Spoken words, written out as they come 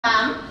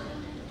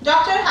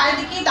Dr.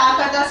 Haidiki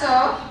Dakata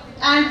sir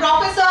and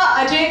Professor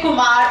Ajay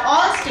Kumar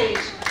on stage.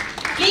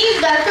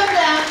 Please welcome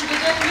them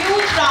with a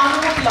huge round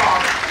of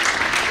applause.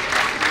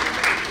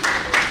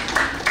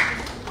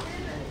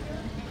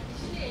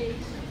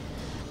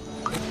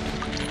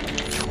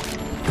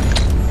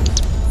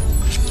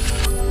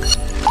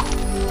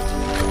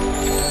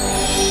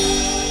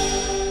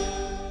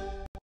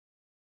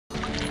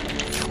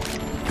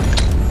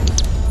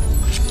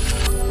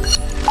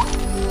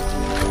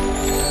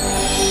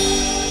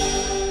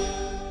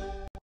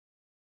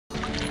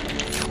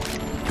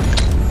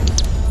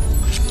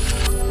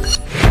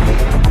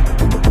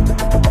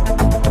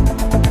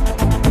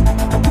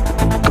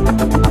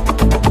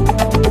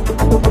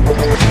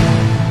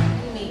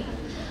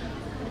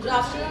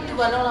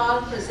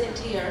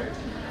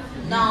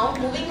 Now,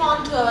 moving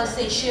on to our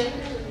session,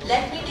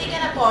 let me take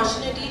an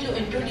opportunity to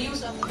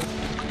introduce of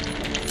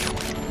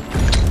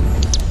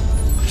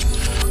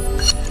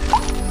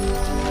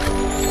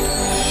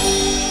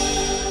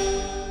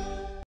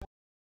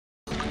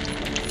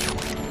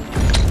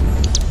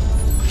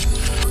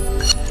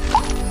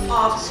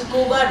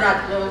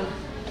Tsukuba,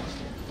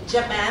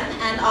 Japan,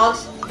 and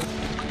also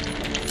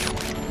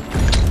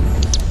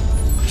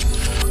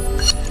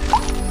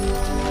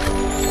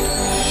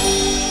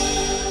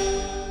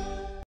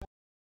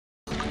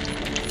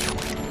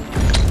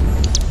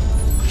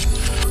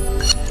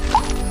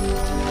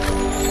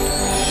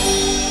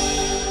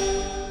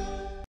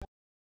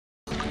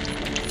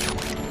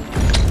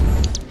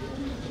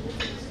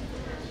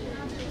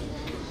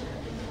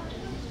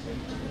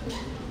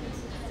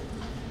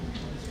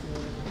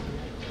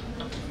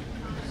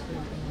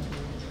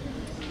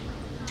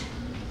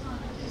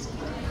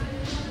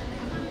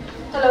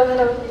Hello.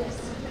 Yes.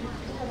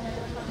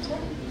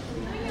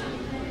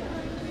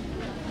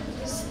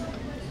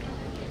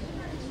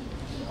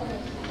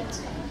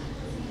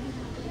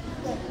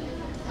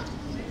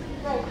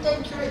 Right.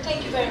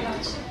 Thank you very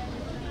much.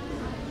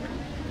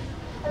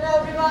 Hello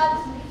everyone.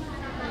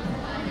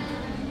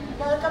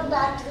 Welcome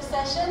back to the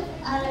session.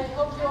 I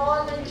hope you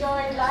all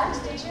enjoyed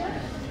lunch, did you?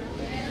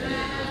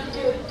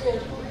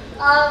 Good.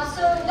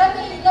 So let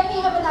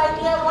me have an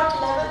idea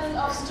what level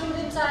of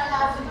students I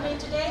have with me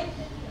today.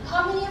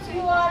 How many of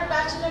you are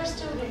bachelor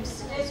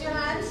students? Raise your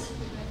hands.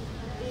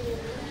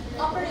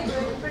 Oh, pretty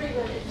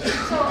good.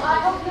 So I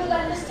hope you'll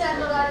understand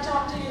what I'll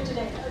talk to you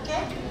today,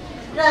 okay?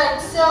 Right,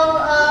 so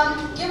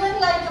given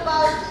like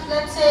about,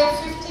 let's say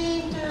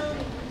 15 to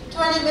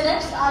 20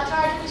 minutes, I'll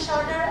try to be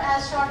shorter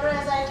as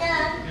I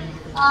can.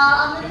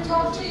 I'm going to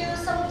talk to you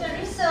some of the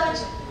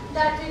research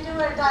that we do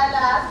at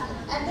Lab,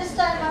 and this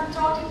time I'm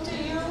talking to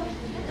you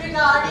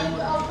regarding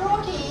a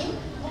protein,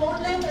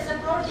 Motlin is a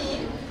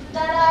protein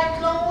that I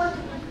cloned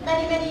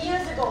many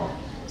years ago.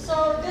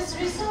 So this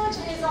research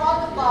is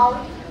all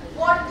about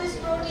what this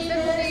protein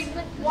is,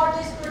 what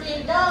this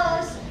protein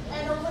does,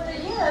 and over the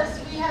years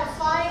we have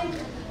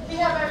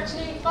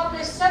actually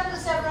published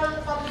several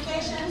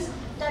publications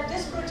that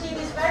this protein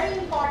is very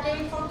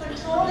important for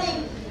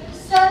controlling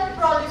cell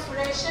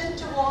proliferation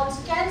towards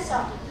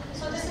cancer.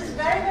 So this is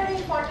very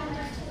important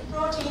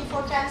protein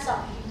for cancer.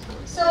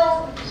 So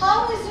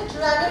how is it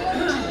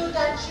relevant to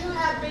that you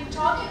have been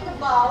talking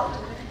about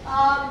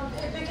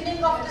at the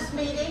beginning of this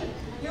meeting?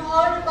 You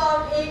heard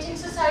about aging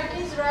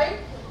societies, right?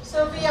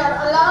 So we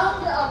are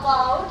alarmed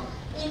about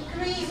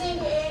increasing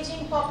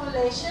aging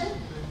population,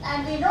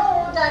 and we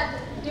know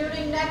that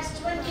during next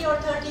 20 or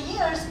 30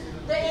 years,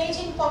 the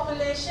aging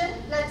population,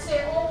 let's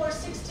say over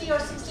 60 or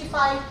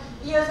 65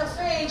 years of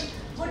age,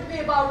 would be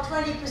about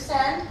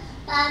 20%,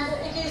 and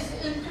it is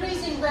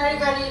increasing very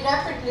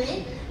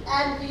rapidly.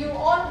 And you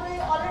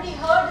already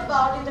heard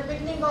about in the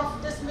beginning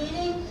of this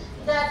meeting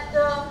that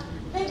the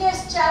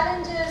biggest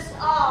challenges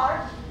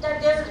are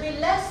that there will be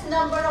less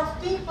number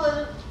of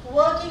people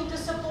working to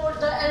support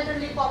the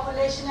elderly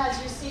population, as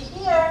you see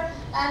here,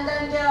 and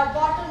then there are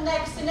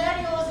bottleneck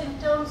scenarios in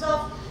terms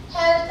of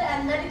health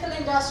and medical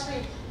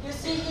industry. You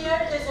see here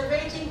there's a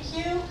waiting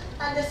queue,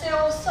 and they say,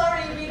 oh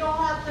sorry, we don't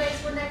have place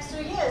for next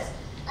 2 years.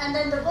 And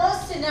then the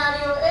worst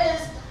scenario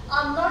is,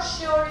 I'm not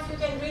sure if you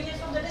can read it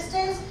from the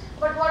distance,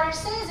 but what it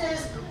says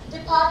is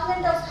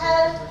Department of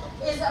Health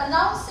is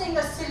announcing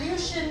a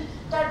solution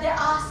that they're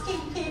asking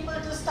people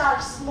to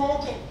start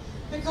smoking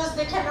because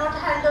they cannot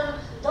handle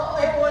the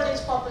old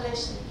age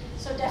population.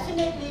 So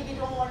definitely we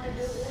don't want to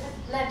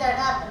let that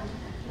happen,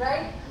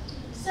 right?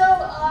 So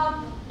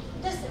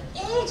this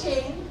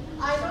aging,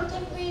 I don't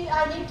think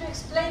I need to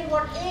explain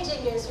what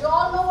aging is. You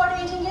all know what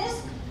aging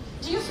is?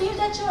 Do you feel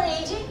that you're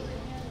aging?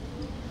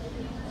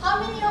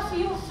 How many of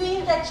you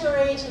feel that you're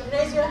aging?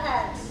 Raise your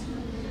hands.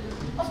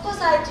 Of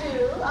course I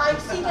do. I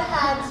see the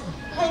hands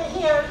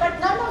here, but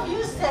none of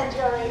you said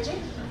you're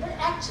aging, but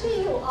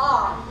actually you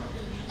are.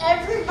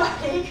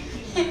 Everybody,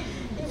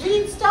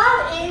 we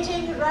start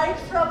aging right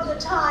from the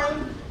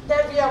time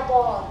that we are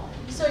born.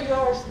 So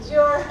your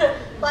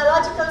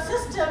biological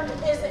system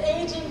is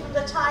aging from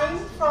the time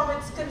from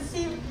its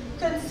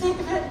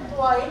conceivement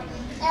point,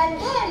 and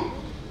then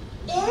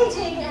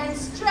aging and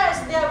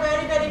stress, they are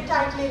very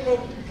tightly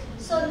linked.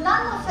 So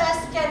none of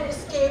us can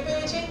escape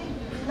aging.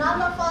 none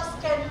of us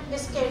can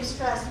escape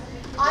stress.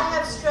 I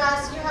have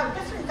stress, you have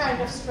different kind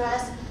of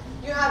stress.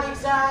 You have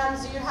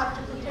exams, you have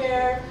to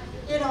prepare.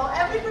 You know,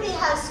 everybody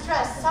has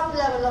stress, some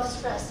level of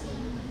stress.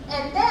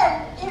 And then,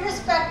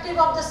 irrespective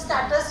of the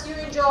status you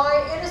enjoy,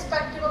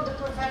 irrespective of the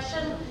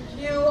profession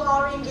you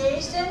are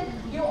engaged in,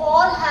 you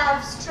all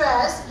have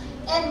stress.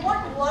 And what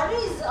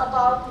worries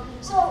about,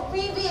 so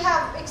we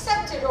have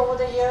accepted over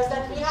the years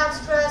that we have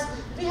stress,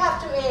 we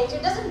have to age.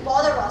 It doesn't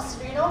bother us,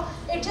 you know.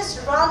 It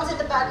just runs in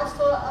the back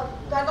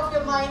of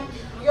your mind.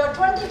 You're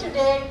 20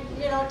 today,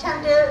 you know,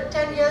 10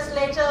 years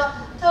later,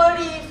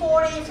 30,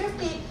 40,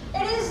 50.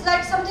 It is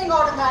like something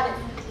automatic.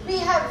 We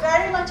have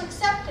very much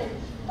accepted.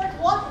 But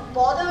what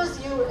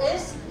bothers you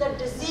is the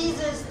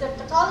diseases, the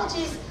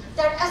pathologies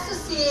that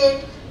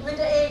associate with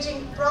the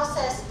aging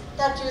process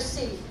that you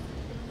see.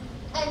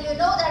 And you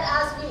know that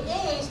as we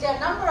age, there are a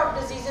number of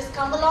diseases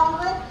come along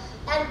with,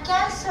 and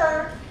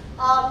cancer,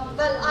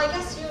 well, I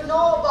guess you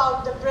know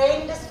about the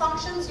brain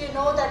dysfunctions. You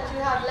know that you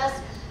have less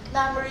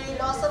memory,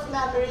 loss of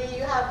memory,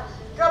 you have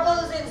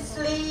troubles in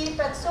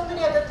sleep, and so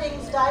many other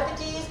things,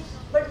 diabetes.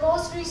 But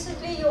most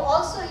recently, you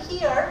also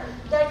hear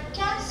that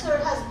cancer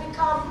has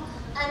become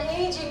an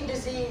aging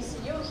disease.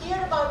 You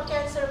hear about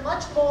cancer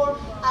much more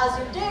as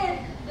you did,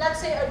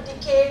 let's say, a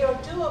decade or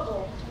two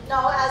ago.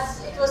 Now,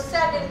 as it was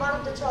said in one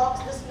of the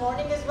talks this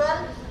morning as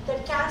well,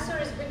 that cancer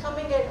is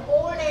becoming an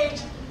old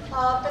age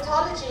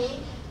pathology.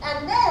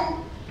 And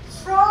then,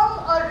 from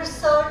a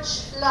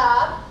research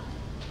lab,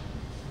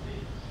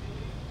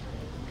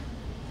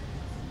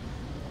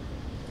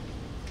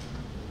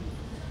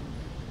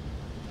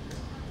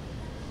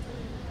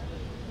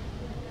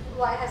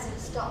 why has it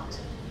stopped?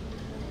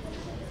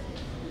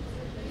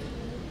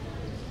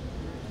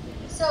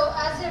 So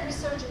as a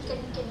researcher, can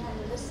you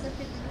handle this?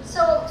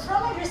 So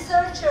from a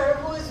researcher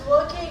who is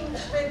working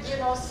with, you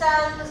know,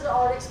 cells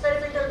or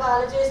experimental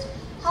biologist,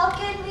 how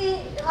can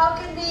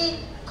we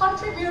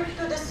contribute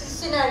to this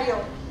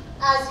scenario?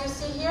 As you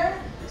see here,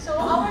 so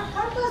our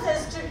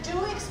purpose is to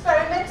do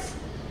experiments,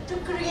 to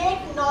create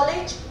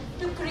knowledge,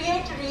 to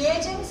create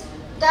reagents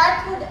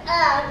that would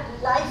add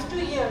life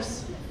to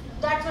years,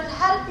 that will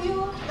help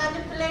you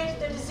manipulate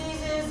the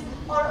diseases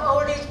or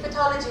old age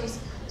pathologies.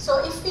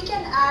 So if we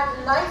can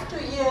add life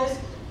to years,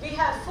 we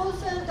have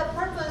fulfilled the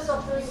purpose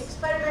of doing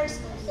experiments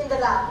in the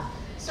lab.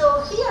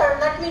 So here,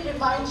 let me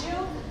remind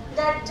you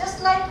that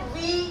just like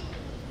we,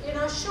 you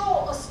know,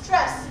 show a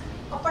stress,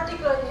 a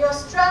particular, your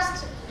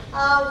stressed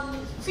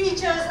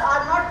features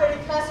are not very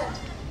pleasant,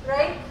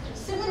 right?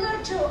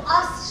 Similar to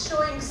us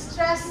showing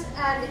stress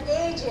and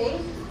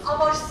aging,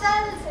 our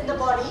cells in the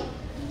body,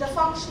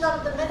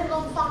 the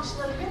minimum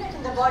functional unit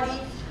in the body,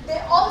 they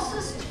also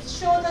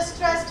show the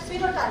stressed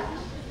phenotype.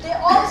 They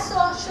also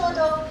show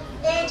the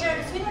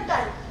aged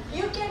phenotype.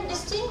 You can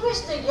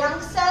distinguish the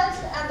young cells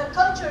and the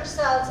cultured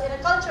cells in a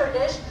culture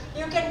dish.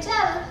 You can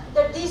tell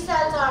that these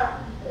cells are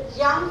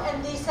young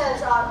and these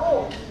cells are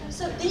old.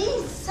 So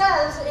these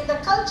cells in the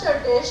culture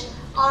dish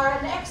are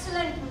an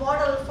excellent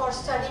model for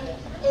studying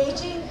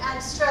aging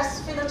and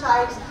stress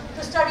phenotypes,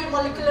 to study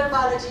molecular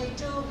biology,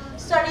 to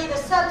study the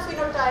cell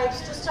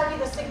phenotypes, to study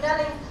the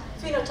signaling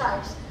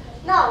phenotypes.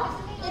 Now,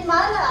 in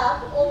my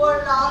lab, over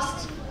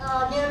last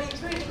nearly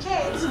 3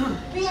 decades,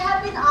 we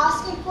have been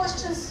asking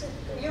questions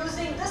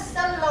using this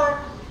cellular,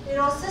 you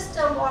know,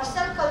 system or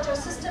cell culture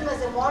system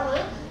as a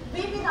model.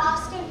 We've been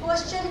asking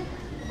question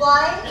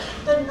why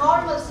the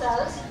normal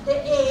cells,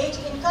 they age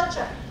in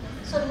culture.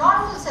 So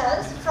normal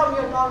cells from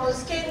your normal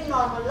skin,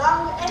 normal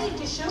lung, any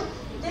tissue,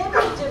 they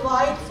will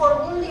divide for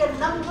only a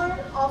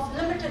number of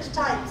limited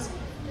times.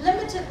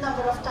 Limited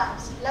number of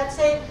times. Let's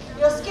say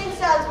your skin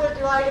cells will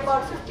divide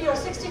about 50 or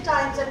 60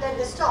 times and then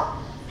they stop.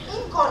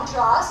 In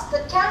contrast, the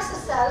cancer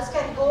cells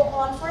can go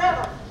on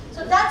forever.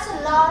 So that's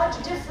a large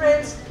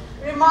difference,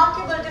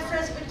 remarkable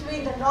difference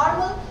between the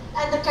normal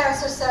and the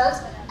cancer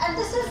cells. And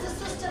this is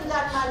the system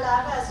that my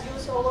lab has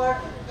used over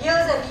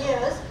years and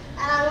years.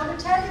 And I want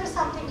to tell you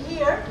something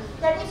here,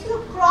 that if you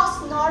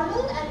cross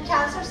normal and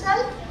cancer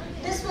cell,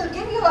 this will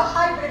give you a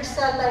hybrid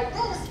cell like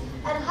this.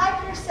 And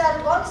hybrid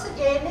cell, once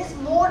again, is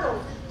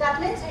modal. That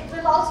means it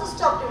will also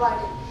stop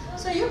dividing.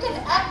 So you can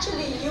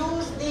actually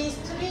use these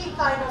 3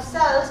 kind of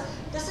cells.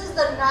 This is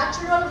the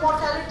natural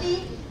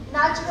mortality,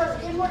 natural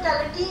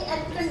immortality,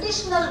 and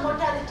conditional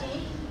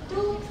mortality,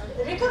 to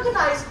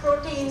recognize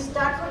proteins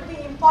that would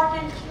be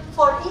important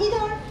for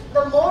either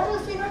the modal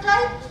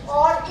phenotype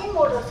or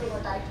immodal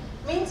phenotype.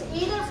 Means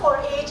either for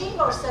aging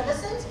or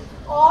senescence,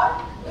 or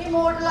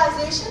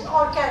immortalization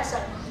or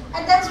cancer.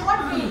 And that's what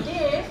we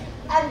did.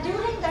 And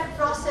during that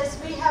process,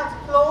 we have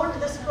cloned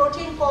this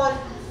protein called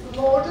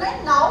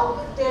modelin.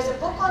 Now, there's a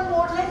book on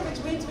modelin,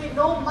 which means we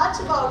know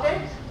much about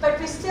it, but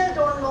we still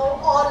don't know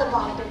all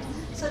about it.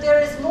 So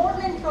there is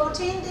modelin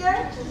protein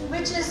there,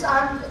 which is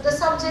the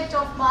subject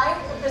of my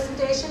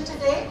presentation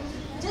today.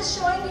 Just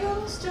showing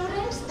you,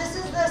 students, this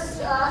is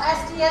this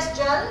STS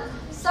gel.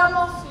 Some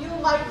of you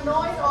might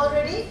know it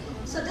already.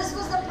 So this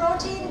was the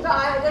protein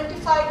I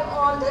identified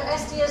on the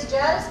STS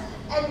gels.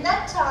 And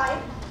that time,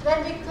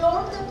 when we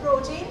cloned the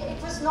protein,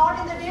 it was not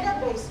in the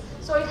database.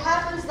 So it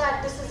happens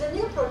that this is a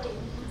new protein.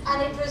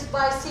 And it was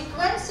by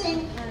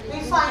sequencing, we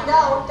find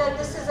out that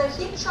this is a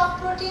heat shock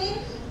protein,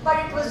 but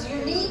it was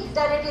unique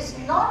that it is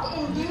not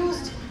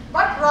induced,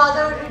 but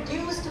rather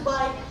reduced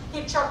by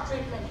heat shock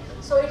treatment.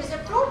 So it is a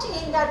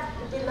protein that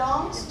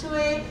belongs to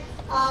a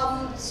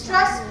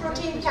stress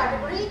protein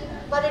category,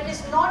 but it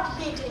is not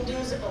heat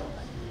inducible,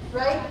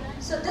 right?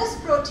 So this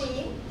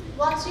protein,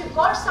 once you've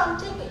got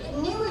something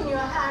new in your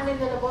hand in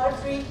the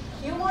laboratory,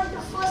 you want to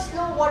first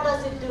know what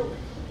does it do.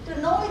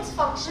 To know its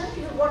function,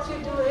 what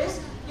you do is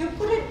you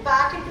put it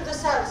back into the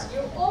cells, you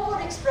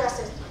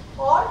overexpress it,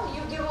 or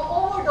you give an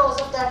overdose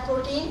of that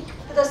protein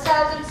to the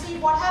cells and see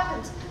what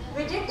happens.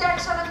 We did that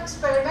sort of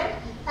experiment,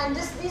 and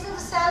these are the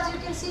cells. You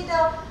can see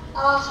the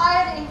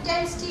higher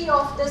intensity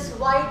of this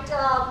white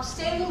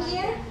staining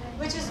here,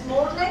 which is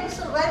morlin.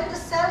 So when the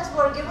cells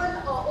were given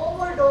an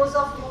overdose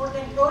of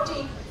morlin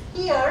protein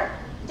here,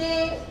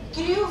 they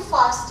grew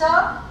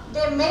faster,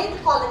 they made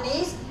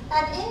colonies,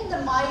 and in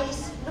the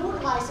mice,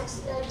 nude mice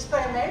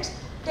experiments,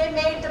 they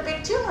made the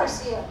big tumors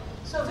here.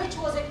 So which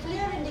was a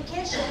clear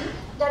indication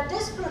that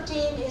this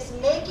protein is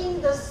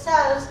making the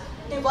cells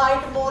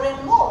divide more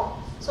and more.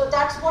 So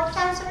that's what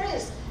cancer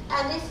is.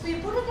 And if we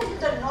put it into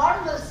the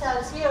normal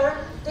cells here,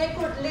 they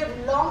could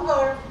live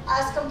longer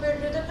as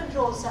compared to the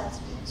control cells.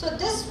 So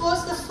this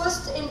was the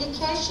first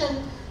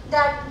indication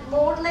that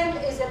morlin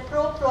is a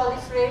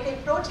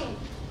pro-proliferative protein.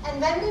 And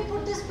when we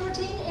put this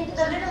protein into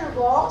the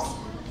little worms,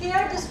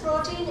 here this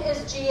protein is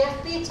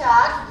GFP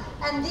tagged,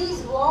 and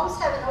these worms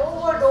have an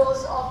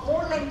overdose of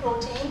morlin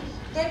protein.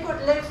 They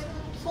could live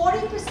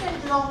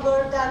 40%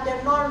 longer than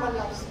their normal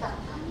lifespan.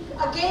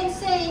 Again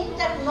saying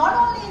that not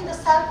only in the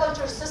cell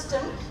culture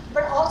system,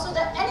 but also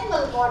the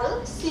animal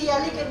model, C.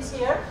 elegans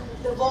here,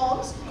 the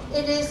worms,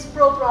 it is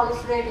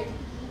pro-proliferative.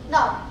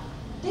 Now,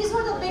 these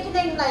were the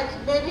beginning, like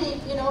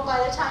maybe,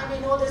 by the time we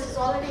know this is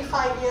already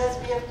 5 years,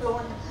 we have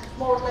cloned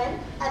morlin,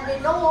 and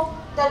we know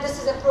that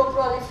this is a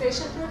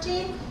pro-proliferation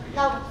protein.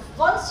 Now,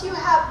 once you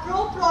have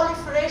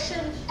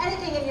pro-proliferation,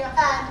 anything in your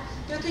hand,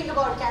 you think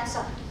about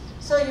cancer.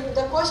 So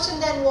the question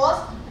then was,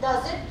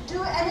 does it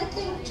do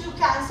anything to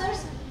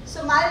cancers?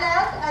 So my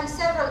lab and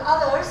several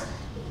others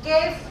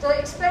gave the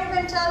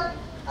experimental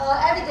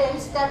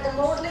evidence that the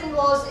morlin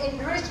was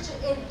enriched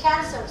in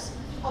cancers,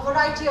 a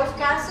variety of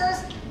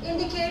cancers,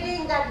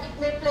 indicating that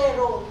it may play a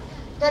role.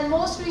 Then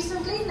most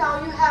recently,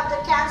 now you have the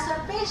cancer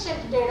patient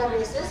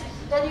databases.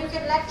 Then you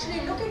can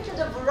actually look into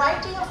the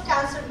variety of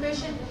cancer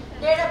patient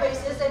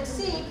databases and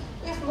see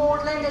if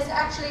morlin is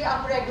actually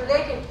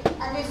upregulated.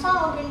 And we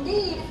found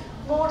indeed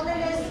morlin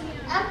is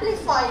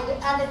amplified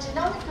at a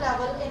genomic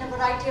level in a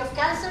variety of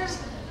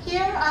cancers.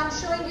 Here I'm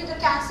showing you the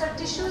cancer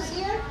tissues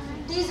here.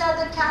 These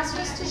are the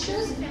cancerous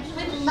tissues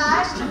with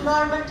matched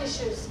normal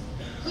tissues.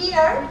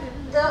 Here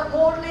the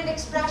morlin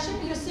expression,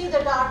 you see the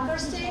darker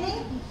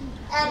staining,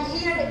 and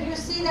here you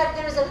see that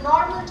there is a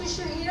normal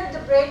tissue here, the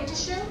brain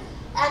tissue,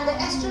 and the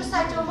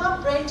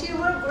astrocytoma, brain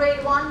tumor,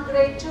 grade 1,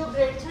 grade 2,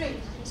 grade 3.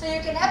 So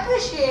you can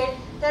appreciate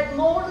that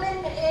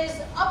morlin is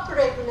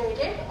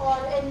upregulated or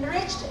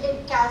enriched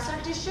in cancer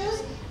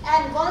tissues,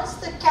 and once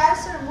the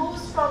cancer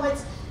moves from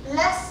its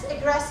less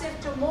aggressive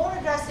to more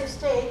aggressive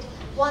state,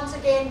 once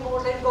again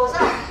morlin goes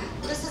up.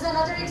 This is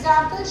another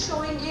example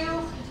showing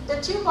you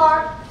the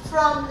tumor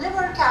from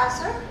liver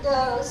cancer,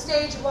 the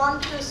stage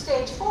 1 to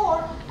stage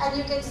 4, and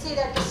you can see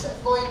that it's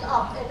going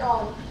up at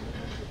all.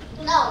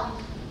 Now,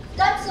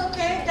 that's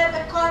okay, that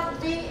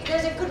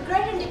there's a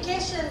great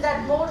indication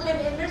that morlin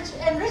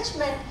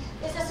enrichment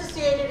is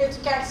associated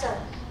with cancer.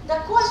 The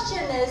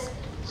question is,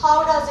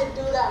 how does it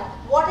do that?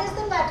 What is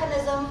the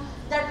mechanism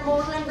that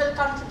morlin will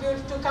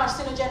contribute to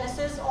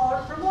carcinogenesis or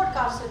promote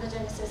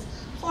carcinogenesis?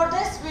 For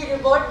this, we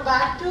revert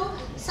back to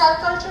cell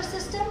culture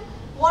system.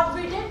 What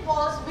we did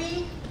was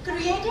we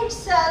created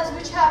cells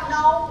which have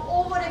now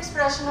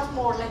overexpression of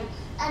morlin.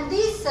 And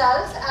these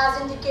cells,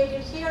 as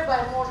indicated here by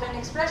morlin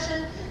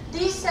expression,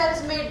 these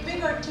cells made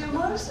bigger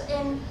tumors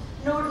in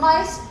nude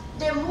mice.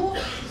 They move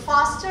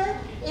faster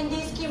in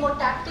these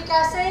chemotactic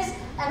assays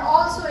and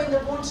also in the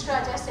wound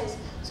stretch assays.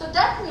 So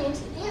that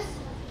means if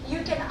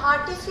you can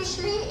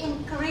artificially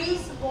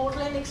increase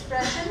morlin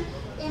expression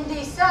in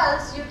these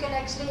cells, you can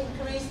actually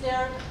increase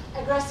their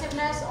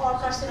aggressiveness or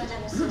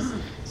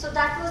carcinogenesis. So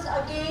that was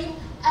again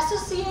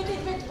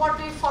associated with what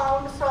we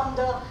found from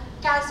the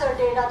cancer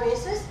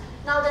databases.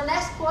 Now the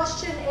next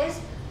question is,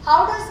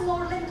 how does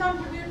morlin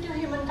contribute to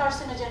human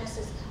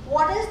carcinogenesis?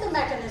 What is the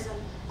mechanism?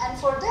 And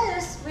for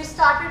this, we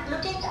started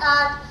looking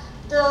at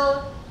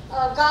the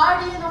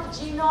guardian of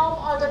genome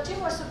or the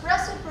tumor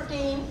suppressor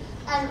protein,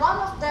 and one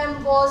of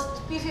them was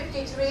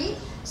p53.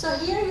 So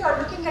here you are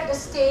looking at the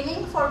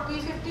staining for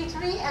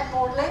p53 and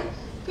morlin.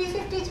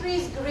 p53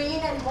 is green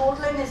and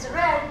morlin is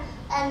red,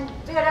 and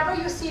wherever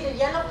you see the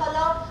yellow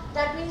color,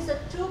 that means the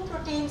two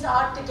proteins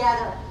are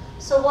together.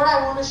 So what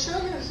I want to show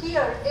you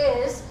here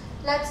is,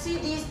 let's see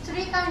these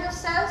three kind of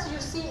cells. You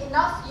see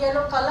enough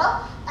yellow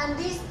color, and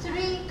these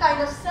three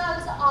kind of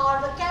cells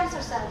are the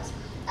cancer cells,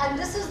 and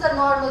this is the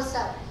normal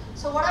cell.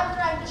 So what I'm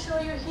trying to show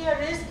you here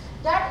is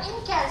that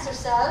in cancer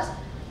cells,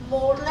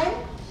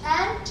 morlin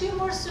and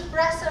tumor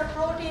suppressor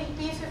protein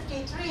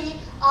P53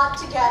 are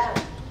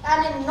together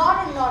and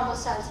not in normal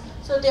cells.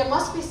 So there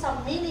must be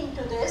some meaning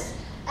to this,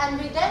 and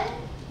we then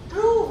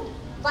proved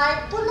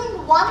by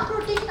pulling one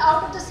protein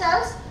out of the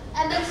cells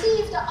and then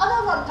see if the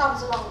other one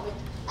comes along with.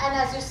 And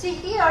as you see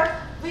here,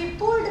 we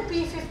pulled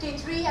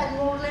P53 and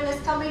morlin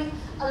is coming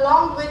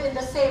along with in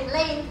the same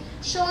lane,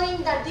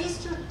 showing that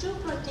these two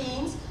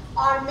proteins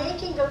are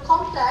making a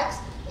complex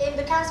in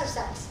the cancer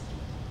cells.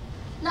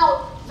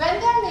 Now, when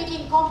they are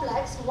making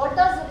complex, what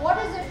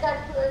is it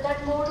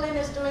that morlin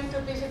is doing to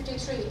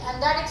P53?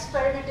 And that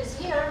experiment is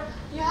here.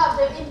 You have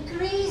the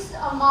increased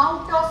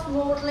amount of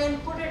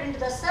morlin, put it into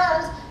the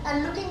cells,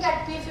 and looking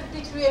at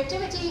P53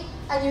 activity,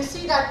 and you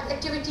see that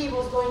activity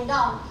was going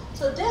down.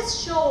 So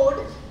this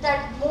showed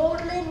that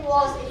morlin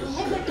was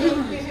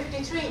inhibiting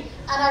P53, and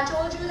I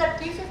told you that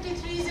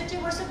P53 is a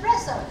tumor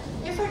suppressor.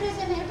 If it is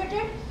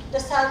inhibited, the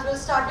cells will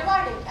start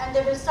dividing, and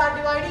they will start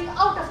dividing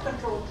out of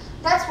control.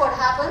 That's what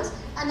happens,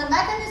 and the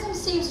mechanism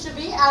seems to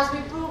be, as we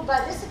proved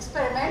by this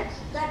experiment,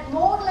 that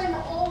morlin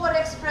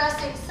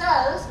overexpressing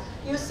cells,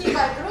 you see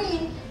by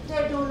green,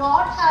 they do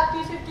not have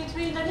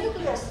P53 in the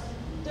nucleus.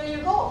 There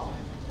you go.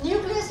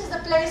 Nucleus is the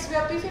place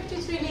where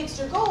P53 needs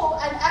to go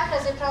and act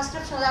as a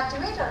transcriptional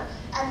activator.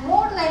 And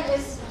morlin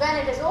is, when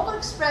it is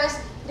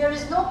overexpressed, there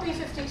is no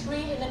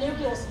P53 in the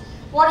nucleus.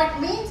 What it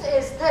means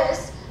is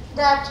this,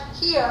 that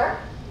here,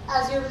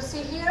 as you will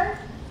see here,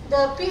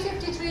 the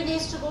P53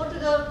 needs to go to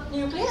the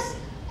nucleus,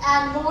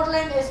 and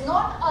morlin is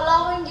not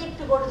allowing it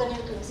to go to the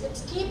nucleus.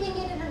 It's keeping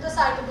it into the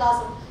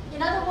cytoplasm.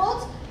 In other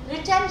words,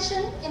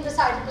 retention in the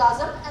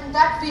cytoplasm, and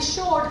that we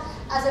showed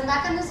as a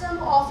mechanism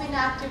of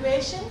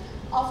inactivation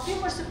of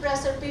tumor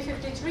suppressor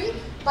P53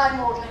 by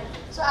morlin.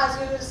 So as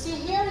you will see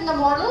here in the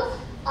model,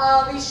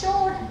 we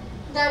showed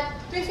that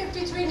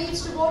P53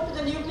 needs to go to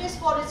the nucleus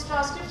for its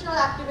transcriptional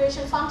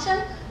activation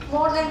function.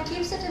 Morlin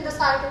keeps it in the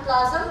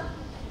cytoplasm,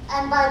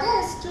 and by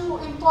this, two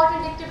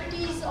important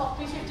activities of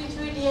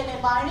P53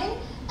 DNA binding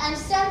and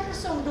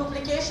centrosome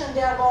duplication,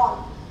 they are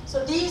gone.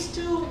 So these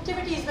two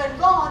activities when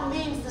gone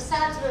means the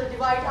cells will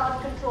divide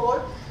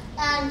uncontrolled,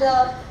 and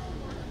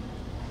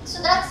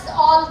so that's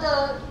all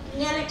the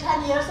nearly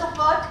 10 years of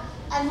work.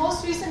 And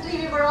most recently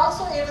we were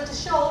also able to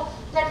show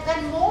that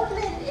when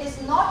morlin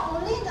is not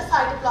only in the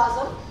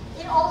cytoplasm,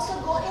 it also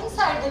goes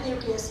inside the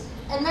nucleus.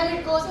 And when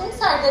it goes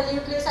inside the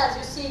nucleus, as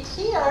you see it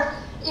here,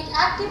 it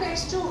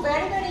activates two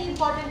very, very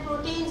important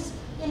proteins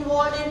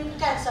involved in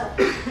cancer.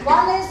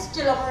 One is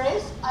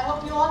telomerase. I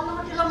hope you all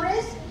know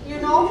telomerase. You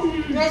know?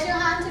 Raise your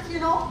hands if you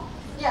know.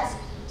 Yes.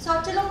 So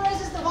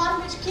telomerase is the one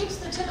which keeps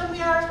the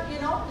telomere,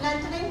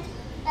 lengthening.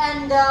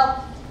 And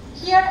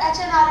here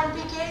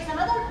HNRMPK is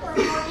another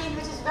protein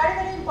which is very,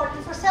 very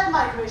important for cell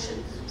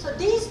migration. So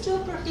these two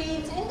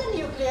proteins in the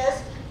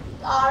nucleus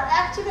are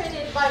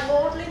activated by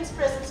morlin's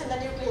presence in the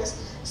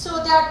nucleus.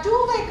 So there are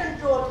two-way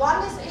control.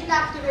 One is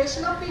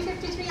inactivation of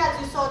P53 as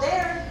you saw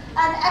there,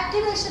 and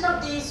activation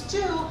of these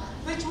two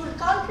which would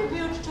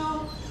contribute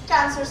to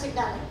cancer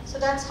signaling. So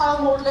that's how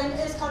morlin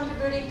is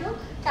contributing to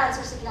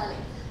cancer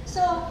signaling.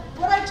 So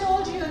what I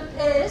told you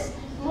is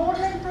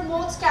morlin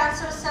promotes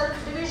cancer cell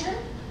division,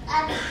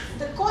 and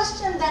the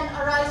question then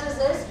arises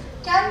is,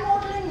 can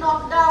morlin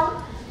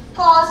knockdown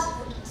cause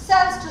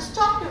cells to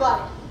stop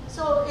dividing?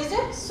 So is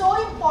it so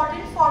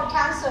important for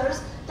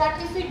cancers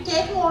that if we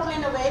take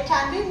morlin away,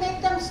 can we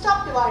make them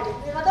stop dividing?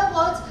 In other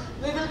words,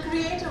 we will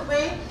create a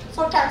way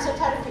for cancer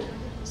therapy.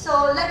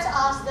 So let's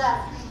ask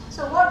that.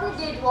 So what we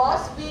did was,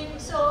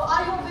 so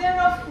are you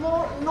aware of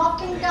more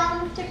knocking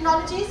down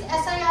technologies,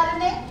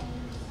 siRNA?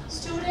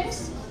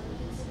 Students?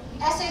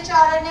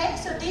 shRNA,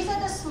 so these are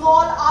the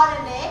small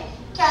RNA.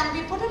 Can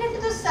we put it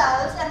into the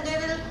cells and they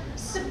will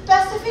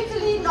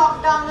specifically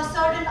knock down a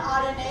certain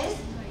RNAs,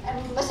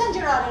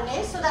 messenger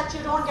RNAs, so that you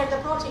don't get the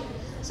protein.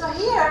 So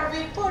here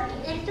we put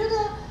into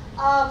the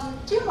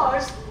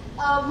tumors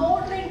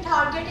morlin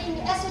targeting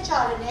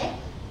shRNA.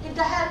 If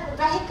the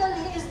vehicle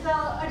is the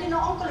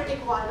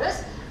adeno-oncolytic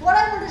virus, what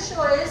I want to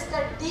show is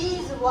that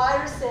these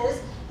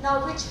viruses,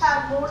 now which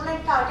have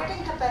morlin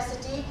targeting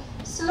capacity,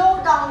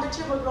 slow down the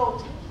tumor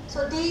growth.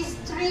 So these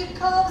three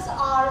curves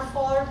are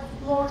for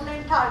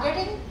morlin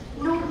targeting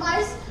nude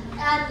mice,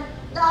 and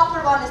the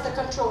upper one is the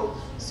control.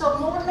 So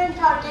morlin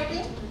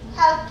targeting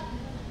helped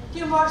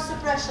tumor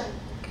suppression.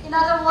 In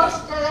other words,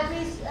 let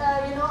me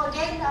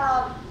again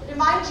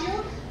remind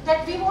you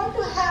that we want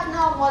to have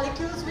now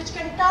molecules which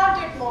can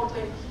target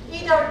morlin,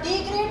 either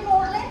degrade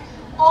morlin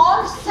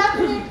or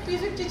separate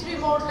P53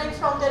 morlin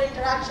from their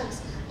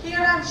interactions. Here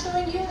I am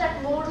showing you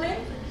that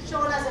morlin,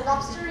 shown as a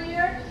lobster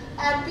here,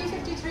 and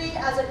P53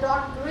 as a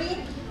dark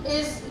green,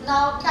 is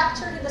now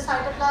captured in the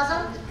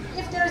cytoplasm.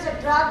 If there is a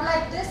drug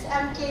like this,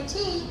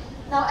 MKT,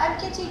 now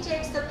MKT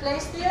takes the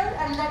place there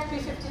and let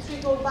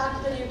P53 go back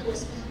to the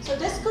nucleus. So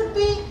this could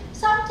be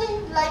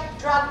something like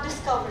drug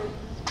discovery.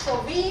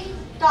 So we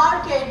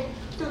target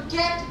to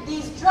get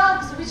these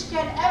drugs which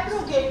can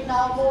abrogate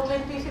now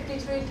morlin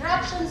P53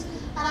 interactions,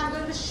 and I'm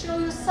going to show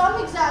you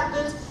some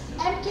examples.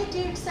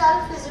 MKT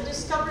itself is a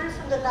discovery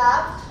from the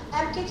lab.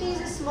 MKT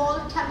is a small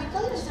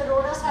chemical, it's a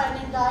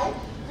rhodocyanine dye,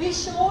 we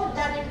showed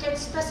that it can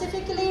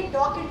specifically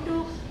dock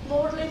into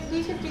Morlin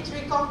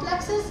p53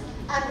 complexes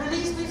and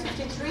release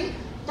p53.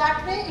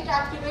 That way it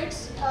activates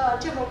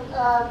tumor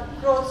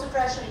growth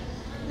suppression.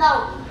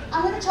 Now,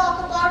 I'm going to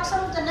talk about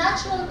some of the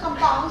natural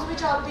compounds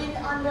which have been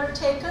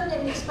undertaken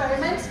in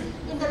experiments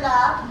in the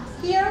lab.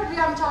 Here we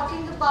are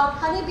talking about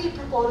honeybee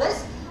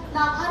propolis.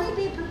 Now,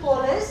 honeybee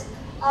propolis,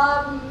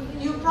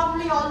 you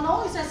probably all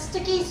know, is a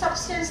sticky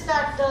substance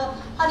that the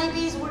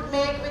honeybees would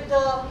make with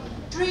the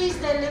trees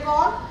they live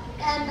on.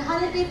 And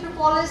honeybee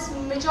propolis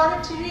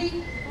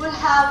majority will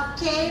have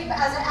CAPE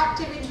as an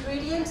active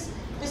ingredients,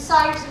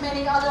 besides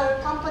many other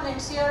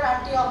components here,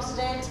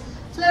 antioxidants,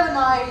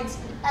 flavonoids,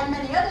 and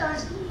many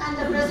others. And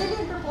the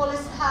Brazilian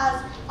propolis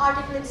has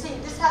articulate C.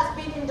 This has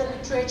been in the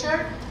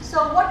literature. So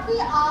what we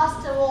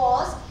asked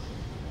was,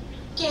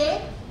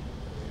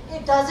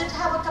 does it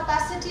have a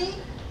capacity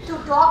to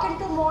dock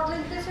into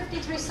Morlin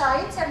p53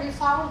 sites? And we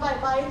found by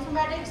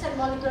bioinformatics and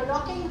molecular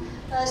docking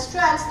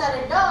strands that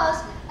it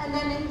does. And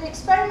then in the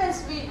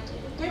experiments we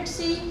did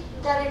see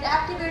that it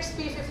activates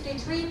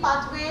p53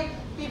 pathway,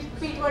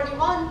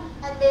 p21,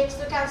 and makes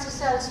the cancer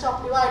cells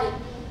stop dividing.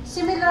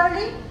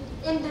 Similarly,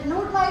 in the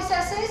nude mice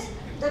assays,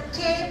 the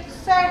CAPE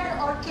fed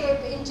or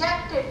CAPE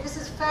injected, this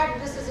is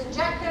fed, this is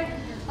injected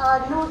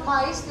nude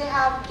mice, they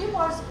have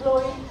tumors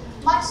growing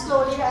much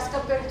slowly as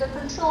compared to the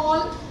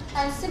control.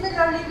 And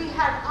similarly, we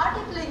had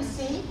articulin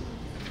C,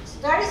 it's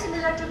very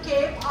similar to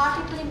CAPE.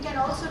 Articulin can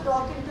also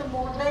dock into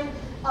Morlin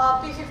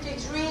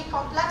p53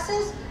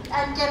 complexes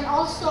and can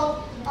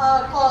also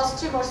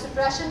cause tumor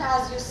suppression,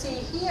 as you see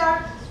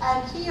here,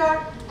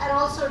 and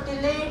also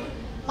delayed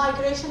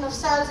migration of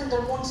cells in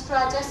the wound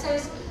scratch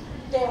assays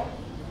there.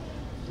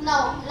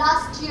 Now,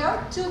 last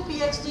year, 2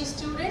 PhD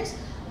students,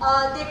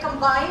 they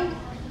combined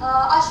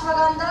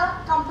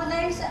ashwagandha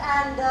components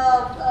and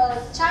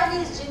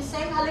Chinese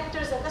ginseng,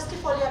 Halictus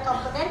augustifolia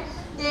component.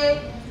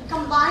 They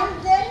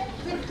combined them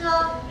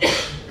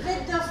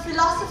with the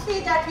philosophy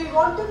that we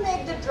want to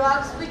make the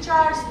drugs which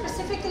are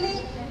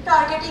specifically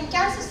targeting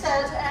cancer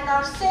cells and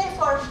are safe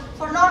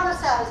for normal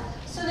cells.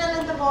 Sunil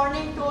in the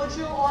morning told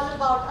you all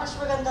about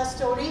ashwagandha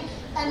story,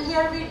 and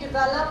here we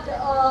developed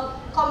a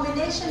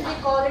combination, we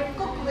call it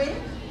Cookwin,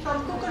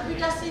 from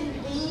cucurbitacin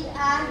B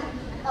and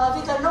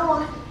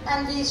vithanol,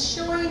 and we're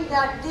showing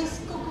that this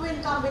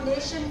Cookwin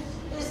combination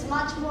is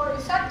much more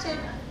effective,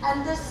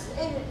 and this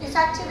is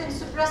effective in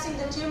suppressing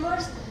the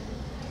tumors.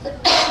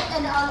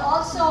 And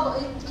also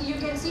you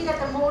can see that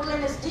the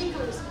Morlin is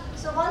decreased.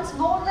 So once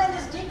Morlin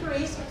is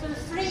decreased, it will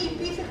free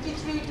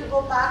p53 to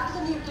go back to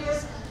the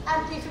nucleus,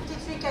 and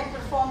p53 can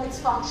perform its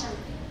function.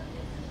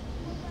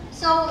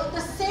 So the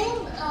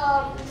same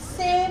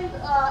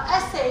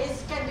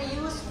assays can be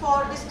used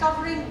for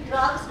discovering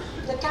drugs.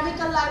 The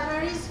chemical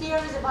libraries here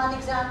is one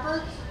example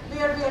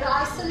where we are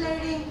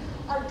isolating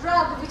a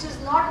drug which is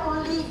not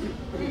only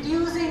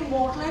reducing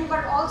Morlin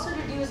but also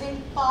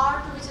reducing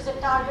PARP, which is a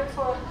target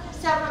for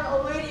several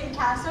ovarian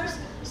cancers.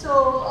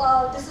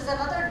 So this is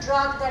another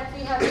drug that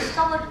we have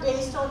discovered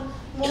based on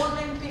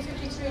Morlin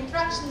p53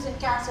 interactions in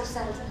cancer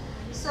cells.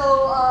 So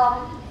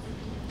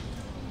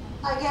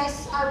I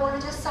guess I want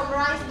to just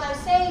summarize by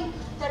saying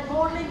that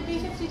Morlin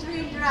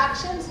p53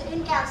 interactions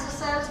in cancer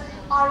cells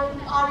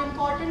are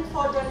important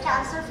for their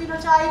cancer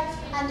phenotype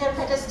and their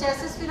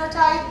metastasis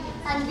phenotype.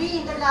 And we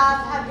in the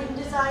lab have been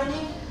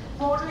designing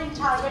Morlin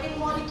targeting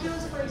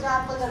molecules, for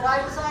example, the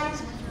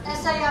ribozymes,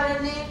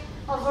 siRNA,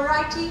 a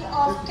variety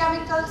of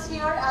chemicals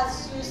here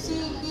as you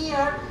see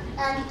here,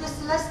 and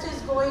this list is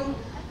going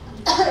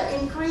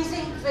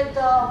increasing with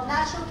the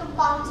natural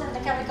compounds and the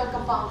chemical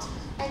compounds.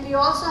 And we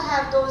also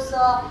have those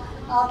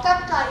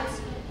peptides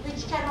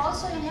which can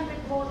also inhibit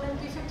Morlin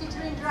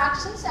p53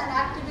 interactions and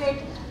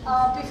activate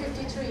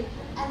p53.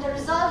 And the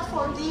result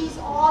for these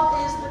all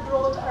is the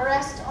growth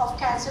arrest of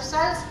cancer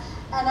cells.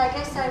 And I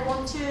guess I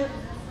want to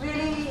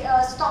really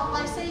stop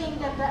by saying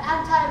that the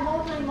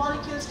anti-Morlin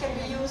molecules can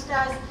be used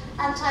as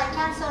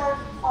anti-cancer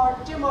or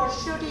tumor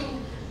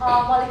shooting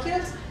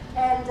molecules.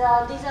 And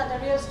these are the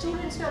real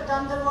students who have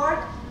done the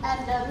work.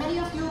 And many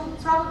of you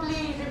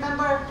probably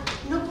remember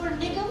Nupur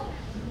Nigam,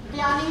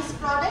 Biyani's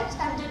product,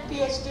 and did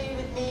PhD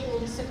with me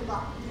in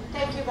Sukuba.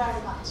 Thank you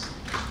very much.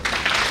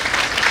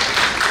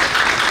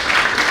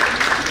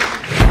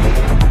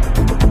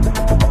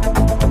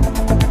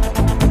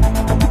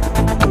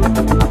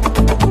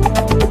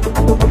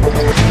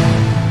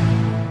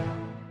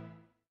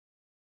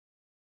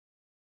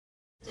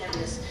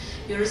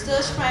 Your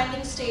research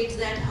finding states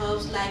that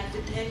herbs like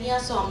Withenia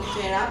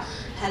somnifera,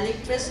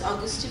 Halictus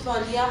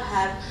augustifolia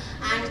have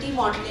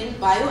anti-Morlin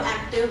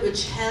bioactive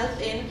which help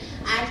in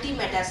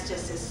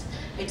anti-metastasis.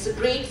 It's a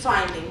great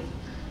finding.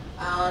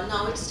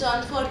 Now it's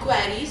time for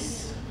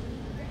queries.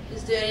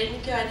 Is there any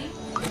query?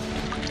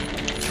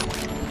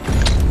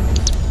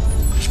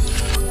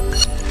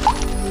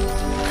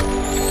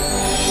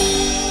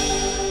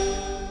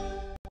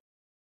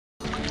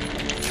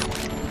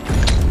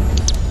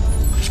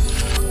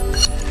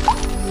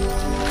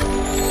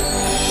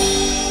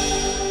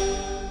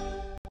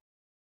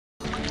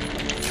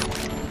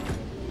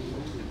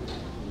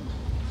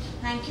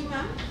 Thank you,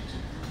 ma'am.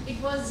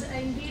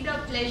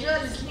 pleasure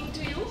listening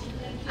to you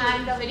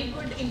and very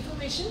good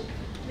information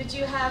which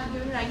you have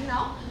given right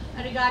now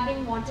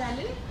regarding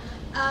mortalin.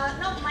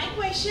 Now my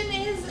question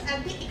is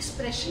at the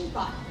expression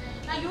part.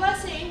 Now you are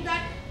saying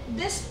that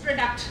this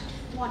product,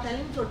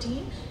 mortalin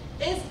protein,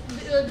 is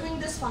doing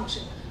this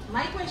function.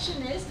 My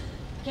question is,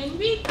 can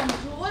we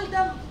control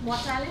the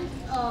mortalin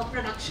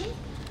production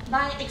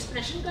by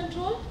expression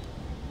control?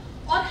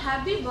 Or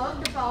have we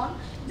worked upon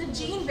the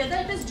gene, whether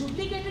it is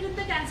duplicated in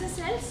the cancer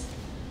cells?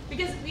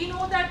 Because we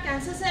know that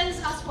cancer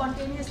cells are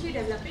spontaneously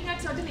developing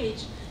at certain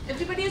age.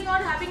 Everybody is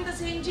not having the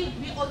same gene,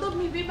 although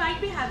we might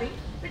be having,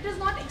 but it is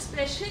not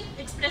expressing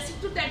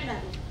to that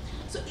level.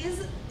 So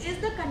is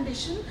the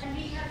condition? And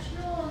we have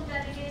shown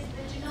that it is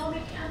the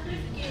genomic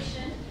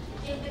amplification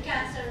in the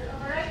cancer, a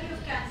variety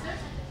of cancers,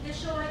 they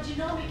show a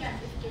genomic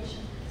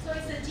amplification. So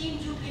it's a gene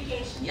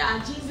duplication.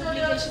 Yeah, gene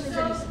duplication is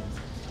the reason.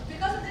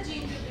 Because of the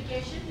gene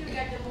duplication, you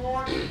get the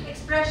more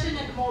expression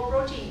and more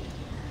protein.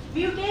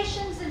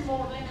 Mutations in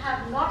mortlin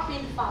have not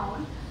been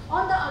found.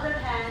 On the other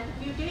hand,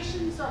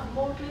 mutations of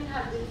mortlin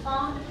have been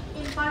found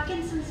in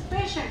Parkinson's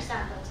patient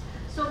samples.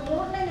 So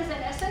mortlin is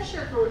an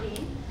essential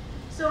protein.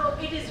 So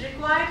it is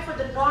required for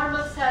the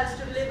normal cells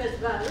to live as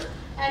well.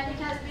 And it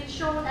has been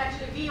shown,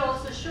 actually we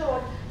also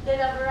showed,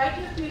 there are a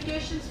variety of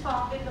mutations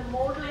found in the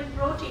mortlin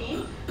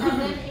protein,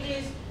 and then it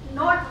is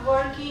not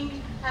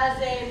working as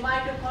a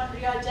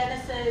mitochondria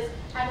genesis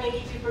and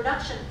ATP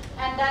production.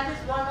 And that is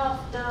one of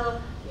the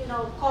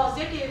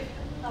causative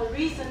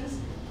reasons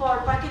for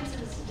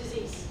Parkinson's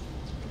disease.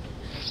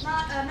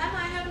 Now, ma'am,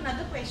 I have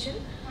another question.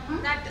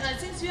 That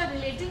since you are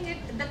relating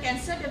it, the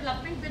cancer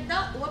development with the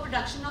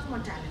overproduction of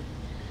mortalin.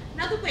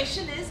 Now the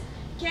question is,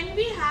 can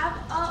we have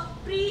a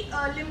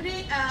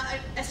preliminary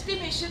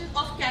estimation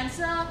of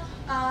cancer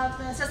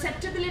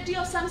susceptibility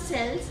of some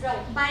cells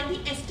by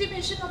the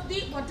estimation of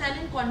the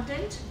mortalin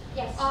content?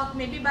 Yes. Or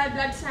maybe by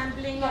blood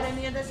sampling or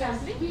any other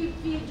sampling? Yes,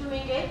 we are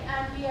doing it,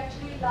 and we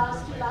actually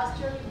last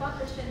year we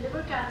published in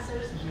liver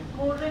cancers,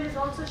 mortlin is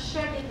also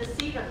shed in the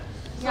serum.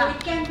 So it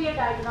can be a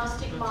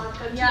diagnostic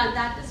marker too. Yeah,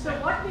 that is so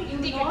what we do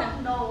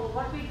not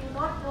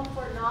know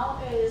for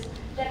now is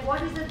that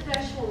what is the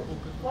threshold?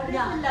 What is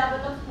the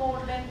level of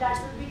mortlin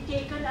that will be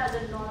taken as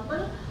a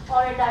normal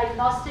or a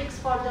diagnostics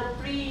for the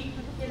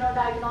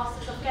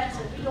diagnosis of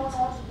cancer? We don't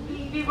know.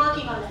 We're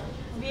working on it.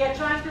 We are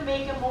trying to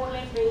make a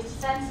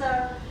mortlin-based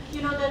sensor.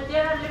 That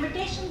there are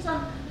limitations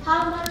on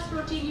how much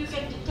protein you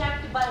can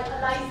detect by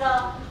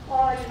ELISA,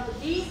 or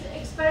these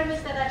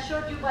experiments that I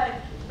showed you by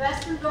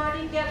Western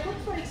blotting, they are good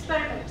for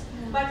experiments.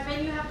 But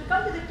when you have to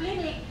come to the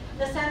clinic,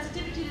 the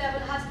sensitivity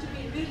level has to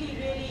be really,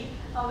 really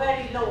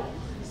very low.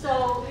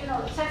 So,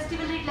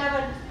 sensitivity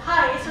level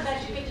high so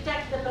that you can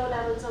detect the low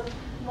levels of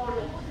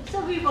mortlin. So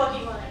we're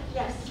working on it,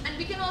 yes. And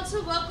we can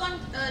also work on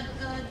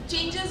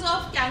changes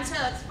of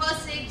cancers,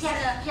 first stage,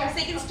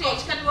 second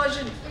stage,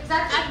 conversion.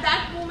 Exactly. At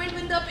that moment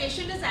when the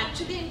patient is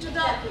actually into the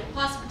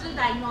hospital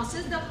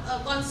diagnosis, the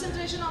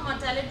concentration of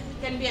mortality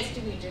can be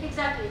estimated.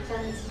 Exactly.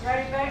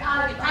 Very, very.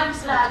 I'm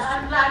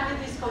glad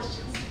with these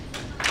questions.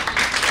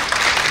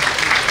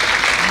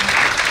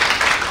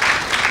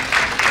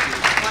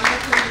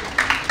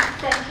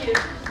 Thank you.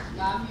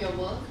 Ma'am, your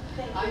work.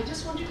 I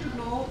just wanted to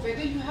know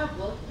whether you have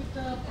worked with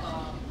the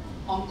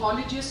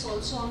oncologists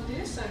also on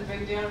this, and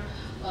when they are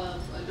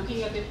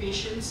looking at the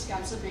patients,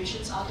 cancer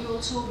patients, are they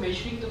also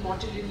measuring the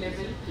mortalin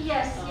level?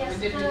 Yes, when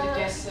they do the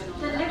tests and all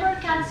the that? liver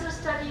cancer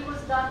study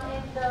was done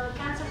in the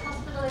cancer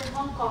hospital in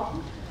Hong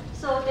Kong.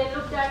 So they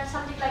looked at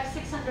something like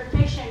 600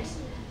 patients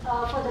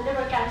for the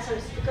liver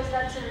cancers, because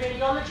that's a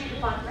radiology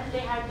department. They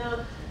had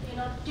the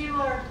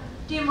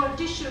tumor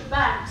tissue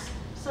banks.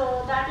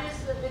 So that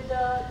is with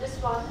this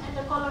one. And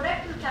the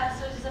colorectal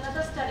cancer is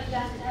another study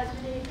that has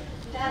been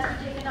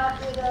taken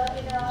up in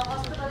a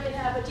hospital in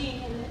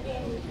Aberdeen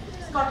in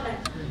Scotland.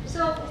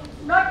 So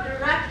not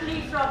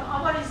directly from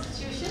our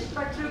institution,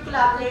 but through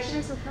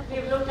collaborations,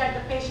 we've looked at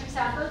the patient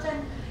samples,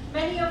 and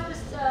many of the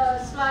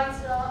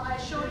slides I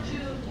showed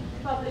you,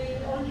 probably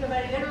only a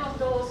very little of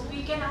those.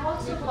 We can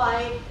also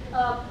buy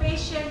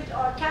patient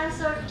or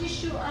cancer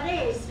tissue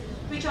arrays,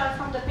 which are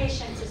from the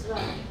patients as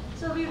well.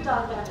 So we've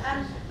done that,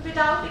 and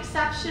without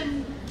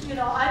exception,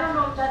 I don't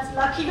know if that's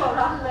lucky or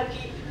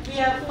unlucky, we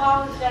have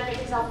found that it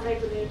is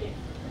upregulated.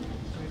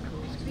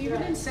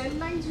 Even in cell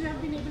lines you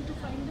have been able to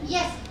find them?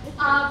 Yes,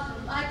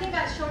 I think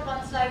I showed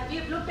one slide.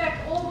 We've looked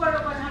at over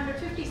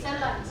 150 cell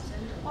lines.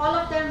 All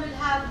of them will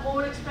have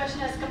more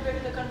expression as compared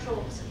to the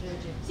controls.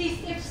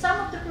 See, if some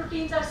of the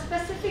proteins are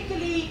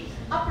specifically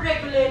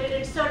upregulated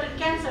in certain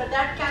cancer,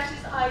 that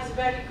catches eyes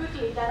very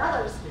quickly than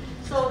others.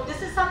 So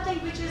this is something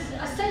which is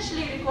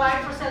essentially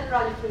required for cell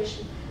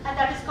proliferation, and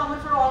that is common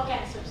for all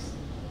cancers.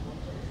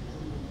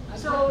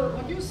 So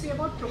what do you say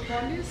about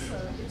propolis?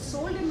 It's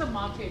sold in the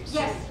market.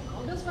 Yes. So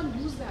how does one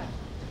use that?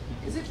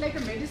 Is it like a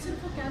medicine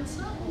for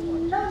cancer?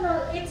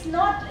 No, it's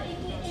not.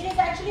 It is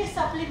actually a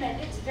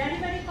supplement. It's very,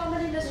 very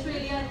common in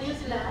Australia and New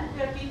Zealand,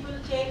 where people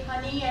take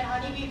honey and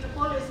honeybee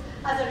propolis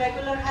as a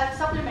regular health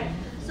supplement.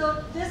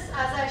 So this,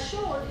 as I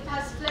showed, it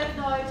has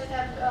flavonoids, it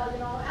has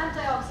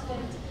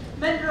antioxidants,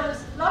 minerals,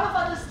 a lot of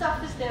other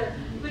stuff is there,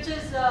 which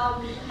is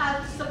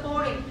health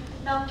supporting.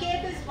 Now,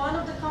 CAPE is one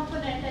of the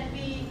component,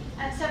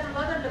 and several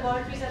other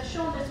laboratories have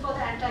shown this for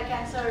the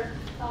anti-cancer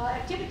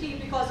activity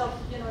because of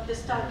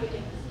this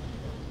targeting.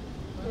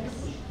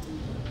 Yes.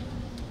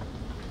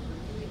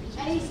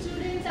 Any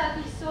students?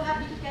 I'll be so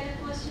happy to get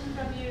a question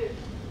from you.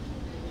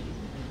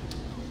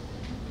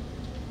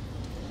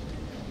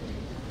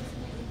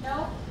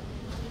 No?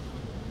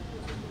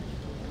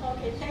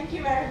 Okay, thank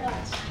you very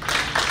much.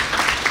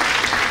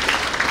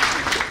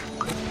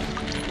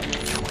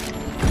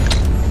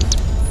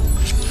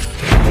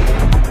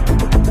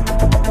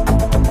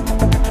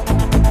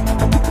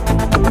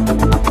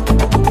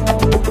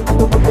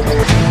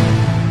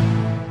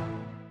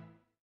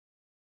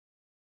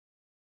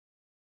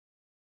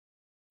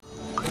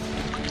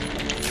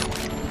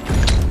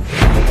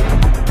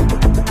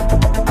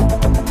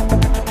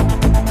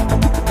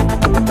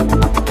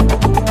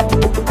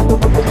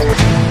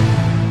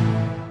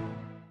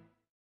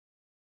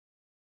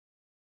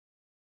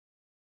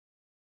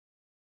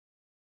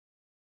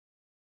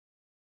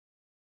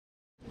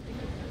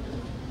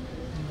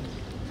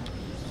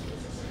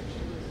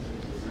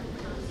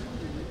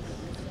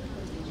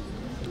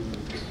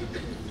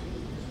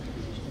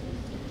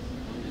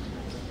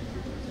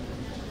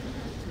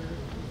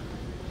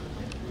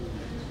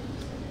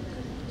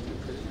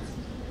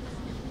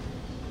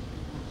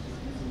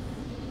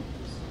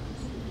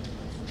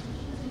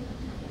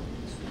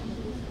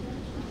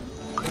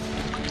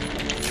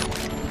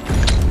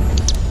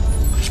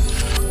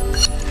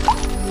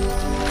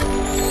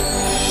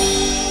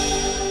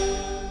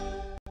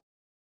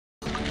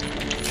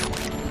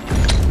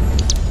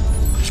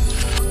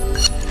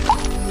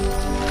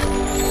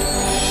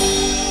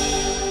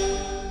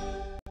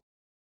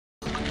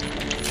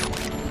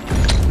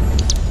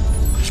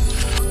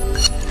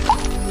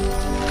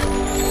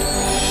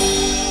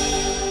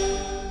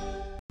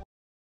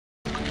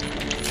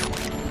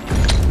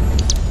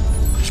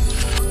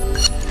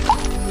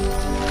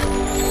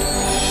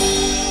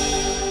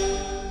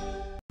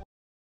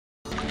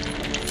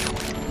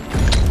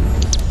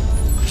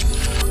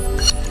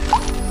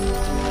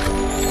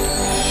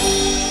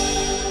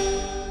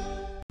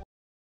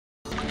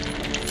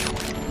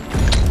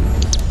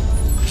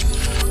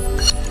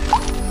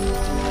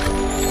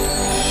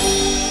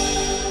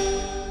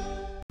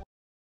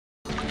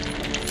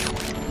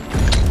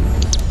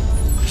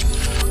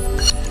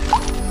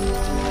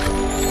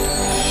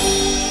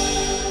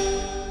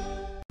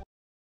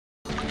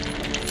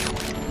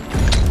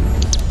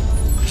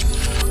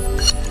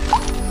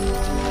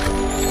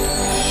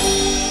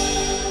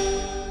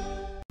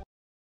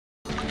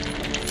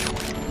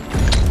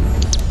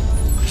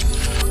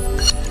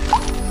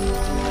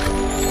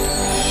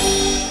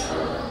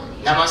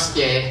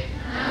 Namaste.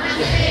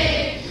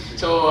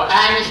 So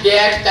I'm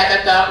Hideyaki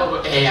Takata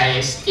of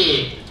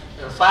AIST.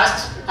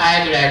 First,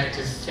 I'd like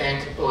to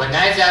thank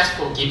organizers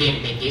for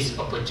giving me this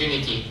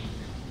opportunity.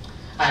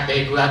 I'm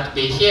very glad to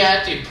be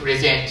here to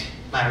present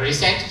my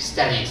recent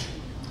studies.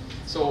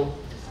 So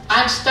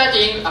I'm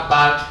studying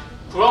about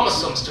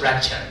chromosome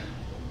structure.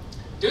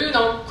 Do you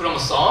know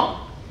chromosome?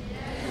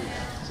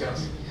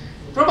 Yes.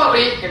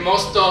 Probably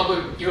most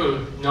of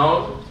you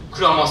know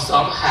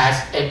chromosome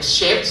has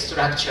X-shaped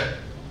structure.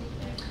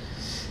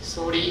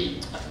 Sorry,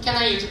 can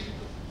I use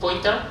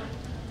pointer?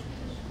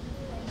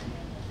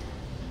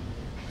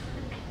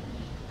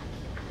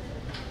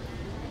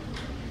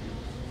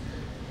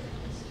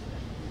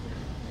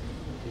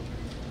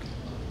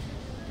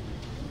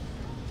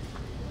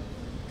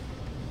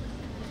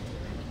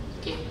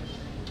 Okay,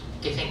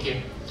 thank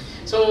you.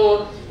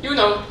 So, you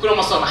know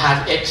chromosome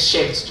has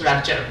X-shaped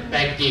structure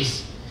like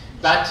this.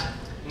 But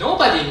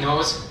nobody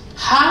knows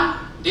how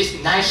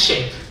this nice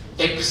shape,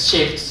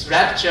 X-shaped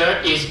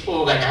structure is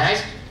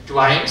organized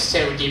during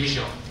cell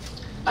division,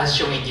 as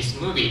shown in this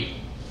movie.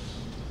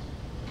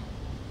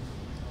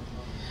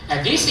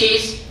 And this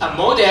is a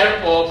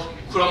model of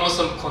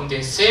chromosome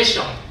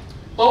condensation,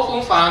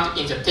 often found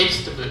in the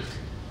textbook.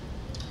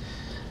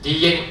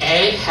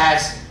 DNA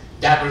has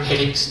double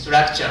helix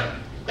structure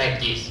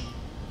like this.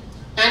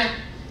 And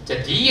the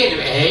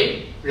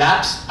DNA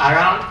wraps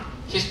around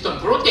histone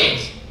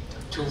proteins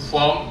to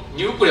form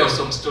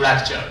nucleosome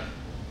structure,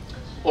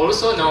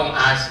 also known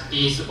as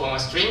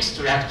beads-on-string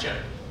structure.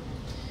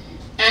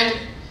 And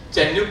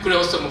the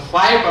nucleosome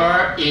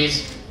fiber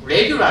is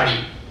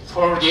regularly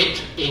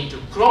folded into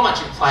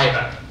chromatin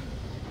fiber,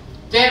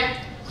 then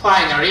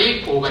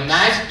finally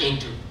organized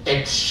into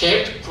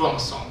X-shaped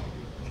chromosome.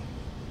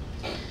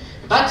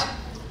 But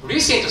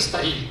recent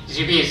studies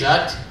reveal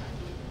that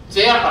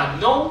there are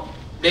no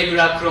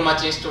regular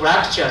chromatin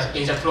structures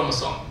in the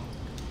chromosome.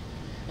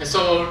 And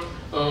so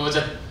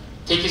the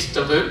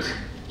textbook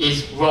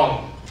is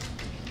wrong.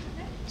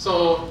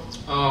 So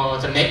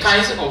the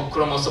mechanism of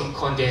chromosome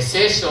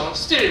condensation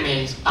still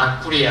remains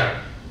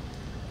unclear.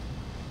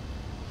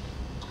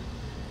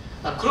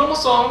 A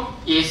chromosome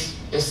is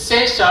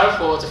essential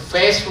for the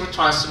faithful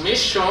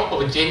transmission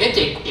of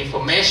genetic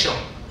information.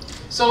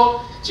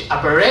 So the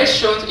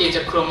aberrations in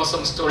the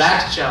chromosome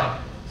structure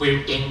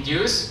will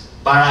induce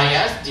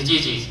various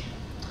diseases,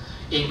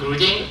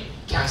 including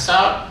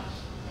cancer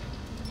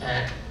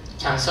and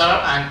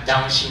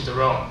Down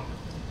syndrome,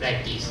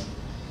 like this.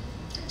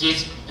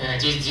 These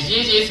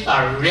diseases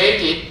are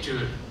related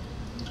to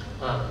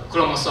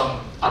chromosome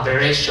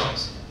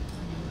aberrations.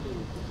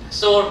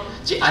 So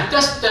the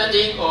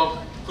understanding of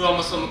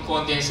chromosome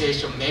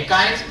condensation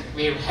mechanism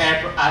will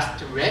help us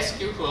to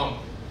rescue from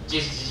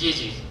these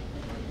diseases.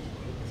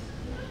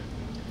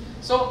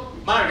 So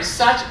my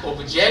research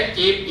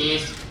objective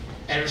is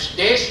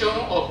elucidation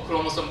of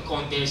chromosome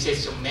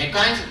condensation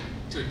mechanism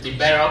to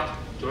develop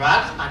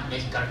drugs and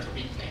medical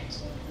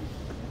treatments.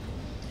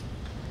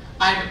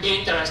 I'm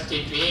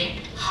interested in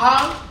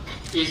how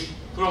is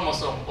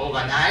chromosome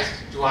organized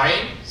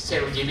during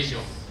cell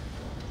division.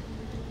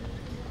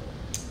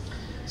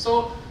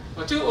 So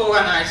to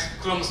organize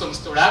chromosome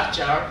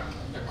structure,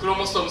 the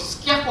chromosome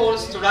scaffold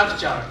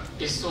structure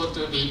is thought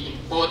to be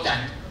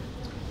important.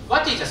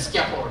 What is a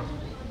scaffold?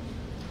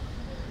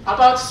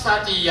 About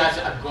 30 years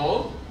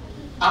ago,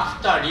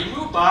 after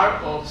removal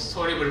of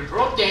soluble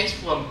proteins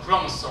from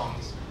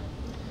chromosomes,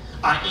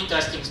 an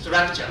interesting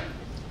structure,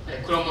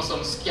 a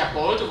chromosome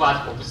scaffold,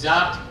 was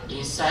observed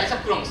inside the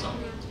chromosome.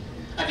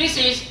 This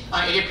is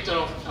an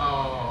electron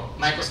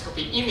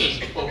microscopy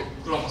image of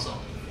chromosome.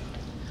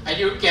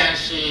 You can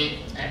see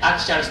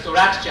actual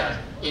structure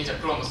in the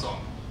chromosome.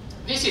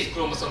 This is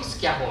chromosome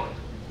scaffold.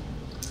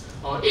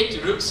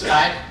 It looks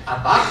like a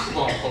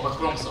backbone of a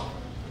chromosome.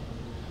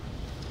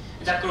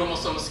 The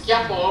chromosome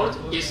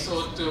scaffold is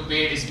thought to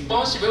be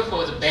responsible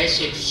for the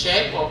basic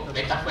shape of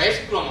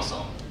metaphase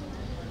chromosome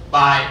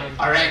by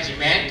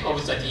arrangement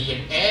of the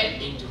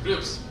DNA into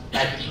groups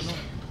like this.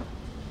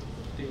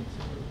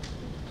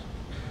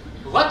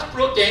 What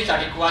proteins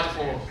are required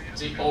for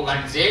the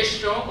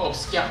organization of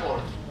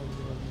scaffold?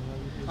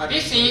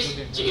 This is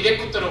the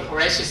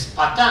electrophoresis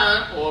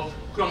pattern of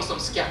chromosome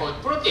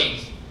scaffold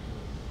proteins.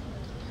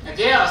 And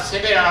there are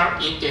several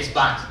intense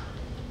bands.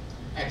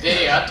 And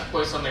they are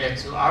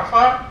topoisomerase 2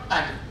 alpha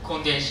and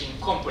condensin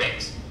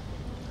complex.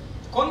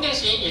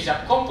 Condensin is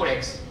a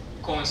complex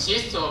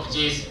consists of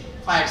these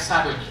 5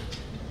 subunits.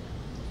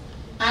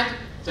 And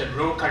the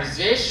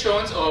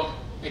localizations of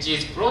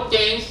these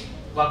proteins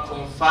were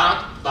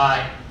confirmed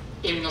by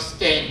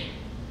immunostaining.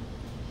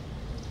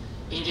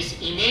 In this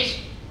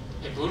image,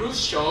 blue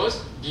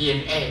shows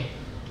DNA,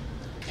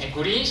 and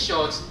green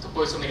shows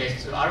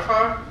topoisomerase 2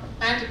 alpha,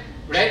 and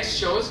red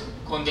shows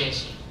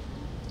condensin.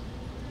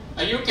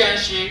 You can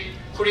see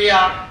clear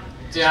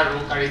their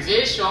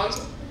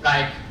localizations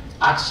like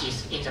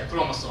axes in the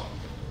chromosome.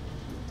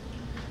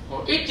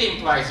 It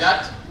implies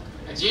that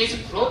these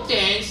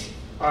proteins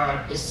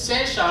are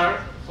essential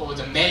for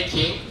the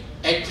making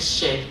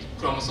egg-shaped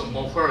chromosome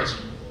morphology.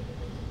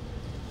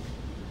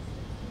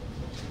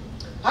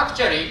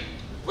 Actually,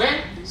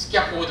 when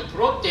scaffold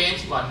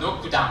proteins were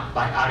knocked down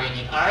by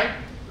RNAi,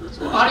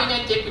 so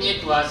RNA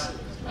technique was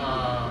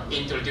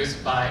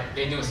introduced by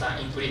Renou-san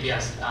in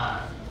previous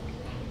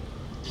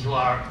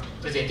before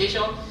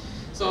presentation.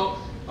 So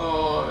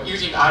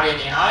using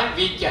RNAi,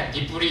 we can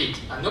deplete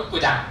and knock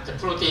down the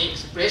protein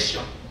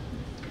expression.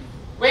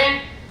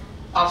 When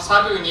a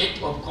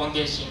subunit of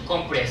condensin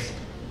complex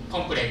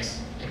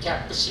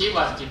cap C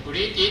was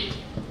depleted,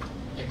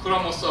 a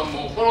chromosome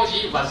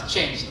morphology was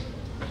changed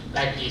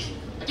like this.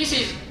 This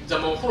is the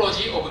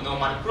morphology of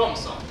normal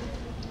chromosome.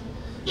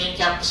 In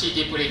cap C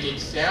depleted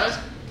cells,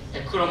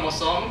 a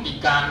chromosome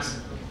becomes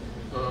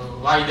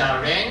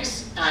wider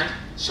length and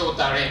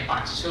shorter length,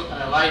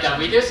 wider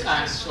width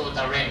and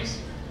shorter length.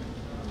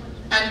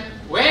 And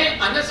when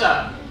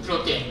another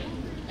protein,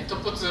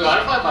 topo2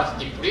 alpha,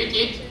 was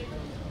depleted,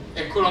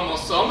 a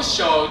chromosome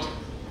showed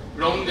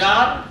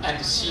longer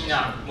and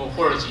thinner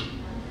morphology.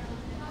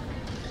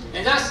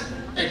 And thus,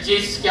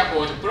 these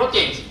scaffold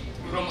proteins,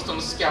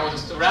 chromosome scaffold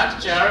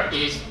structure,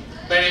 is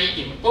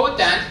very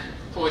important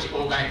for the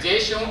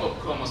organization of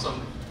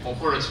chromosome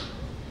morphology.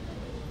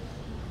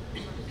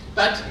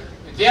 But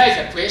there is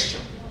a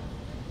question.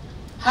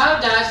 How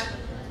does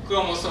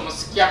chromosome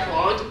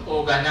scaffold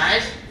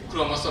organize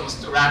chromosome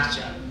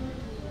structure?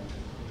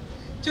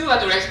 To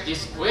address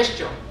this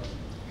question,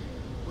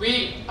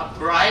 we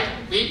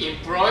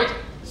employed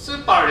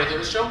super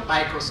resolution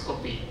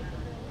microscopy.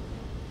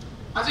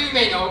 As you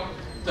may know,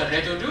 the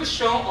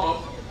resolution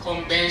of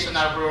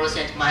conventional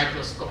fluorescent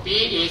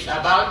microscopy is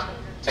about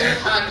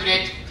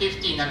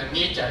 250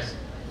 nanometers.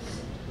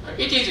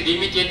 It is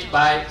limited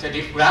by the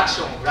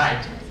diffraction of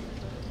light.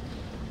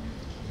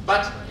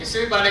 But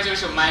super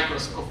resolution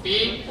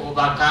microscopy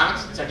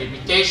overcomes the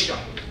limitation.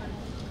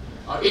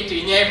 It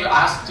enables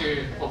us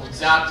to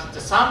observe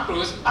the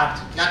samples at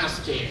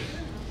nanoscale.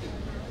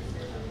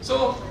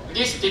 So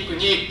this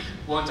technique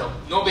won the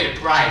Nobel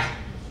Prize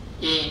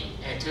in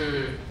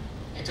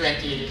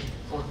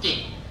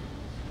 2014.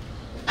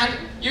 And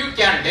you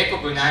can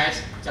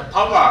recognize the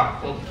power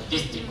of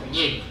this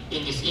technique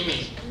in this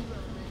image.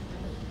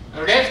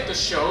 Left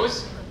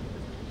shows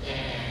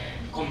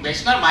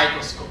conventional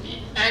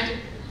microscopy and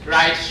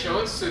right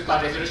shows super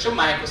resolution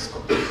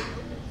microscopy.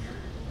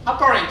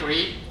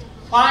 Apparently,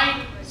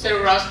 fine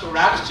cellular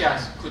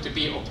structures could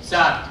be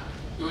observed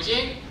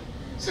using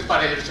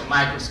super-resolution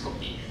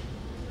microscopy.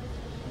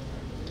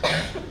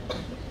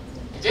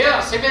 There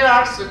are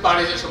several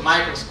super-resolution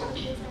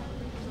microscopy: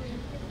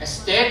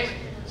 STEP,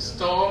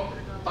 STORM,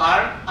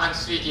 PAR, and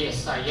 3D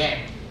SIM.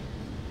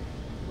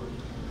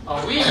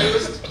 We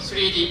used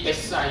 3D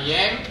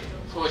SIM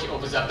for the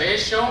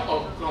observation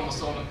of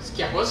chromosome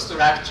scaffold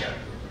structure.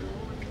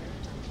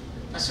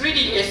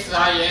 3D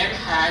SIM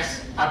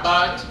has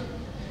about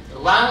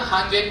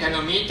 100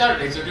 nanometer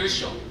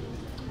resolution.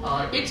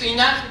 It's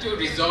enough to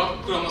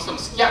resolve chromosome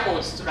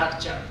scaffold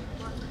structure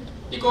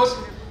because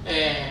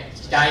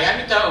the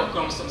diameter of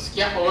chromosome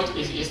scaffold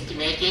is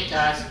estimated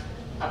as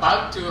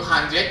about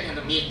 200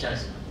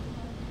 nanometers.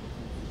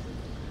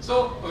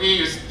 So we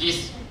use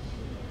this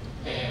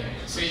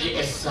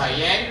 3D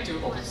SIM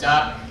to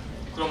observe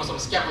chromosome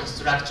scaffold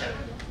structure.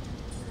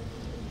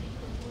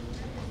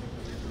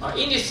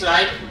 In this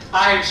slide,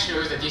 I will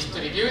show the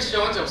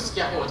distributions of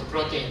scaffold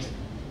proteins.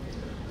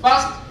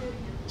 First,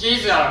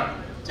 these are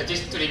the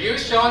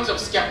distributions of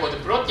scaffold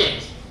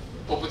proteins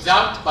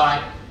observed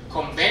by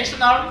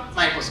conventional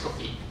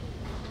microscopy.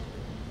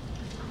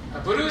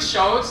 Blue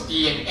shows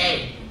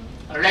DNA,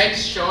 red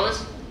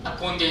shows a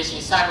condensing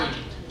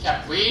subunit,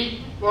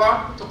 CAP-V or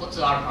TOPO2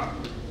 alpha,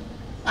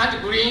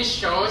 and green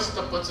shows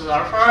TOPO2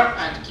 alpha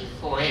and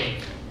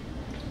KIP4A.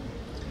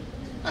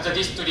 The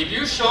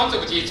distributions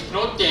of these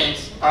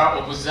proteins are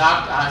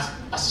observed as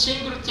a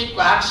single thick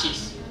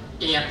axis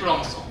in a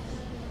chromosome.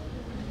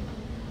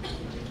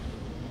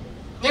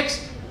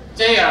 Next,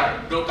 there are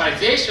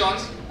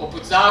localizations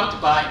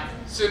observed by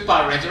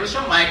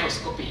super-resolution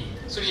microscopy,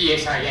 3D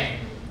SIM.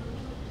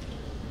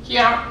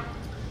 Here,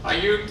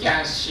 you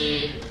can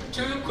see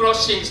two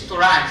crossing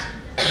strands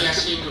in a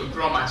single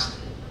chromosome,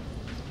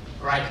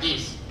 like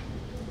this.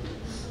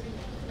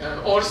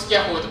 All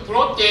scaffold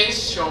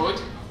proteins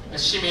showed a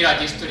similar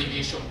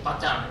distribution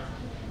pattern.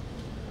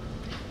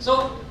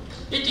 So,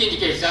 it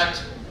indicates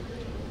that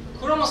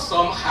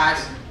chromosome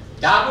has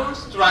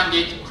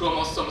double-stranded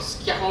chromosome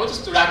scaffold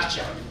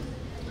structure,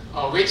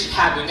 which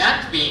have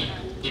not been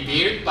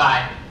revealed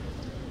by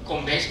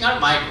conventional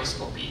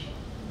microscopy.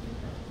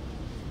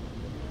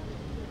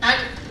 And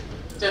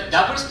the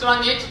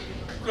double-stranded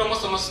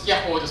chromosome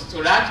scaffold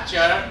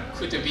structure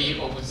could be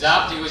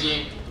observed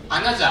using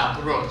another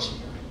approach,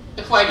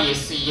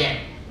 FIB-SEM.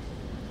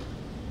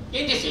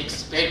 In this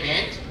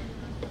experiment,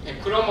 a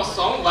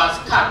chromosome was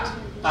cut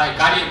by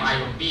gallium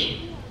ion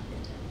beam,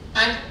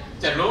 and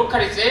the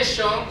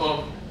localization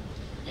of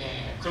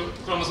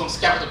chromosome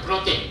scaffold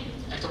protein,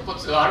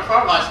 TOPO2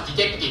 alpha, was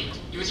detected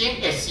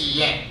using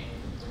SEM,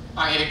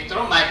 an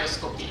electron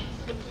microscopy.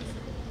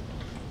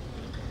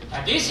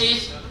 This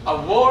is a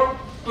whole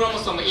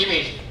chromosome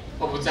image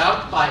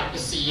observed by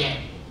SEM.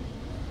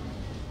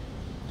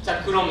 The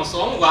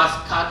chromosome was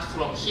cut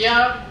from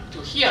here to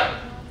here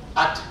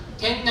at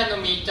 10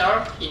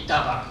 nanometer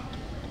interval.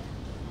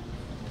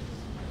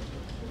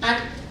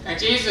 And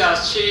this is a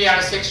serial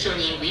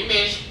sectioning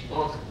image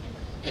of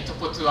a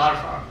TOPO2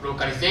 alpha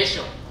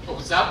localization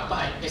observed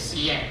by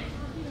SEM.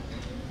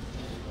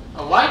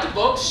 A white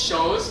box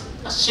shows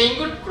a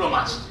single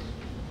chromosome,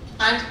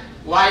 and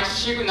white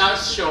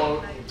signals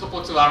show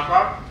TOPO2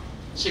 alpha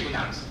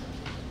signals.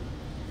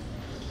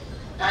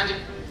 And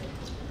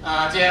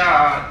there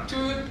are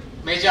two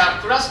major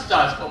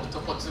clusters of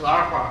TOPO2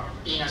 alpha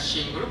in a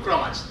single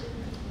chromosome,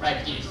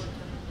 like this.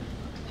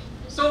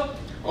 So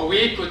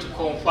we could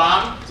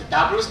confirm the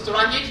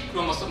double-stranded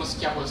chromosome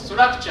scaffold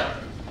structure,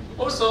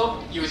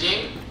 also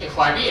using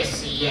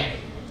FIB-SEM.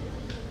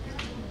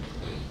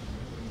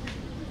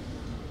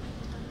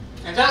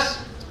 And thus,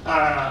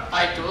 as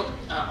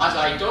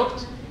I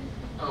talked,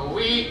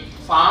 we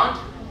found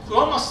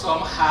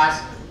chromosome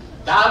has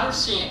double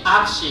thin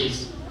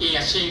axis in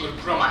a single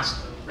chromosome,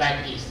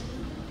 like this.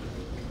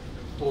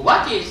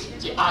 What is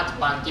the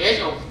advantage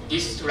of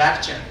this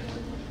structure?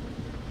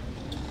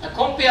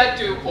 Compared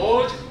to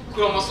old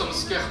chromosome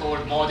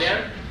scaffold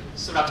model,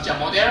 structure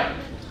model,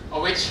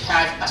 which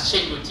has a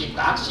single tip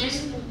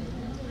axis,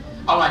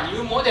 our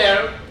new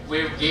model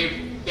will give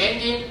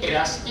bending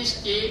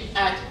elasticity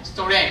and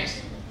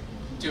strength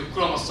to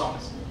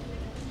chromosomes.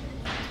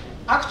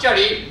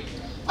 Actually,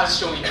 as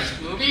shown in this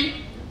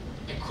movie,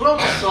 a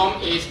chromosome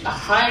is a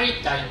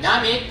highly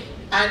dynamic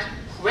and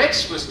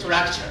flexible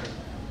structure.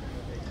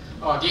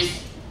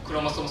 This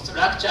chromosome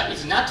structure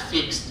is not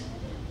fixed.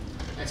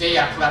 They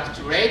are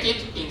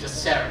fluctuated in the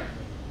cell.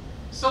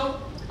 So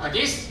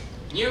this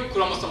new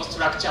chromosome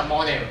structure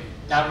model,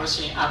 double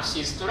thin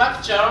axis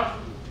structure,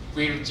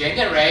 will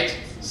generate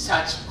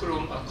such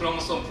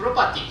chromosome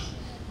properties.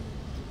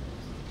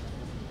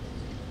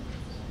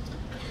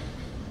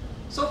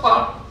 So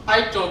far,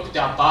 I talked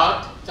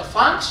about the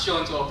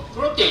functions of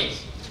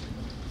proteins,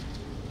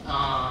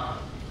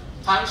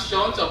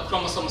 functions of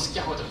chromosome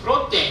scaffold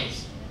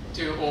proteins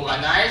to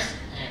organize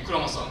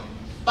chromosome.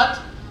 But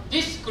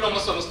this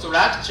chromosome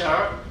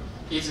structure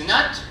is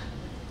not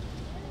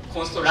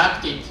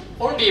constructed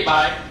only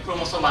by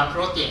chromosomal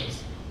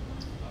proteins.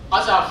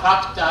 Other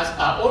factors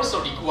are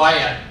also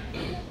required.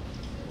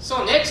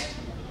 So next,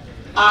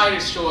 I'll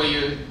show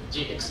you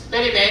the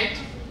experiment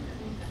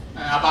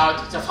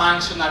about the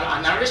functional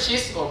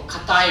analysis of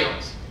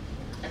cations.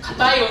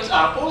 Cations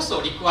are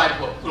also required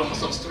for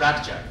chromosome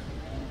structure.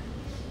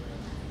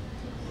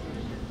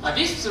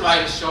 This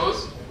slide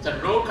shows the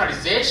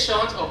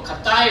localizations of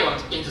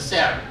cations in the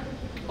cell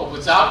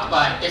observed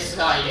by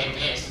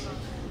SIMS.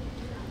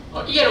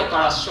 Yellow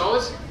color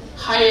shows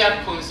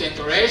higher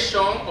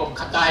concentration of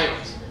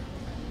cations.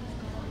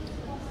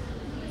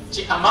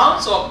 The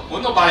amounts of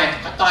monovalent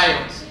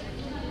cations,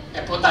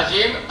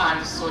 potassium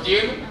and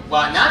sodium,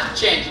 were not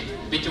changed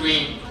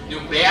between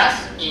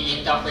nucleus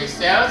in interphase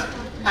cells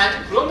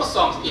and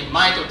chromosomes in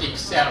mitotic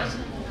cells.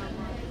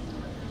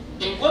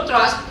 In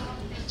contrast,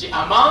 the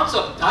amounts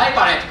of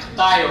divalent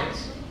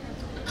cations,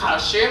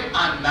 calcium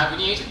and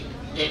magnesium,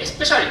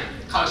 especially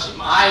calcium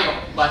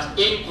ion, was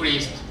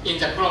increased in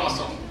the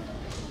chromosome.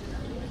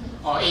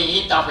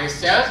 In interphase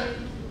cells,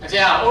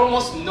 there are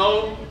almost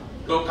no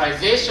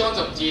localizations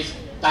of these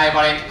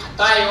divalent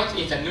cations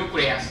in the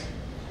nucleus,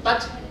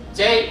 but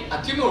they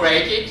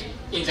accumulated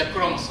in the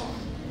chromosome.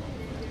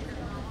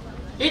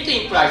 It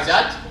implies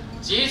that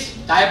these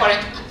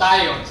divalent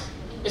cations,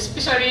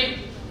 especially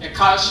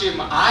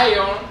calcium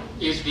ion,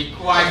 is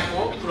required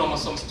for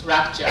chromosome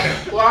structure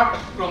or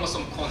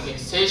chromosome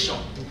condensation.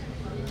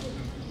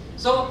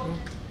 So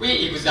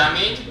we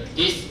examined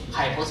this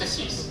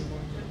hypothesis.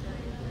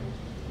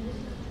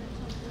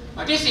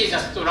 This is a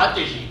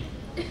strategy.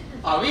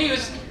 We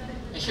use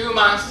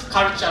human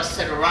culture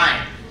cell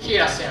line,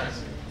 HeLa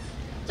cells.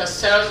 The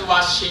cells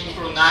were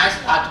synchronized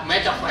at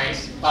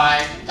metaphase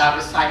by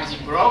double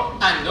thymosin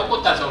block and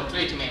nocotazole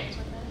treatment.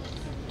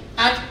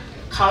 And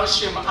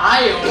calcium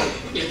ion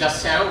in the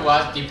cell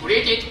was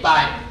depleted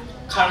by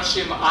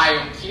calcium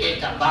ion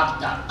chelator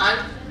bacter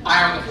and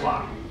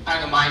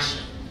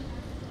ionomycin.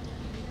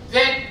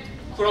 Then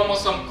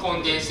chromosome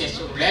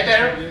condensation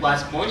level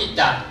was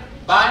monitored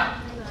by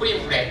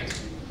FlimFret.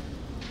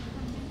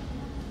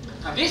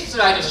 This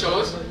slide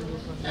shows,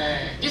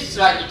 this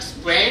slide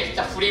explains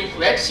the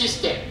FlimFret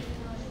system.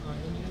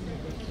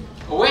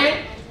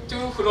 When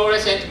two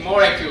fluorescent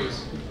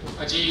molecules,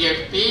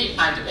 GFP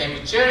and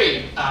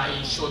M-cherry, are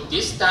in short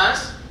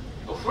distance,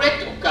 a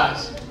fret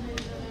occurs,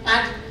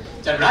 and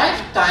the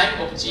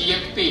lifetime of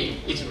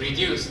GFP is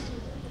reduced.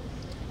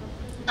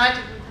 And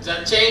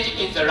the change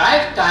in the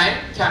lifetime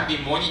can be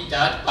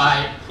monitored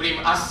by Flim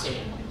assay.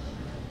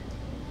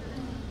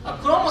 A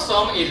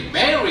chromosome is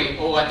mainly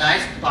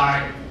organized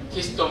by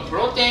histone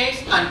proteins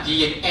and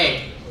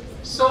DNA.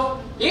 So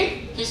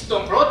if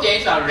histone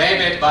proteins are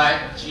labeled by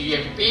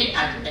GFP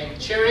and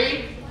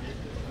M-cherry,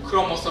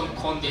 chromosome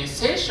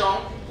condensation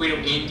will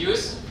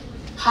induce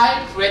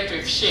high fret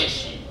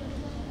efficiency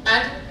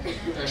and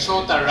a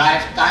shorter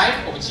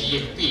lifetime of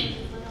GFP.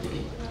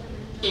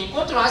 In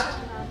contrast,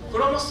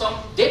 chromosome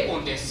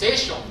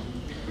decondensation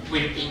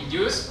will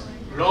induce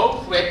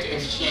low fret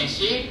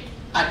efficiency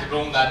and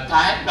longer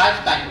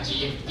lifetime of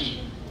GFP.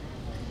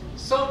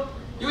 So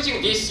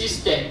using this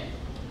system,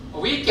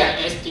 we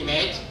can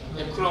estimate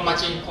the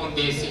chromatin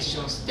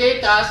condensation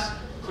status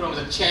from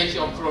the change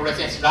of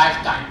fluorescence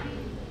lifetime.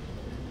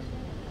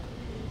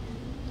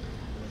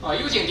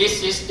 Using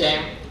this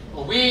system,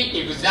 we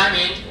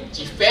examined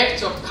the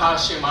effects of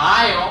calcium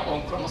ion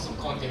on chromosome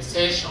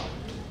condensation.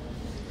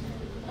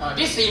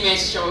 This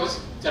image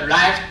shows the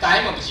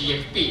lifetime of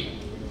GFP.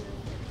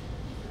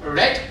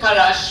 Red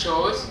color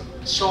shows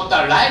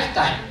shorter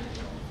lifetime,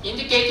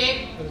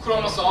 indicating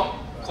chromosome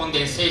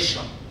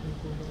condensation.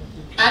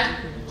 And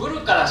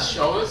blue color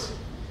shows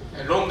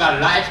a longer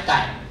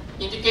lifetime,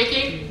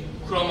 indicating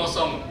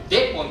chromosome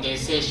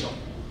decondensation,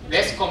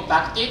 less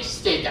compacted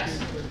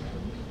status.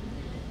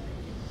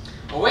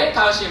 When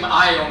calcium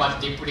ion was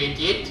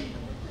depleted,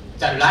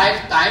 the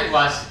lifetime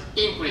was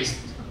increased,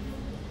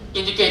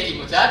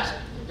 indicating that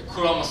the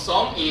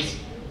chromosome is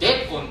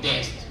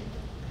decondensed.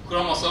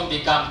 Chromosome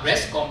becomes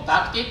less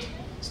compacted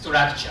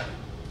structure.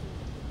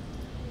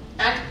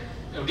 And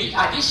the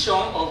addition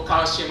of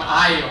calcium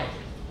ion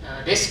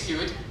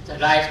rescued the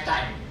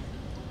lifetime,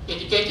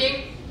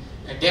 indicating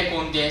a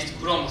decondensed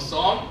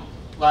chromosome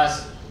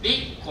was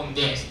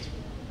recondensed.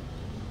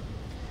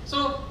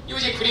 So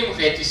using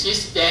FlimFret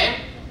system,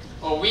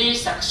 we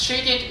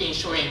succeeded in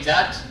showing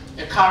that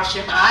the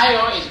calcium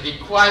ion is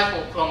required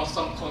for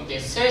chromosome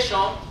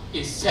condensation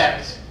in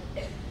cells.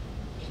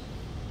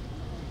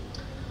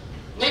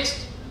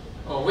 Next,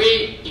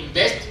 we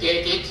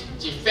investigated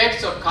the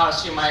effects of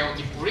calcium ion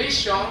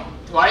depletion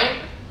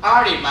during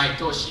early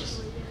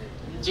mitosis,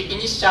 the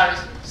initial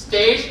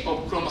stage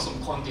of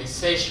chromosome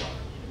condensation.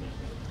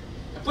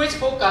 Please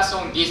focus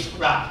on this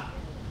graph.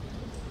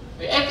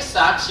 The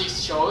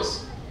x-axis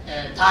shows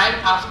time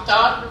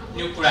after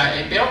nuclear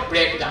envelope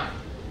breakdown,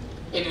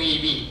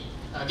 NEB,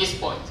 this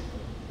point.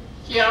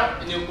 Here,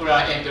 nuclear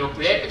envelope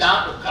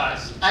breakdown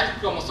occurs and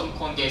chromosome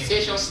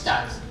condensation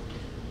starts.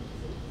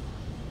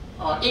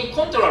 In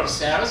control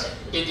cells,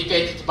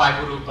 indicated by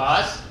blue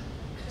bars,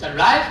 the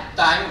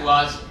lifetime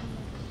was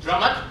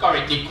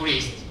dramatically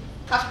decreased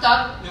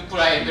after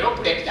nuclear envelope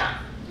breakdown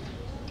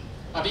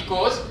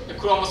because the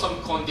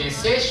chromosome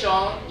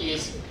condensation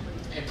is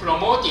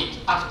promoted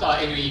after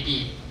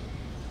NEB.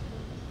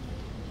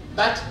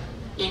 But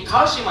in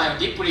calcium ion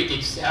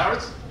depleted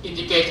cells,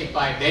 indicated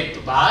by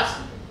red bars,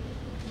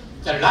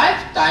 the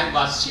lifetime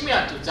was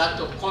similar to that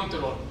of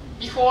control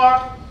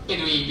before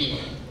NEB.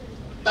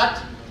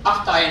 But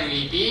after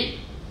NEB,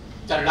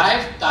 the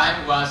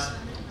lifetime was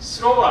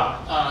slower.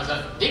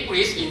 The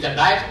decrease in the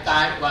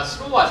lifetime was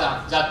slower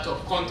than that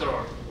of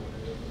control.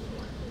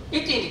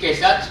 It indicates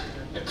that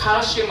the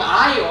calcium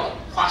ion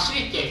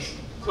facilitates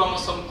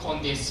chromosome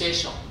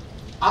condensation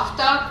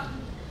after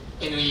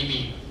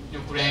NEB,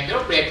 nuclear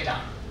membrane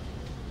breakdown.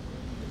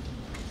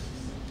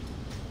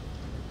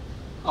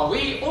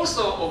 We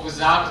also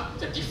observed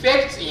the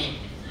defects in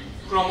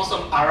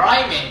chromosome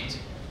alignment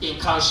in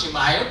calcium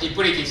ion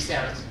depleted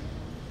cells.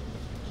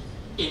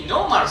 In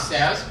normal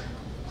cells,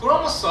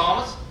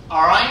 chromosomes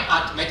align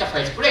at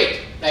metaphase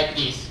plate like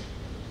this.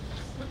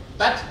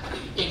 But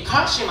in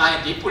calcium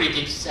ion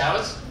depleted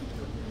cells,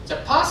 the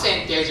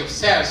percentage of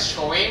cells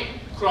showing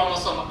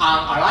chromosome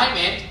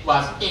unalignment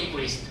was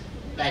increased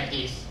like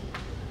this.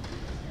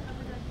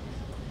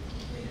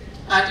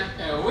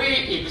 And we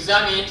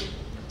examined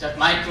the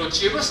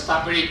microtubule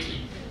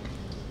stability.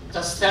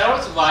 The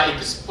cells were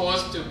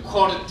exposed to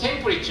cold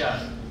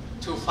temperature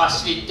to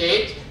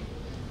facilitate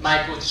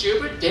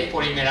microtubule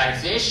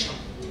depolymerization,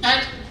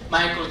 and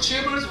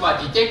microtubules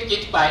were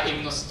detected by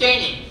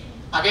immunostaining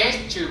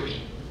against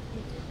tubulin.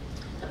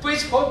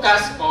 Please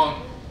focus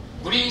on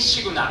green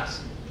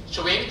signals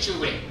showing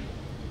tubulin.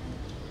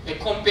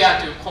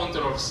 Compared to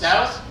control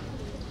cells,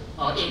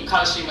 in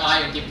calcium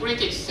ion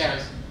depleted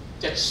cells,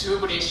 the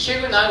tubulin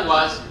signal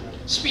was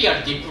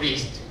severely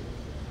decreased.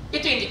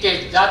 It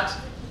indicates that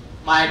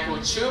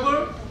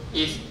microtubule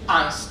is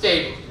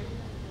unstable.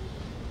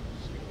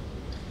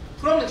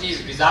 From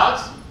these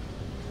results,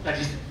 the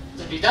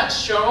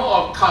reduction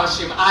of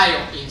calcium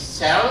ion in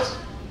cells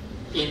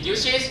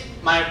induces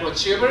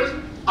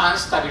microtubule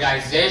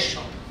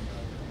unstabilization,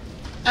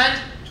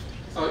 and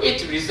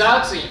it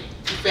results in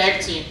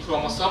defects in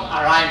chromosome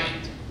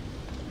alignment.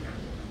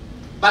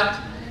 But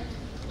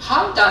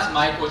how does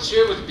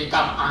microtubule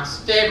become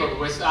unstable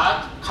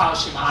without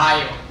calcium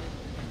ion?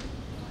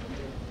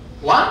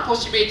 One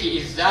possibility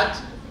is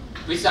that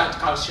without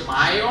calcium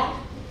ion,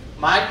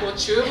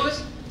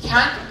 microtubules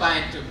can't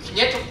bind to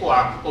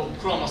kinetochore of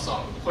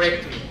chromosome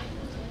correctly,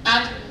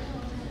 and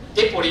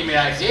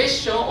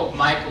depolymerization of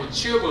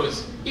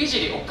microtubules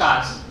easily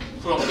occurs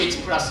from its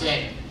plus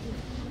end.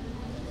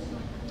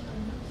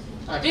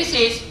 This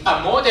is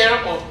a model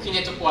of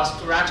kinetochore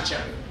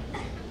structure.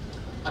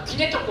 A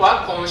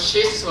kinetochore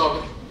consists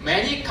of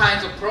many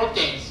kinds of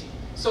proteins,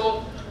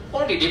 so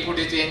only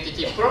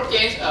representative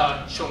proteins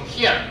are shown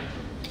here.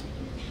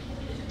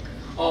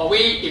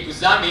 We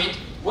examined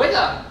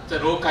whether the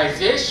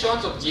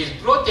localizations of these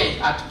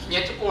proteins at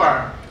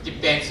kinetochore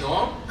depends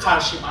on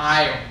calcium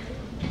ion.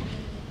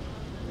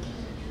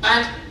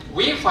 And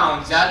we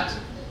found that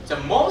the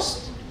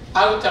most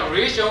outer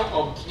region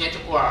of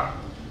kinetochore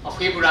of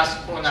fibrous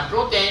corona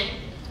protein,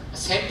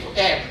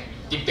 CEMF,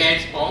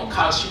 depends on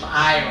calcium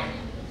ion.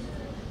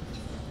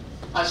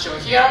 As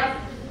shown here,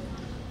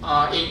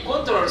 in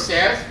control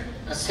cells,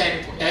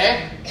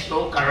 CEMF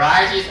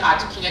localizes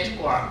at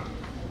kinetochore.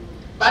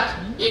 But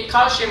in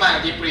calcium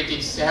ion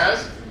depleted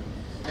cells,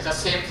 the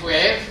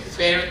CEMF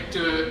failed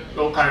to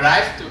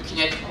localize to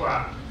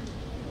kinetochore.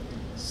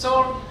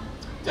 So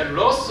the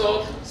loss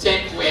of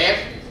CEMF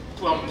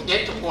from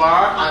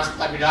kinetochore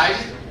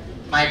unstabilized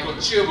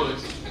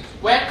microtubules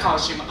when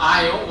calcium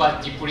ion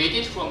was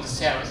depleted from the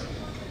cells.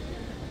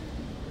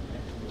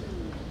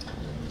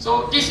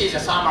 So this is a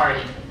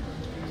summary.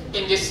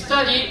 In this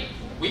study,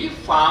 we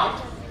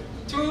found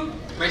two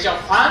major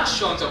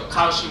functions of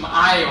calcium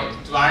ion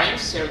during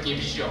cell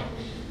division.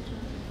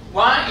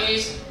 One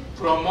is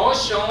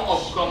promotion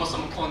of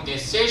chromosome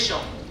condensation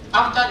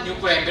after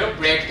nuclear membrane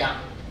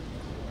breakdown.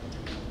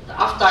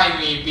 After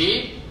NEB,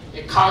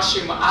 the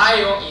calcium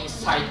ion in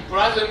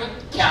cytoplasm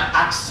can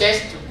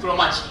access to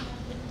chromatin,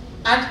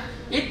 and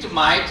it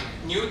might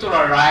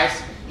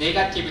neutralize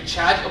negative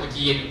charge of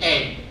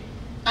DNA,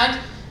 and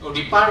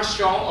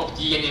repulsion of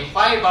DNA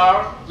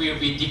fiber will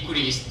be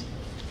decreased.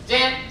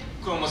 Then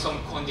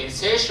chromosome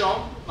condensation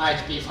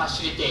might be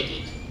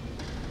facilitated.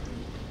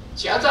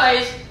 The other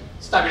is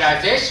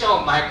stabilization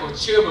of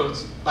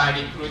microtubules by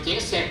recruiting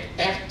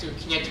CEMF to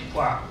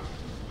kinetochore.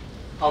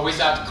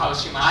 Without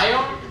calcium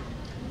ion,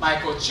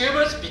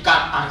 microtubules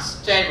become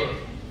unstable,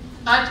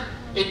 and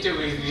it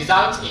will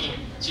result in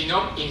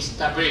genome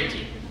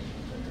instability.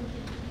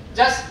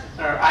 Just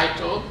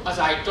as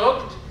I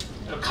talked,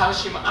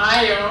 calcium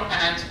ion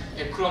and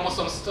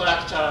chromosome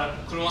structure,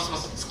 chromosome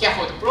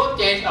scaffold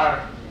proteins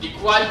are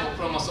required for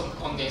chromosome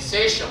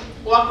condensation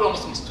or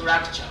chromosome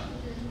structure.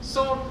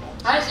 So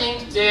I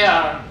think they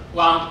are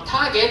one of the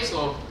targets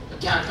of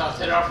cancer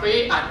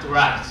therapy and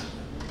drugs.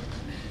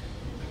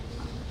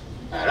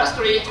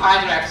 Lastly,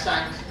 I'd like to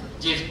thank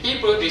these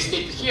people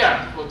listed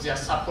here for their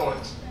support.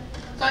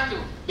 Thank you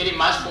very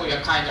much for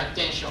your kind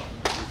attention.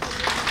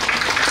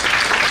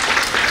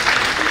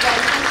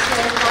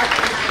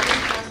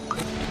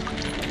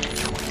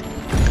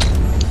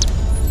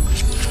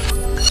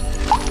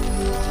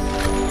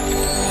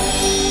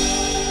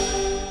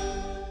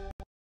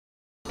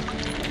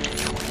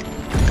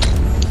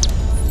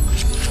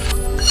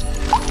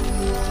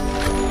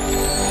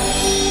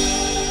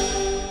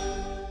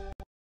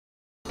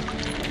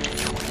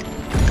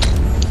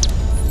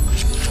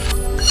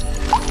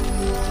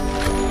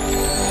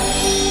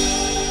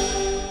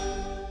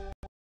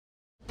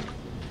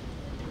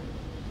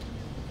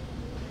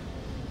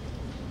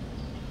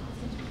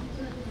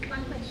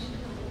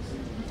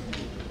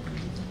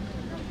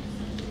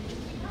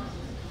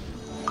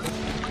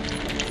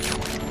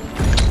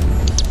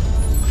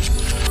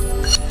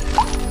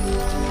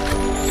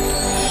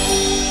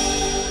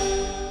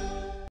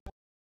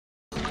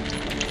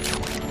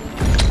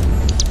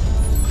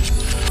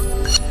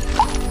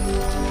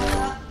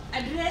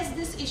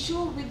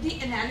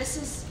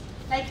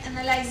 like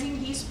analyzing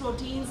these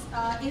proteins,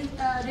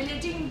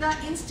 relating the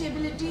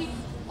instability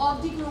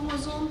of the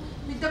chromosome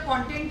with the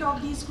content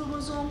of these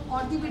chromosome,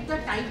 or with the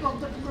type of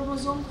the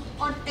chromosome,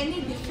 or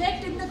any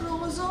defect in the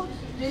chromosome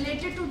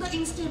related to the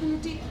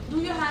instability?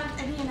 Do you have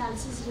any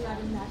analysis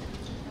regarding that?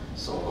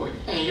 So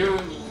you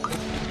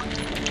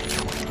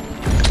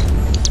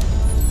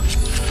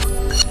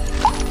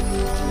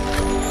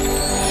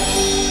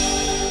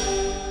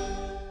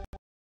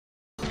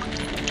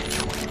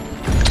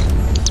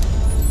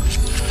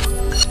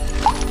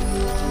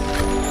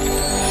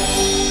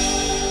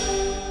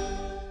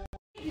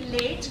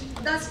relate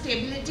the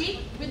stability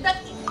with the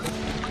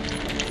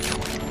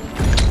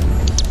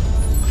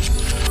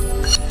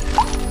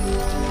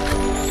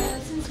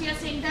since we are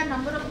saying there are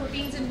number of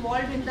proteins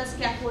involved in the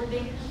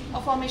scaffolding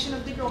or formation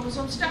of the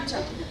chromosome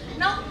structure.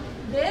 Now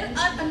there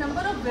are a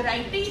number of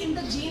variety in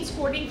the genes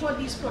coding for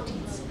these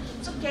proteins.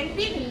 So can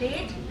we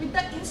relate with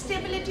the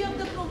instability of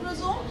the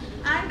chromosome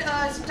and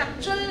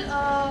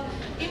structural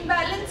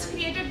imbalance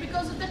created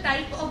because of the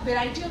type of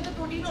variety of the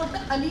protein or the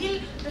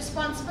allele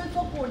responsible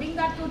for coding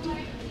that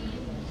protein?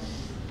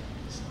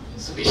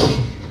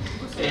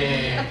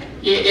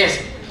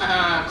 Yes,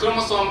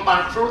 chromosome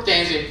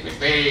proteins is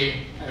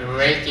very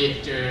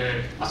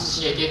related,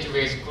 associated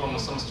with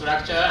chromosome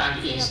structure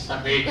and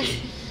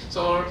instability.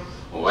 So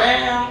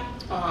when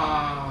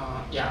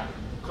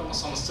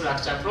chromosome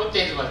structure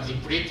proteins was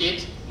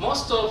depleted,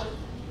 most of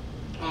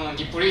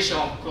depletion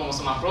of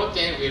chromosomal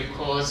protein will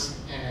cause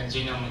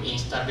genome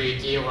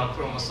instability or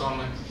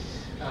chromosome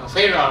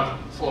failure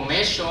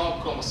formation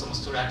of chromosome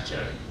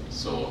structure.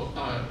 So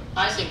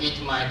I think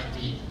it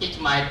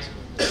might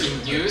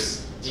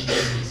induce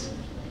diseases.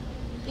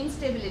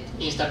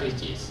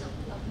 Instabilities.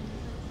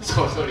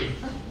 So sorry.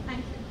 Thank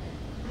you.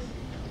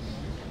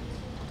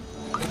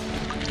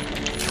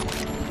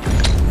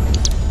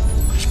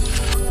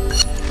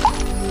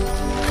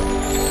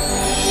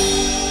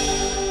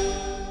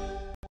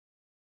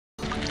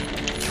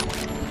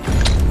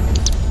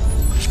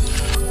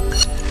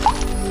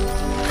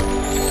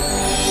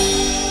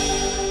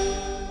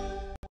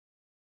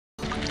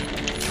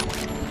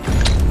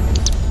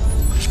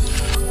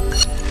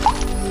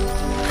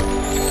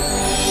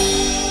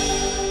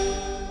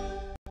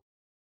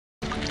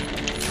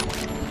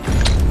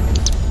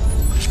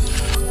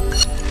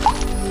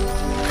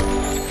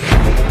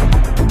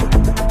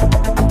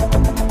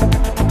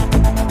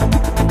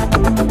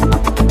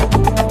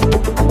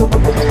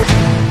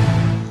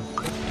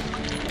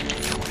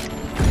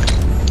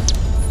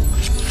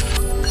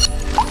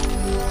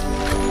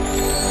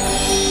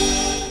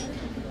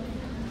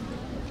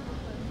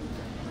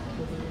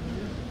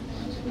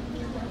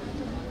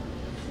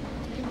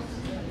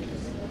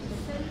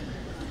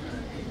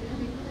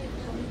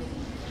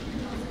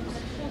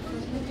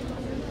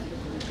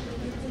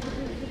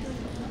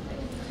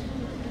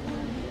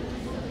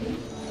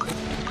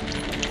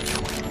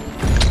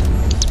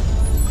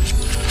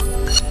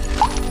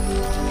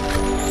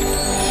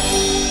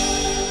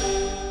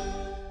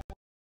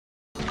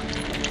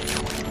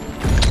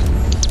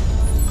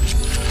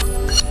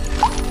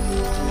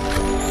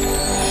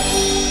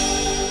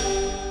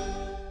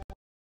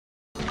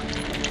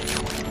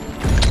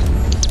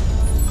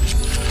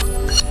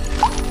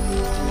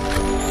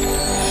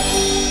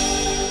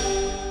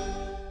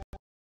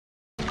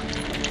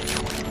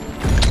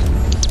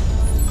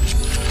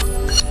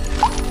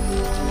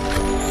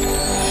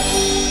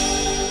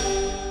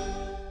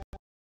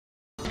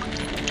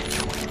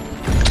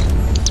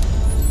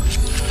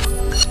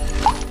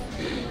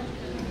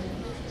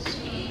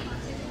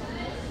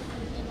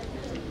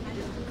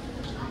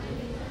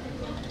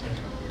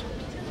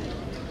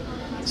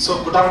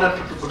 So good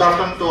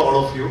afternoon to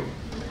all of you.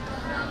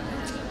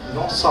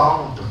 No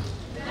sound.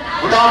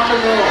 Good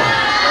afternoon.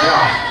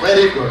 Yeah,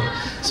 very good.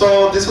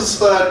 So this is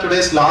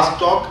today's last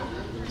talk.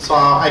 So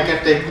I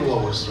can take 2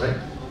 hours, right?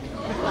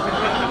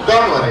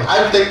 Don't worry,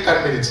 I will take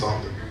 10 minutes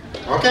only.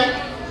 Okay?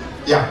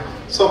 Yeah.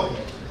 So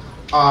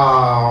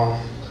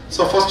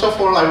first of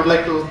all, I would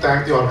like to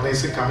thank the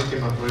organizing committee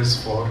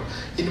members for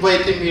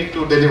inviting me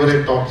to deliver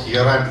a talk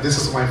here. And this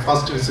is my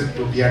first visit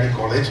to Biyani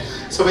College.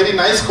 It's a very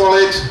nice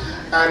college,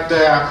 and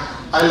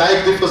I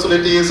like the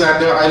facilities,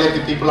 and I like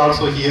the people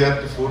also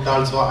here. The food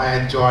also I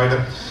enjoyed.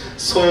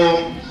 So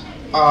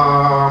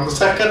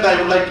second, I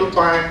would like to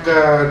thank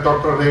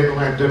Dr. Renu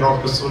and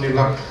Dr.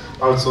 Sunila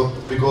also,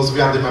 because we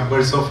are the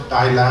members of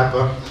TIE Lab.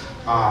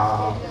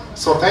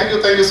 So thank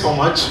you so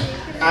much.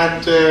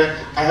 And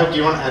I have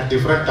given a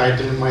different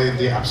title in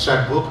the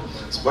abstract book.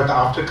 But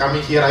after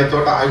coming here, I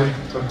thought I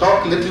will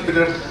talk a little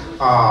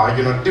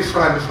bit,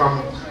 different from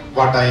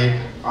what I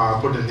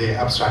put in the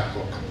abstract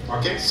book.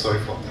 Okay, sorry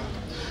for that.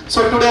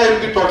 So today I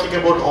will be talking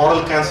about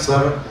oral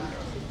cancer,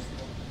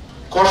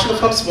 caution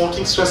from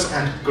smoking, stress,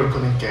 and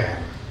curcumin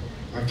care.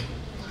 Okay.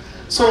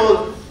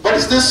 So what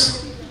is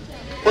this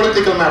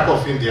political map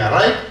of India,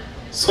 right?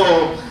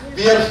 So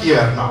we are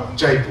here now,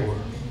 Jaipur.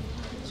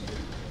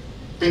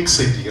 Pink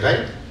city,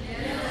 right?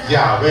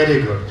 Yeah,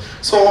 very good.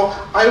 So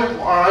I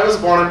was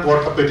born and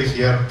brought up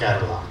here,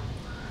 Kerala.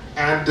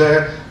 And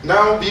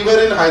Now we were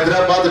in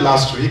Hyderabad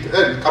last week,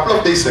 a couple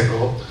of days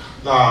ago,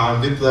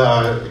 with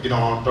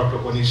Dr.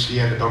 Konishi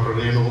and Dr.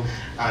 Renu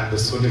and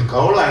Sunil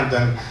Kaul, and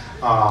then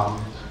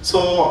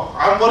so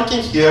I'm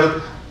working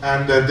here,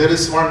 and there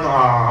is one.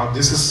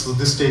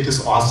 This state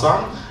is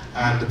Assam,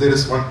 and there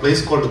is one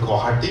place called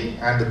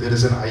Guwahati, and there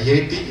is an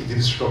IIT, the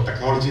Institute of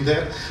Technology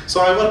there.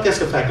 So I work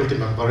as a faculty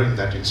member in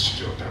that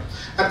institute,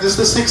 and this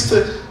is the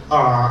 6th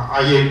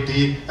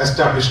IIT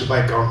established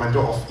by Government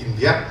of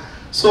India.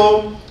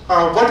 So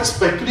what is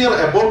peculiar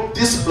about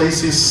this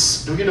place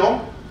is, do you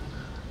know?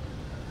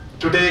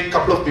 Today, a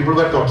couple of people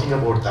were talking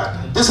about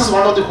that. This is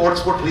one of the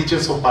hotspot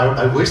regions of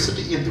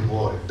biodiversity in the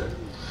world.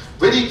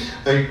 Very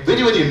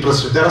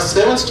interesting. There are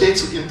 7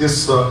 states in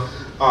this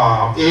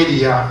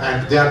area,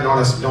 and they are known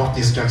as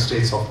northeastern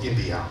states of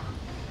India.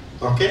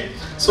 Okay.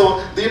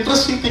 So the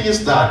interesting thing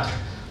is that,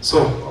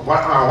 so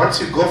once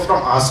you go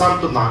from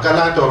Assam to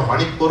Nagaland or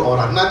Manipur or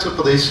Arunachal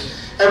Pradesh,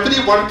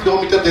 every 1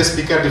 kilometer they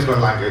speak a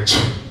different language.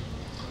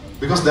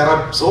 Because there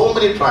are so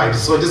many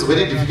tribes, so it is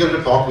very difficult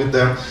to talk with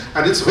them.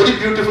 And it's a very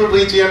beautiful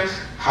region.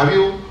 Have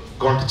you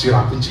gone to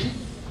Cherrapunji?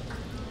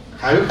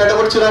 Have you heard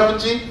about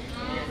Cherrapunji?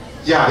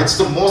 Yeah, it's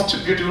the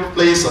most beautiful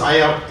place I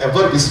have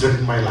ever visited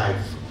in my life.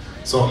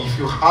 So if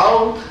you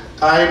have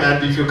time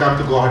and if you come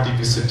to Guwahati,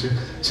 visit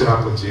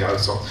Cherrapunji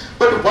also.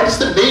 But what is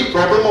the main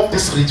problem of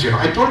this region?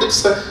 I told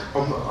it's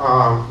one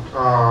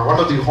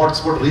of the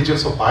hotspot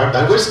regions of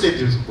biodiversity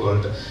in this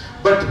world.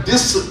 But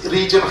this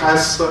region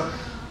has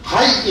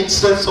high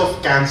incidence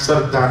of cancer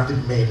than the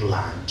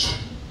mainland.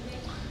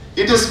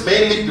 It is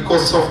mainly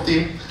because of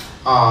the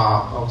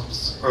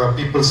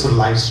people's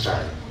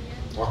lifestyle.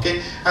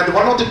 Okay, and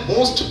one of the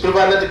most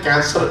prevalent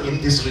cancer in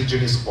this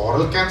region is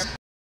oral cancer.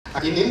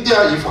 In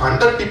India, if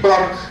 100 people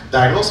are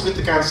diagnosed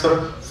with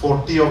cancer,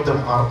 40 of them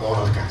are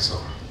oral cancer.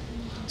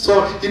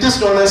 So it is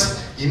known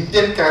as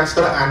Indian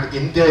cancer, and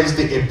India is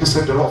the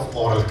epicenter of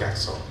oral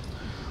cancer.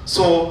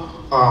 So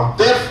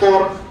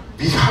therefore,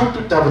 we have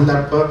to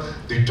develop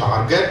the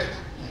target,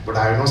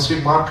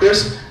 diagnostic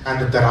markers, and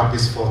the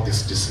therapies for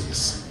this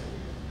disease.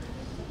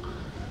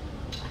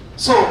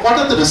 So what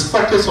are the risk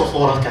factors of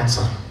oral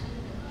cancer?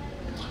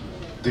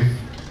 The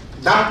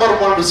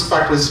 #1 risk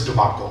factor is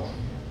tobacco.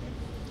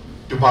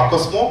 Tobacco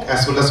smoke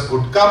as well as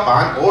gutka,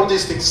 pan, all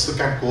these things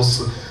can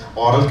cause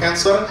oral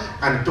cancer.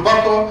 And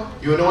tobacco,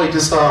 you know, it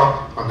is a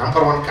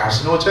 #1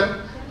 carcinogen.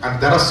 And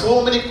there are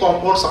so many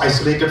compounds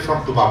isolated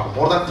from tobacco.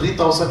 More than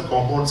 3,000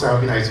 compounds have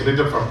been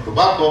isolated from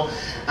tobacco,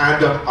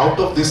 and out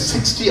of these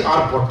 60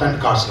 are potent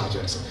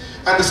carcinogens.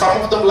 And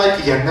some of them,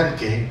 like N and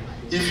K,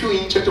 if you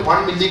inject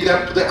 1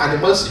 milligram to the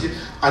animals,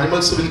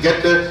 animals will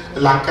get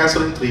lung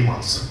cancer in 3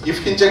 months.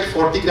 If you inject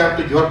 40 gram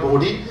to your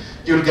body,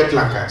 you will get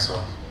lung cancer.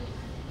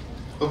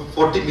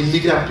 40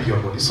 milligram to your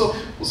body. So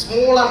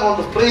small amount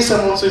of trace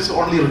amounts is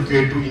only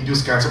required to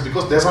induce cancer,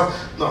 because there's a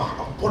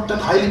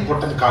potent, highly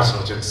potent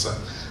carcinogens.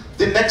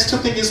 The next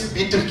thing is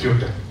betel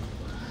cutin.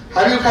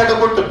 Have you heard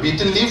about the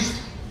betel leaf?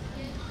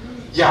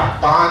 Yeah,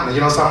 pan.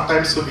 You know,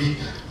 sometimes we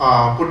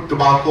put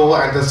tobacco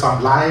and then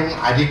some lime,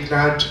 added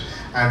nut,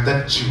 and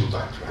then chew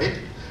that, right?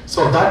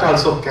 So that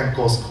also can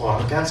cause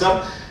oral cancer.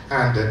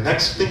 And the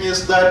next thing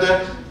is that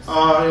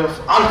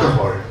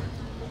alcohol.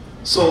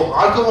 So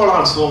alcohol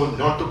also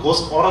known to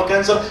cause oral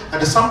cancer,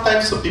 and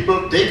sometimes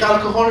people take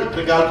alcohol,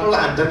 drink alcohol,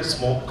 and then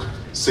smoke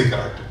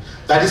cigarette.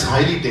 That is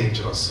highly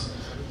dangerous,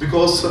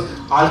 because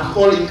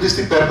alcohol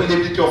increases the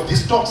permeability of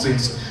these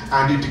toxins,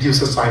 and it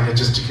gives a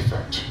synergistic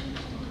effect.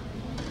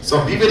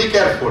 So be very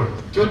careful.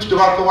 Quit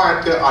tobacco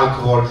and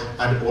alcohol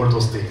and all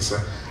those things.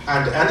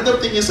 And another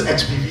thing is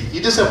HPV.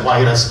 It is a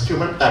virus,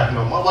 human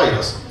papilloma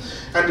virus.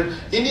 And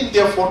in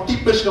India,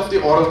 40% of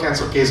the oral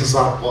cancer cases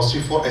are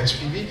positive for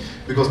HPV,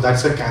 because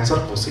that's a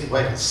cancer-causing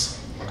virus.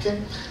 Okay?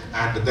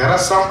 And there are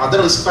some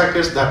other risk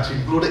factors that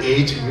include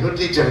age,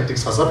 immunity,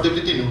 genetics,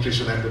 susceptibility,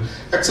 nutrition, and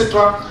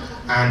etc.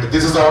 And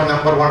this is our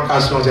 #1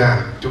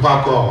 carcinogen,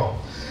 tobacco.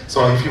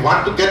 So if you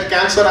want to get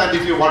cancer and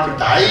if you want to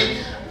die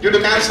due to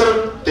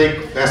cancer,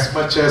 take as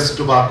much as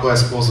tobacco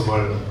as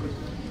possible.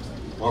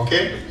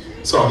 Okay?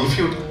 So if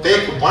you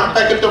take 1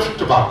 packet of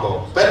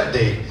tobacco per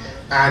day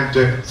and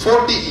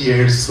 40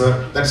 years,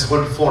 that's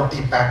about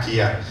 40 pack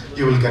year,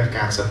 you will get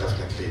cancer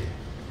definitely.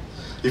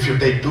 If you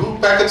take 2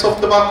 packets of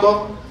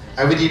tobacco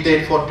every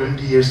day for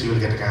 20 years, you will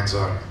get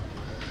cancer.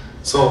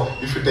 So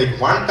if you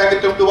take 1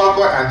 packet of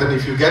tobacco and then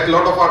if you get a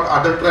lot of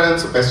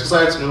adulterants,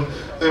 pesticides,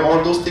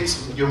 all those things,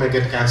 you may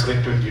get cancer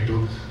in 20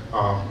 to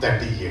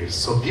 30 years.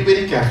 So be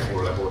very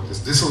careful about this.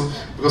 This is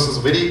because it's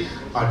a very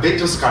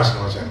dangerous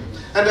carcinogen.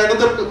 And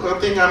another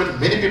thing, I mean,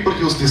 many people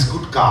use this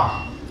gutka.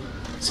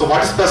 So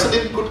what is present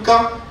in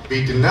gutka?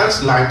 Betel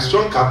nuts,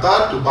 limestone,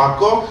 kata,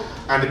 tobacco,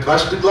 and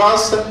crushed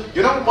glass.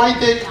 You know why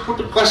they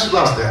put crushed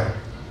glass there?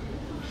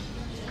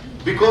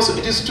 Because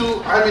it is to,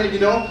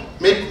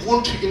 make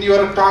wound in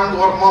your tongue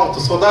or mouth,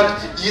 so that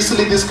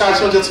easily these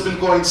carcinogens will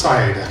go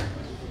inside,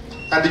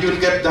 and you will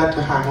get that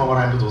hangover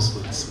and those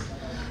things.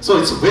 So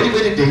it's very,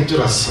 very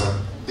dangerous,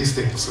 these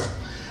things.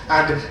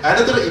 And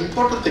another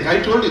important thing,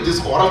 I told you,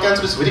 this oral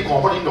cancer is very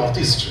common in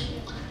Northeast.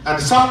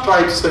 And some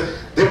tribes,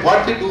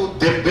 what they do,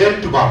 they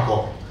burn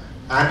tobacco.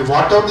 And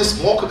whatever the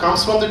smoke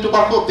comes from the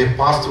tobacco, they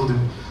pass through the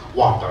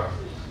water.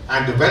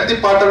 And when the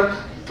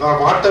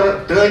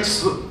water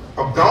turns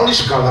a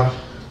brownish color,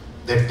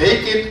 they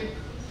take it,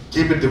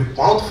 keep it in the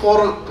mouth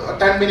for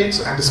 10 minutes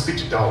and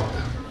spit it out.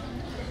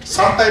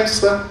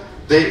 Sometimes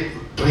they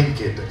drink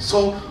it.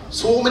 So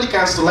many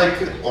cancers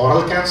like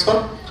oral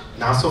cancer,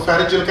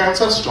 nasopharyngeal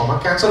cancer,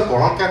 stomach cancer,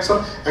 colon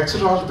cancer,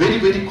 etc. are very,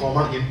 very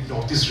common in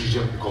Northeast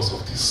region because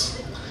of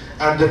this.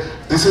 And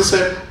this is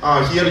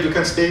here you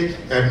can see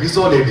a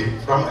Mizo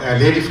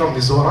lady from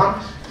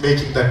Mizoram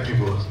making that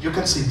tubule. You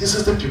can see this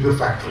is the tubule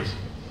factory.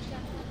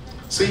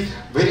 See,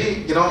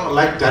 very,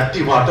 like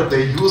dirty water,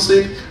 they use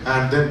it,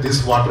 and then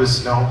this water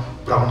is now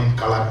brown in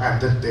color,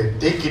 and then they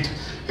take it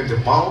in the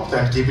mouth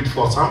and keep it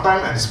for some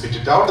time and spit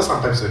it out,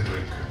 sometimes they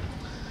drink.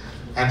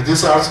 And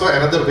this is also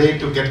another way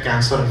to get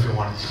cancer if you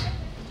want.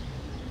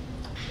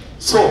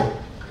 So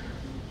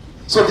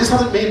these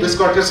are the main risk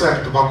factors,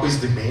 and tobacco is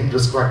the main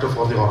risk factor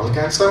for the oral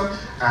cancer.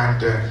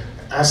 And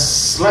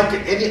as like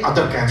any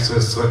other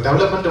cancers,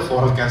 development of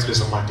oral cancer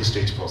is a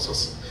multi-stage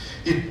process.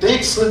 It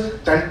takes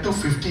 10 to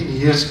 15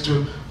 years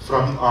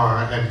from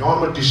a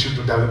normal tissue to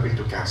develop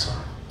into cancer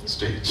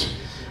stage.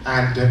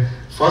 And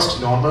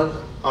first normal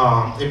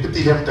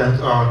epithelium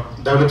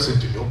develops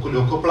into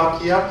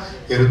leukoplakia,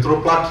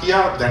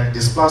 erythroplakia, then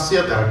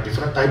dysplasia. There are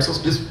different types of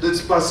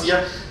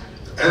dysplasia,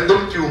 and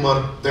then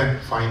tumor, then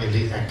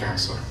finally a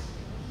cancer.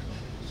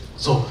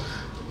 So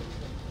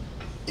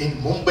in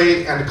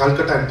Mumbai and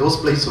Calcutta and those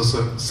places,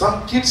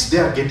 some kids, they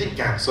are getting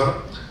cancer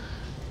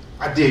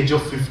at the age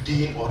of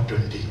 15 or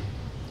 20.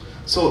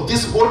 So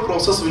this whole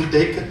process will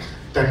take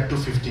 10 to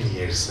 15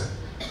 years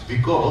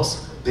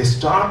because they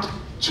start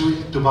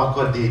chewing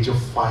tobacco at the age of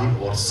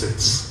 5 or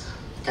 6.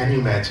 Can you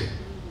imagine?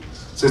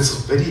 So it's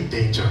very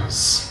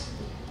dangerous.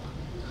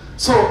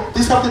 So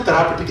these are the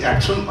therapeutic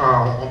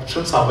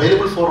options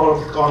available for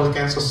oral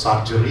cancer: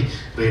 surgery,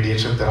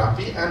 radiation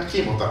therapy, and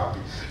chemotherapy.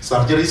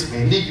 Surgery is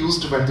mainly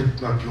used when the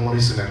tumor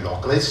is in a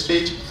localized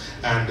stage,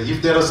 and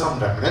if there are some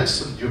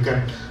remnants, you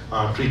can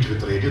treat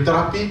with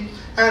radiotherapy.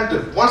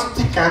 And once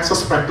the cancer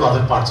spread to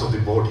other parts of the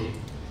body,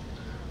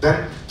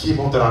 then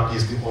chemotherapy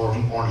is the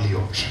only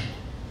option.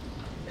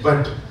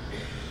 But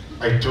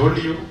I told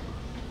you,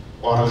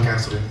 oral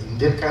cancer and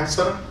Indian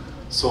cancer,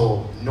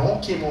 so no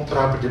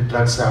chemotherapy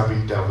drugs have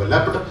been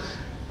developed,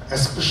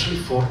 especially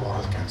for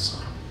oral cancer.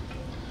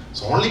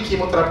 So only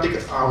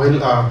chemotherapeutic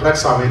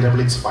drugs available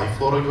is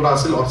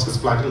 5-4-uracil or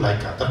cisplatin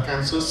like other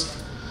cancers,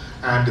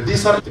 and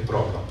these are the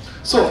problem.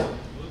 So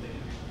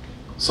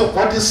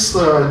what is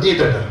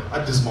needed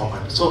at this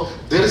moment? So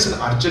there is an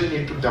urgent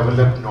need to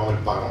develop novel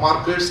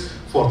biomarkers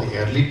for the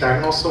early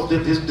diagnosis of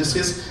this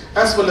disease,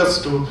 as well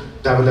as to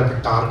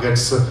develop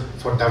targets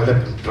for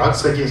developing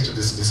drugs against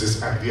this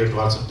disease, and we are to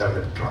also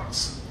develop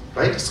drugs,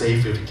 right?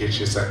 Safe,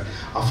 efficacious, and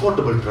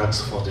affordable drugs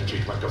for the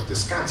treatment of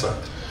this cancer.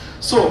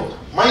 So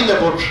my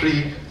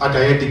laboratory at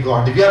IIT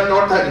Guwahati, we are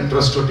not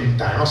interested in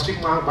diagnostic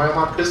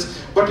biomarkers,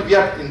 but we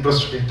are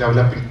interested in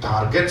developing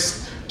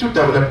targets to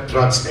develop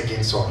drugs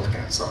against oral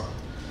cancer.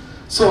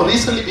 So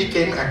recently we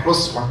came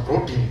across one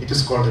protein. It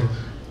is called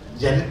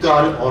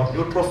NGAL, or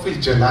neutrophil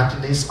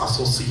gelatinase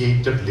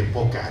associated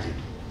lipocalin.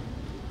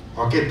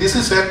 Okay, this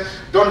is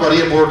don't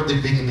worry about the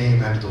big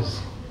name and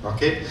those.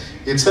 Okay,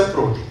 it's a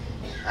protein,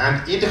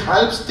 and it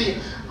helps the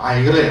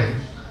iron,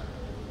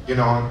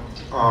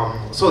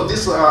 so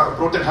this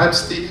protein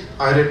helps the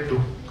iron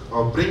to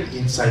bring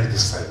inside the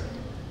cell.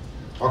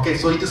 Okay,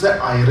 so it is an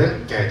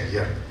iron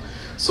carrier.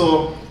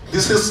 So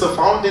this is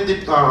found in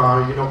the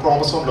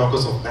chromosome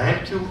locus of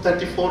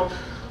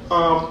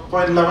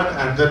 9q34.11,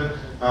 and then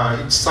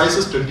its size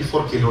is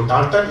 24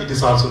 kilodalton. It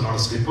is also known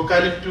as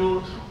lipocalin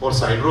 2 or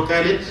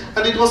hydrocalin,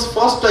 and it was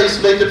first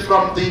isolated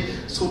from the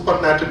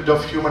supernatant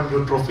of human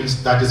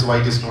neutrophils. That is why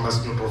it is known as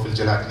neutrophil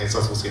gelatinase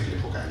associated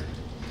lipocalin.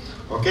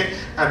 Okay,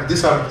 and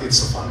these are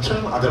its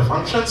other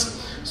functions.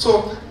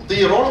 So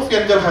the role of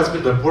NGAL has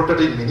been reported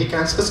in many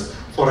cancers.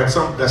 For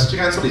example, breast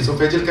cancer,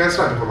 esophageal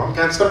cancer, and colon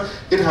cancer.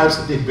 It helps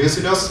in the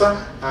invasiveness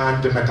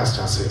and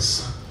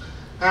metastasis.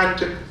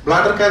 And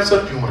bladder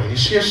cancer, tumor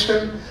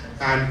initiation,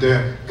 and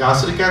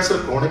gastric cancer,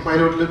 chronic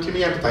myeloid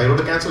leukemia, and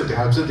thyroid cancer, it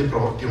helps in the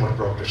tumor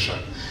progression.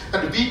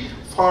 And we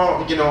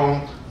found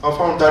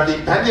that the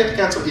pancreatic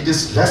cancer, it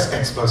is less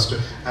expressed,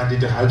 and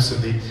it helps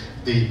in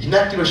the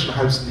inactivation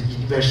helps in the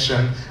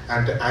invasion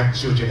and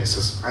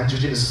angiogenesis.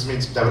 Angiogenesis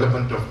means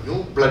development of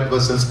new blood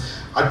vessels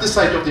at the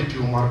site of the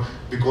tumor,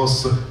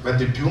 because when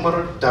the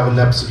tumor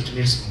develops, it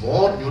needs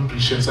more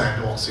nutrition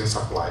and oxygen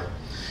supply.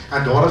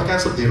 And oral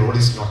cancer, the role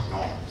is not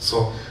known.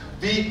 So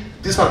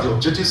these are the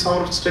objectives of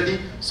our study.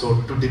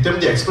 So to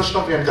determine the expression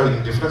of NGAL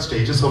in different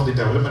stages of the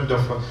development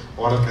of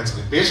oral cancer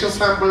in patient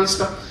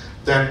samples,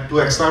 then to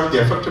examine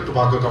the effect of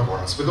tobacco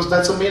components, because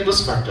that's a main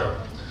risk factor.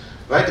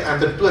 Right?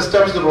 And then to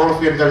establish the role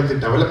of NGAL in the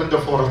development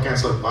of oral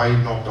cancer by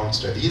knockdown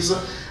studies,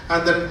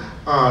 and then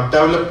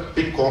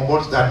developing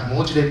compounds that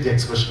modulate the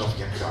expression of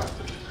NGAL.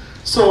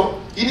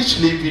 So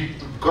initially we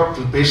got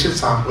patient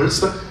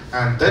samples,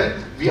 and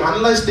then we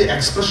analyze the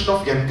expression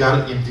of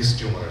NGAL in these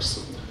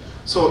tumors.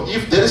 So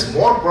if there is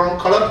more brown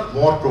color,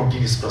 more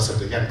protein is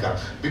present in NGAL.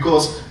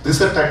 Because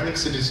these are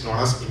techniques, it is known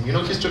as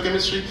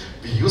immunohistochemistry.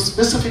 We use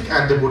specific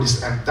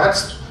antibodies and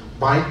that's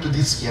bind to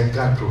this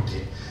NGAL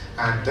protein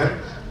and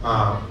then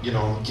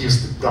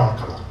gives the brown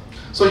color.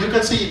 So you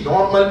can see in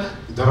normal,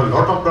 there are a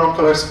lot of brown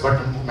colors,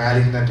 but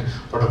malignant,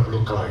 a lot of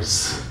blue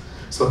colors.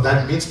 So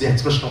that means the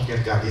expression of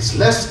NGAL is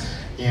less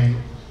in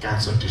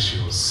cancer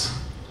tissues.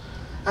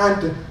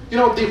 And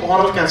the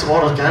oral cancer,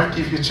 oral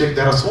cavity, if you check,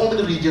 there are so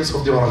many regions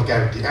of the oral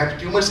cavity, and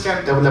tumors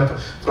can develop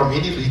from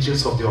any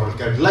regions of the oral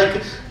cavity,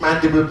 like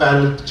mandible,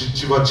 palate,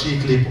 gingiva,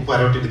 cheek, lip,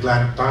 parotid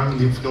gland, tongue,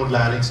 lymph node,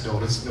 larynx,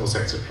 nose,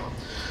 etc.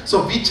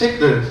 So we check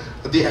the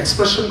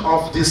expression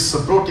of this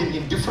protein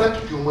in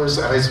different tumors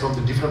arise from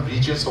the different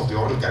regions of the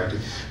oral cavity,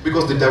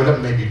 because the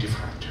development may be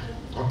different.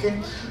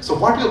 Okay, so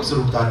what we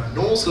observe that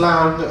nose,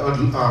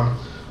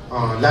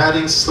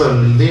 larynx,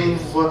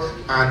 lymph,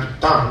 and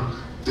tongue,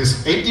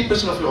 this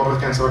 80% of the oral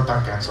cancer are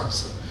tongue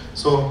cancers.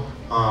 So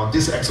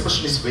this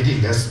expression is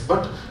very less,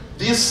 but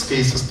these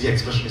cases the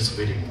expression is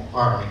very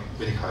high.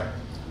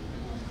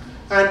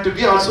 And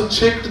we also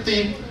checked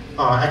the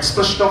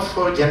expression of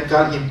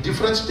NGAL in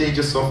different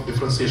stages of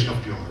differentiation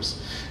of tumors.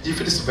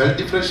 If it is well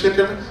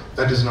differentiated,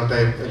 that is not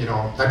a,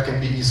 that can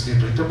be easily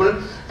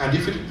treatable, and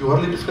if it is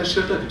purely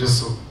differentiated, it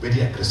is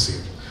very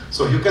aggressive.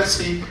 So you can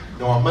see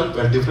normal,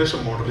 well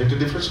differentiated, moderately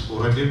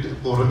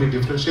differentiated, poorly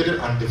differentiated,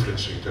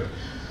 undifferentiated.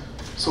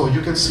 So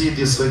you can see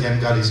this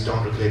NGAL is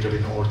downregulated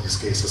in all these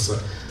cases.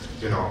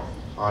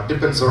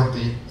 Depends on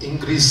the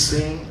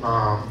increasing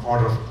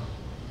order of,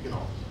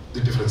 the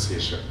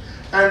differentiation.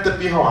 And then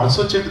we have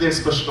also checked the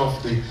expression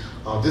of the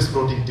this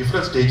protein in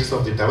different stages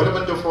of the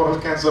development of oral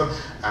cancer,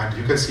 and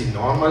you can see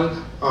normal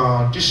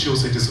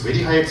tissues, it is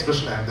very high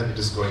expression, and then it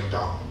is going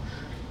down.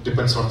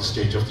 Depends on the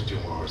stage of the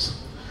tumors.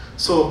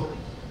 So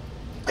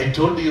I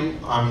told you,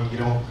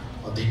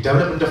 the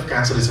development of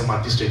cancer is a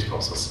multi-stage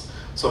process.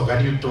 So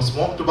when you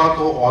smoke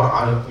tobacco or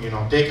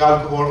take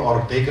alcohol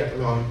or take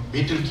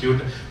betel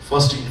quid,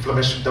 first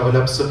inflammation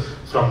develops.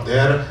 From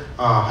there,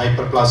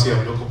 hyperplasia,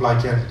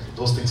 leukoplakia, and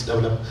those things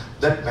develop.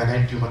 Then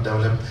benign tumor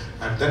develop,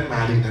 and then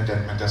malignant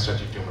and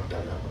metastatic tumor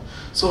develop.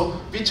 So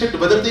we checked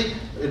whether the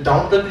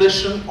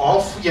downregulation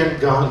of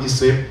NGAL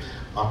is a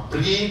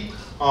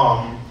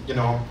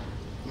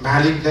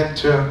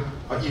malignant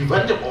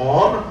event,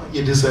 or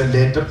it is a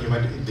later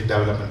event in the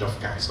development of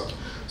cancer.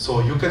 So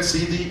you can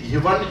see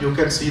you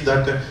can see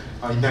that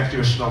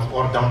inactivation of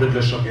or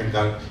downregulation of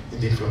NGAL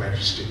in the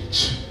inflammatory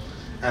stage.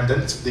 And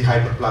then the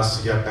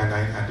hyperplasia,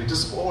 benign, and it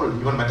is all,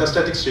 even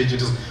metastatic stage,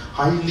 it is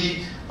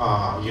highly,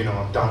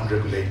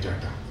 downregulated.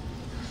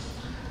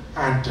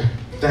 And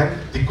then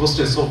the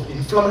question, so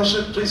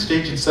inflammatory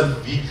stage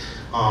itself, we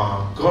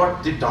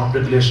got the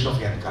downregulation of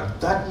NGAL.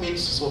 That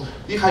means, so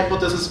we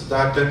hypothesize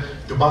that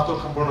tobacco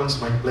components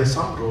might play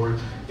some role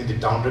in the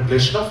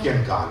downregulation of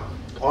NGAL,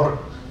 or,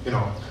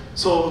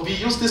 so we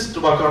use this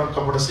tobacco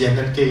components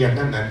NNK,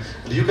 NNN,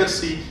 and you can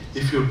see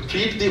if you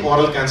treat the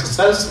oral cancer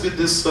cells with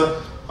this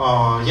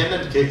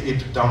NNK,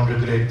 it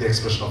downregulates the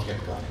expression of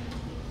NGAL.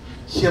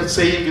 Here,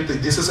 same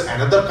with this is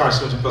another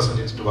carcinogen present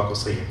in tobacco,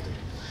 same thing.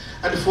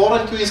 And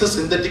 4NQ is a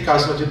synthetic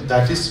carcinogen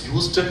that is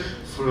used to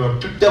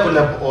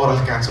develop oral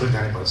cancer in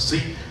animals.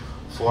 See,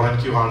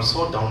 4NQ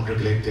also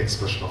downregulate the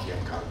expression of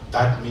NGAL.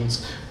 That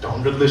means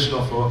downregulation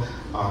of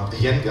the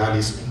NGAL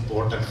is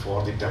important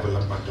for the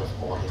development of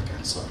oral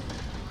cancer.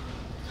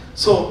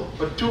 So,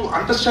 to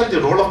understand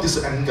the role of this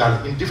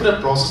NGAL in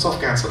different processes of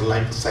cancer,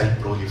 like cell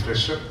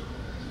proliferation,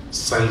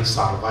 cell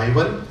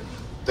survival,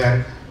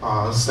 then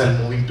cell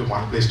moving to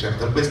one place to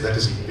another place, that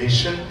is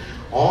invasion,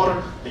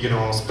 or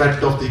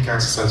spread of the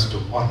cancer cells to,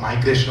 or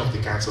migration of the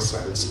cancer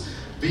cells.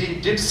 We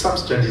did some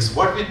studies.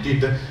 What we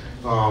did,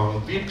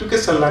 we took a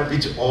cell line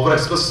which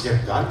overexpressed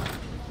NGAL,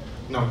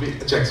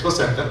 which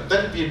expressed NGAL,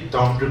 then we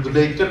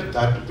downregulated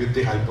that with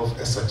the help of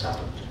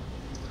SHRM.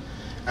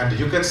 And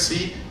you can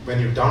see when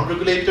you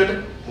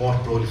downregulated, more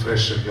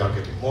proliferation you are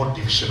getting, more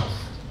division of.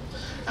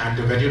 And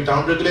when you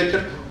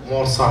downregulated,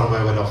 more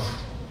survival of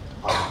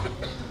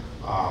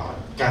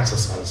cancer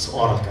cells,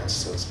 oral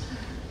cancer cells.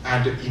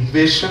 And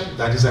invasion,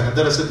 that is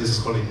another assay, this is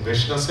called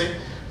invasion assay.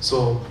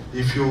 So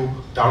if you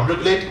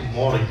downregulate,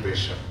 more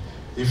invasion.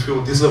 If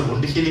you, this is a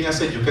wound healing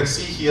assay, you can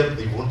see here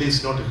the wound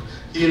is not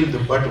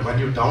healed, but when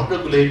you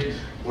downregulate,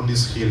 wound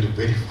is healed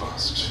very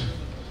fast.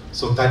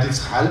 So that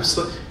is helps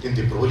in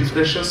the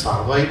proliferation,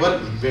 survival,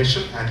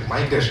 invasion, and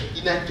migration,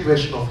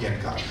 inactivation of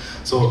NGAL.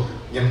 So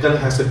NGAL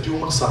has a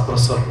tumor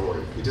suppressor role.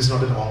 It is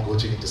not an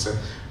oncogene, it is a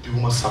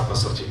tumor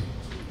suppressor gene.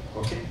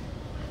 Okay.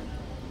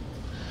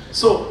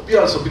 So we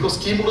also, because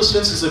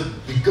chemoresistance is the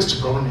biggest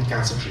problem in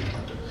cancer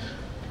treatment.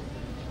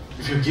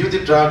 If you give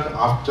the drug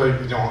after,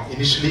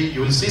 initially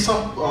you will see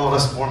some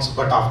response,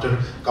 but after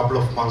a couple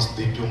of months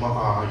the tumor,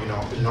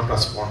 will not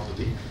respond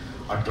to the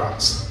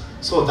drugs.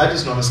 So that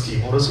is known as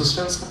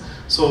chemoresistance.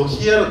 So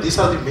here, these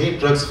are the main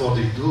drugs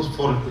used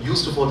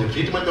for the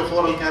treatment of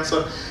oral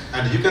cancer.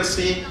 And you can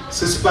see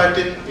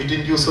cisplatin, it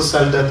induces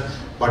cell death.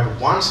 But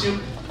once you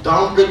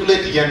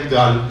downregulate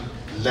NGAL,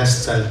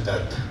 less cell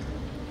death.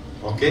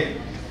 Okay?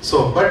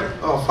 So, but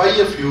 5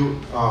 of you,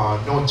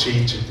 no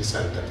change in the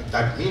cell death.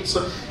 That means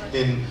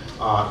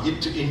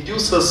it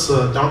induces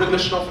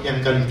downregulation of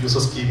NGAL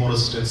induces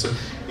chemoresistance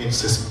in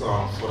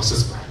for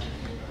cisplatin.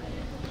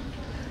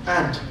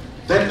 And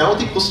then now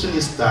the question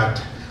is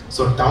that,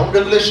 so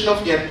downregulation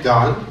of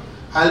NGAL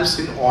helps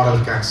in oral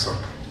cancer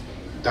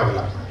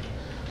development.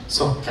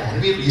 So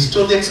can we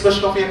restore the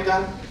expression of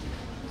NGAL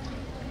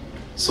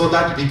so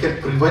that we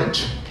can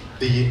prevent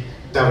the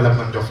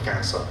development of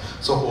cancer?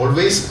 So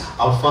always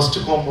our first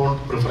compound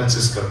preference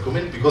is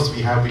curcumin, because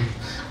we have been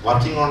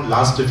working on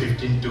last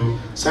 15 to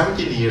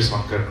 17 years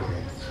on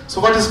curcumin. So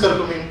what is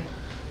curcumin?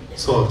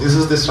 So this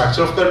is the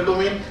structure of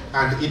curcumin,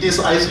 and it is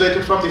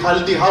isolated from the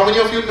haldi. How many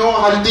of you know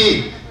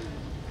haldi?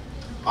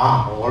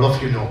 Ah, all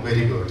of you know,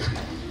 very good.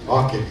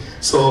 Okay,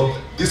 so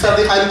these are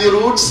the haldi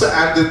roots,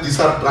 and these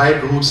are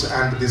dried roots,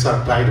 and these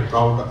are dried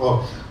powder,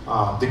 or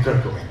the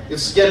curcumin.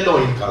 It's yellow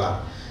in color.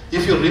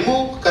 If you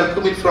remove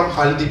curcumin from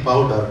haldi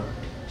powder,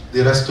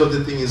 the rest of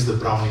the thing is the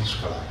brownish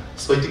color.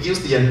 So it gives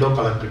the yellow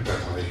color to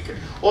turmeric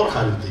or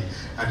haldi.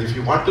 And if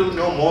you want to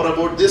know more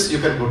about this, you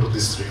can go to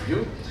this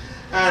review.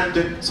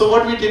 And so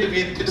what we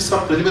did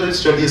some preliminary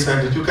studies,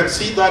 and you can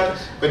see that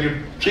when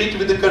you treat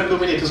with the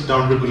curcumin, it is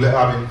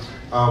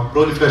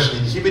proliferation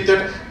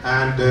inhibited.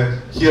 And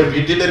here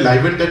we did a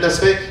live data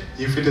assay.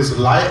 If it is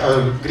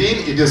green,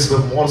 it is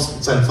more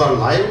cells are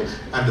live,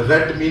 and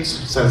red means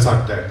cells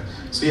are dead.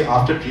 See,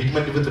 after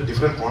treatment with a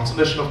different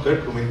concentration of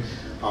curcumin,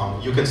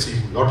 you can see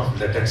a lot of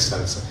dead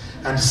cells.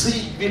 And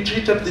see, we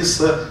treated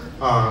these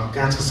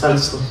cancer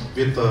cells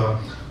with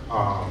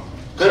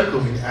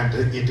curcumin,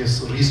 and it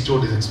is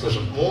restored its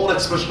expression. More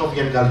expression of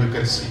NGAL you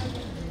can see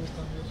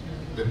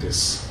with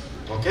this.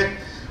 Okay,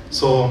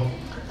 so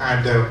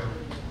and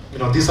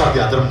these are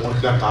the other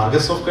molecular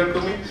targets of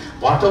curcumin.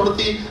 Whatever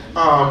the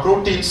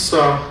proteins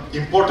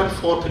important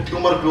for the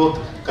tumor growth,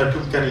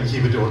 curcumin can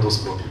inhibit all those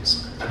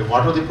proteins. And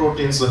what are the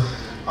proteins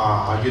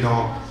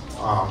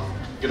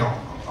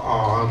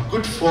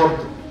good for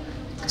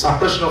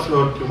suppression of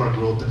your tumor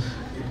growth?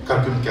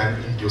 Curcumin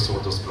can induce all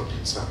those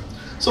proteins.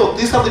 So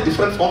these are the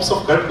different forms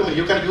of curcumin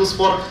you can use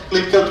for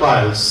clinical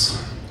trials.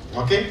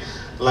 Okay,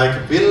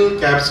 like pill,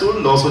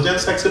 capsule,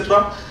 lozenges,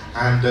 etc.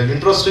 And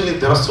interestingly,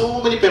 there are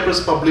so many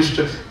papers published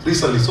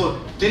recently. So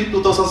till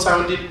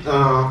 2017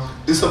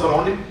 December,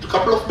 only a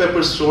couple of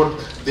papers showed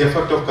the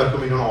effect of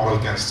curcumin on oral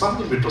cancer,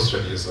 some in vitro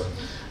studies.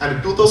 And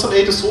in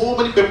 2008, so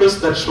many papers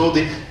that show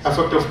the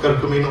effect of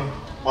curcumin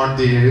on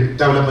the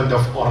development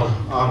of oral,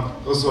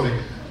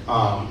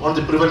 on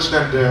the prevention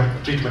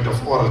and treatment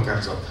of oral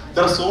cancer.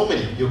 There are so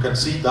many. You can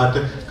see that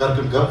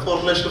curcumin gum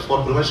formulation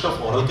for prevention of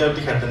oral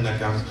cavity head and neck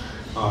cancer,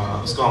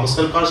 squamous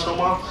cell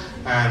carcinoma,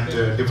 and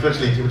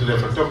differential inhibitory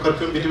effect of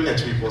curcumin between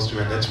HPV positive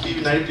and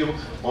HPV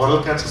negative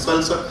oral cancer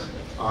cells.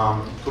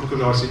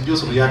 Curcumin also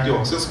induce reactive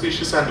oxygen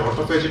species and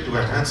autophagy to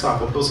enhance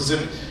apoptosis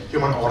in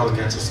human oral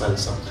cancer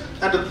cells.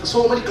 And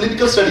so many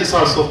clinical studies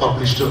also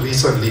published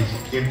recently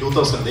in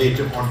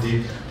 2008 on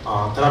the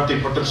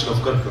therapeutic potential of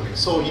curcumin.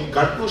 So in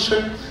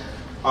conclusion,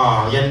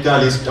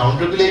 NGAL is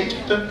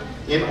downregulated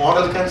in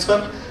oral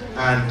cancer,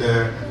 and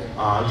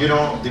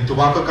the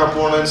tobacco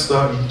components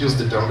induce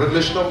the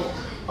downregulation of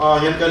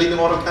NGAL in the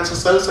oral cancer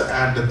cells,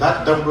 and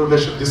that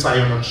downregulation, this I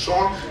have not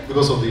shown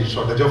because of the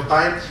shortage of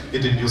time.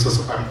 It induces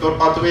mTOR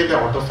pathway, the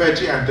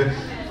autophagy, and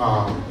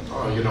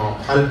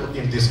help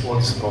in this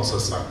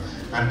process.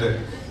 And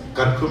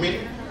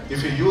curcumin,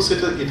 if you use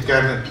it, it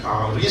can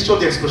restore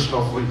the expression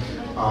of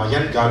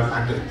NGAL,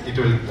 and it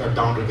will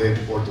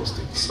downregulate all those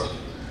things.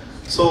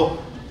 So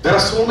there are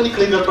so many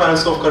clinical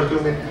trials of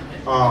curcumin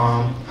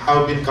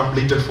have been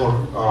completed for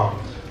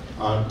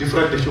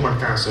different human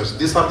cancers.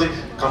 These are the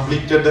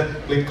completed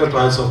clinical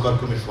trials of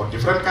curcumin for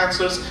different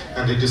cancers,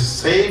 and it is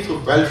safe,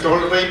 well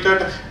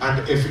tolerated,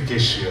 and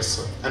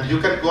efficacious. And you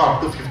can go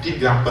up to 15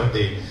 grams per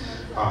day,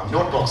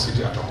 no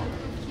toxicity at all.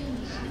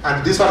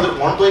 And these are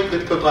the ongoing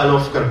clinical trial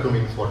of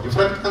curcumin for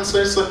different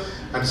cancers,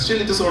 and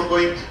still it is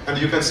ongoing. And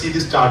you can see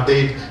the start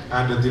date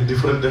and the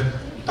different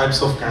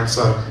types of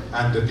cancer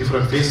and the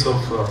different phases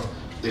of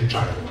the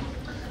trial.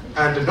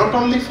 And not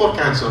only for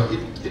cancer,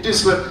 it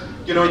is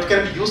it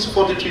can be used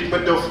for the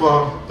treatment of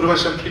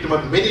prevention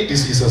treatment many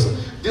diseases.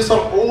 These are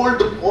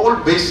all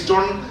based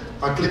on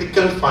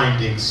clinical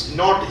findings,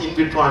 not in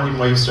vitro and in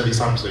vivo studies.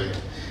 I'm saying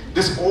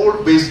this is all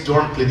based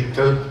on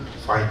clinical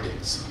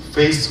findings,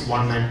 phase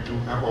 1 and 2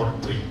 or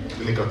 3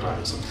 clinical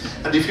trials.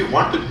 And if you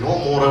want to know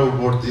more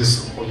about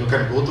this, you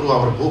can go through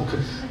our book,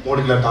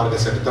 Molecular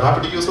Targets and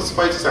Therapeutic Use of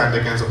Spices,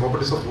 Anti-Cancer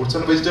Properties of Fruits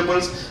and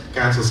Vegetables,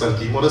 Cancer Cell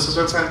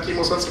Chemoresistance and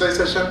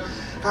Chemosensitization,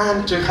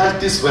 and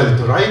Health is Wealth,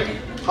 right?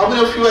 How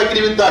many of you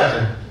agree with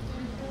that?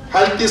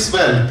 Health is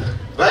wealth,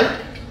 right?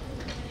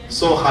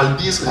 So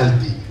healthy is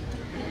healthy.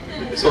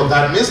 So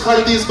that means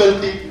healthy is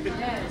wealthy.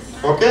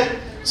 Okay?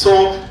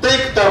 So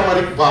take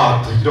turmeric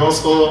bath.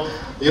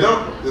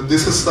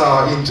 This is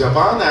in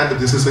Japan and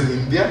this is in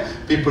India.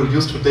 People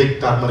used to take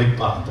turmeric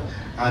bath.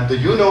 And the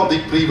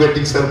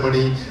pre-wedding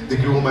ceremony, the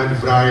groom and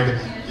bride,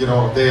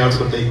 they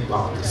also take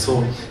bath.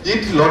 So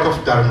eat a lot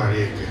of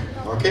turmeric.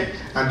 Okay,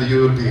 and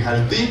you will be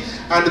healthy.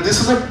 And this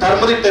is a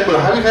turmeric temple.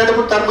 Have you heard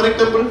about turmeric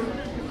temple?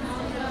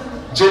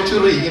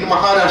 Jaipur in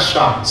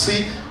Maharashtra.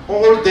 See,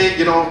 all they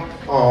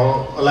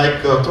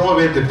throw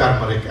away the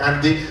turmeric,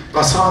 and the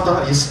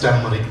prasada is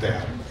turmeric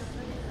there.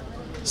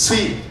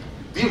 See,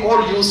 we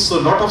all use a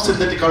lot of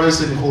synthetic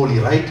colors in Holi,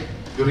 right?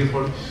 During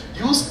Holi,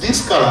 use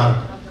this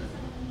color,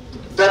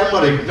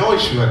 turmeric, no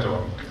issue at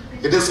all.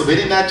 It is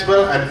very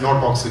natural and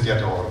not toxic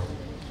at all.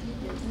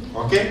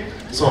 Okay,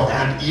 so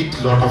and eat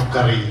lot of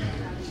curry,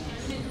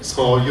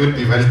 so you will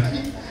be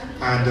wealthy.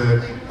 And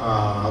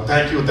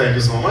thank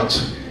you so much.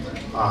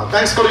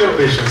 Thanks for your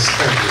patience.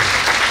 Thank you.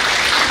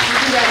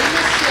 Thank you very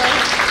much, sir,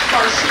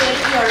 for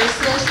sharing your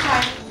research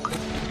findings.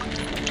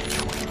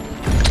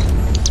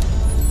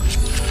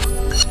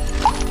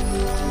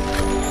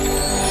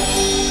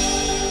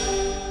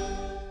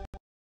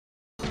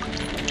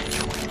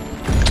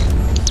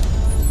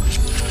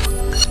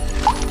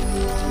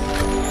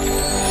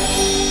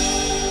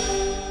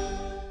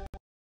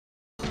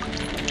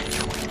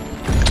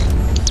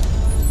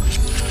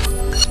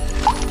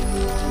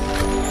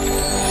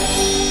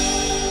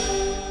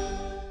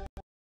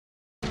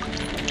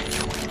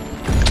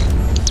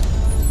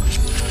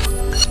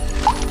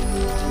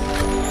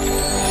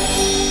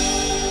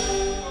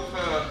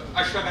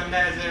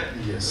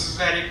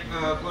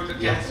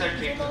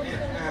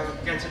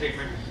 Cancer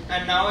treatment.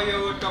 And now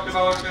you talked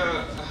about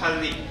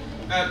haldi.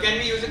 Can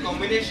we use a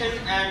combination,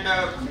 and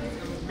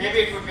maybe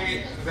it would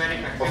be very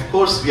effective? Of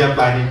course, we are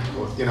planning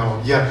to, we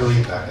are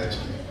doing that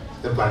actually.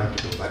 We are planning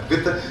to do that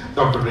with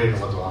Dr. Ray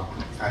Madhwa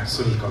and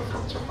Sunil Kaur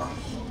from Japan.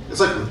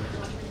 It's a good.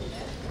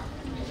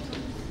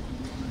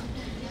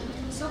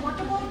 So what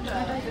about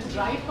the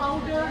dry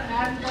powder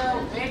and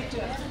the wet,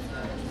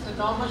 the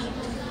normal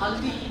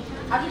haldi?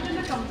 Have you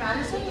done a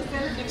comparison? Is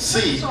there a difference?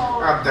 See,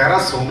 there are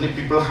so many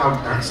people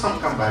have done some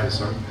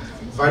comparison,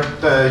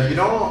 but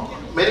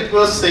many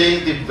people are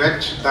saying the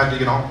wet that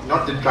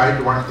not the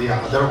dried one, the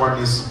other one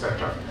is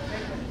better.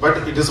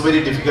 But it is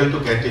very difficult to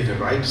get it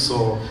right.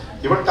 So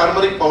even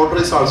turmeric powder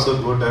is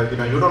also good.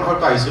 You don't have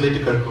to isolate the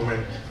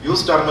curcumin.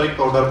 Use turmeric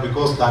powder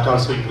because that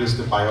also increases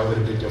the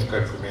bioavailability of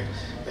curcumin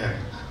in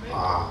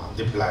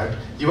the blood.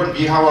 Even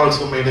we have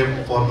also made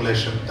a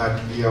formulation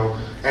that we have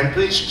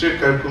enriched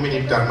curcumin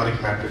in turmeric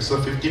matrix. So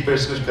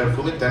 50%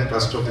 curcumin, then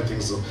rest of the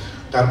things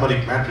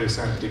turmeric matrix,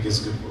 and it gives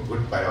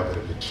good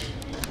bioavailability.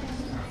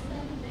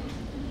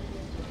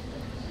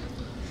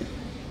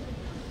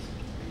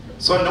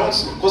 So no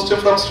question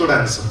from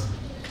students.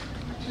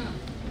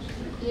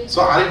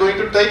 So are you going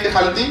to take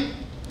haldi?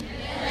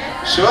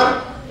 Yes.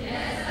 Sure?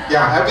 Yes.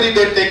 Yeah, every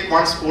day take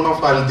 1 spoon of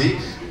haldi.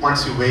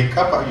 Once you wake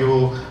up,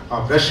 you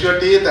brush your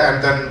teeth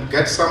and then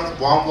get some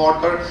warm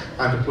water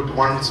and put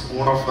 1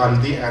 spoon of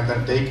haldi and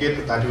then take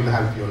it. That will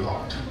help you a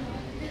lot.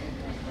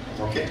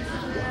 Okay?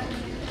 Yeah.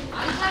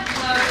 I have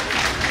heard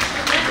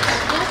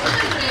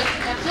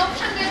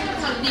absorption rate of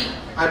haldi.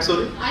 I'm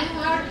sorry? I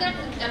have heard that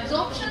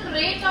absorption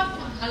rate of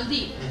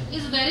haldi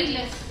is very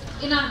less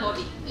in our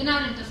body, in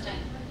our intestine.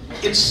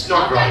 It's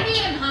not How right. can we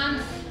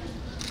enhance?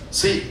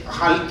 See,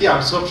 haldi,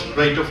 absorption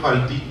rate of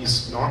haldi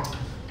is not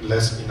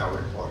less in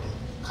our body.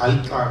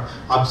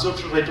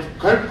 Absorption rate of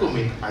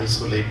curcumin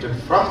isolated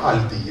from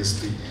haldi is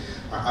the,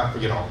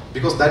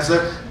 because that's a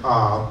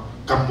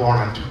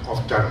component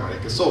of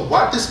turmeric. So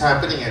what is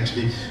happening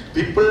actually,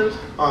 people,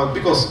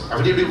 because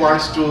everybody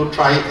wants to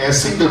try a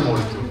single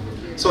molecule.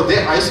 So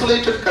they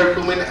isolated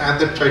curcumin and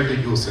then tried to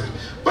use it.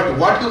 But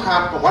what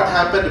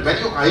happened when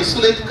you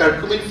isolate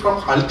curcumin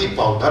from haldi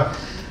powder,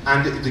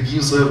 and it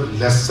gives a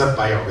lesser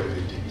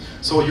bioavailability.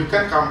 So you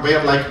can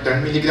compare like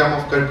 10 milligram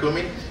of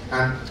curcumin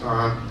and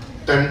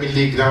 10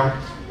 milligram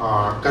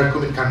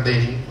curcumin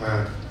containing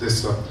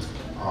this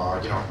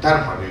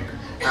turmeric,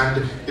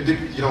 and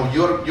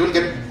you'll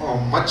get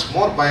much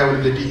more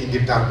bioavailability in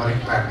the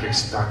turmeric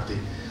matrix than the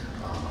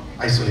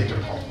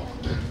isolated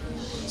compound.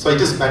 So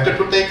it is better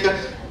to take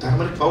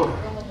turmeric powder.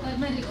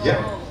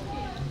 Yeah.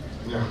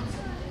 Yeah.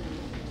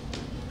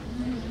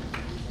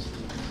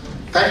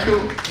 Thank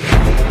you.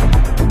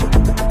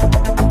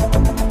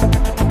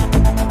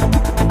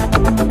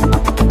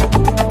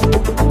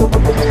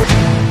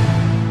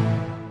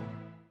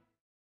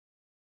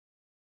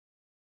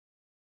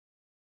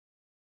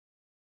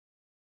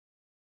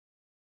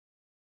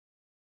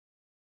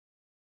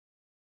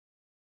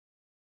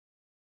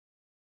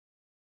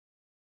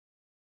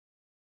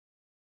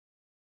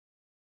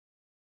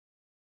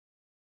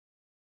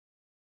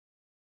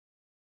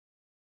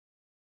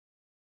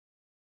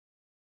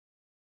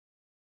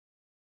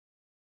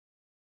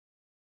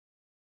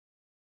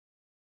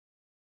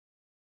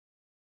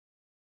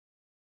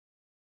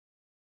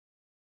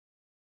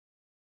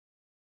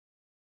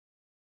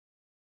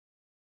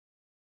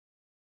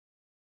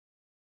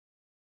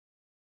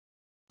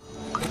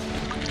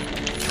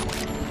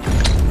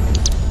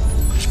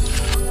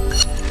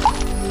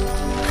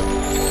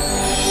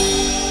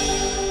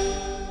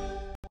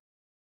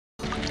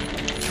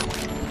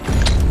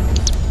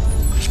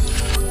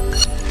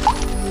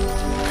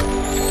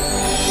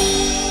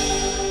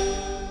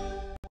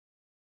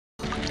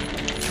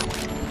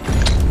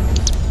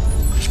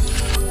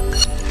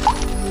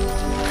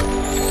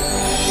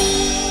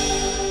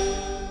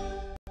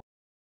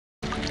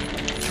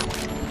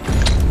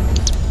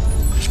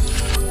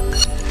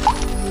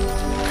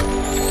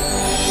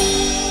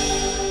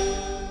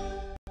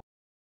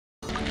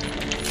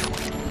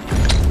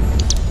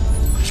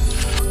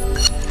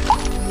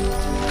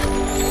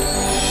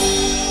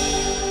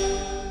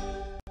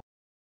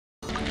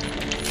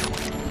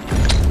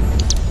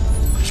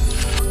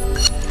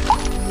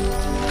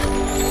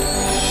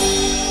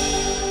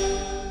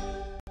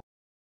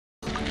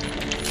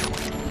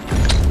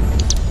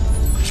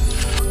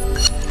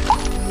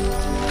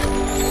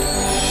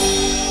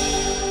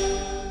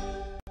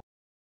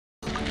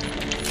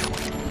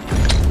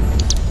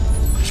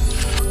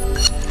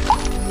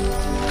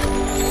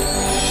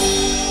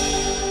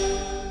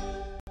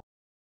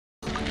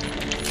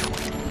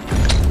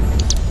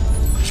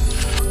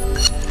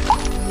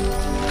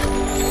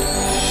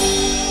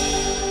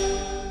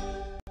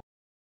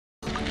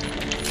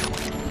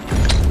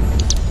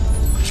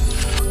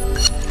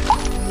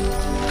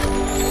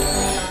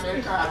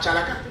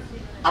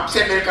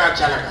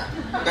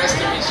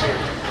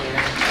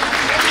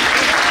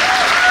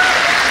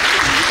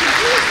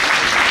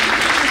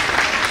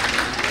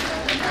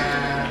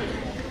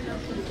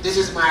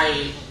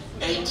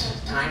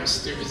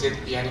 times to visit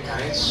Biyani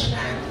College,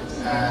 and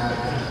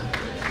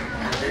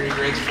I'm very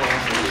grateful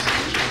for this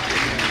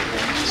opportunity.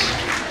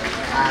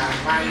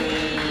 My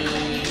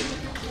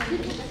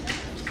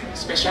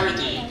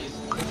specialty is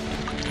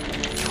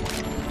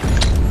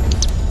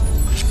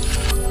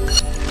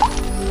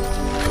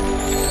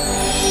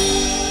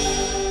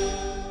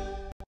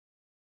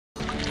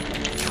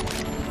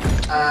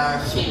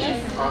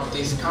theme of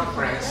this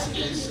conference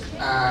is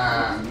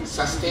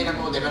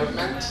sustainable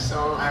development.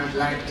 So I would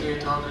like to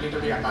talk a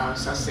little bit about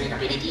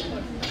sustainability.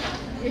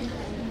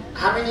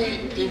 How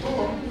many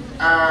people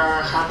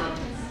have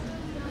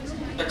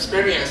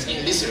experience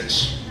in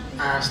research?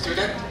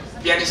 Student,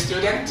 Biyani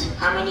student,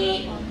 how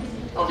many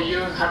of you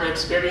have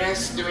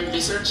experience doing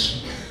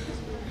research?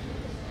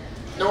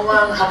 No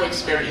one have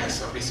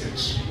experience of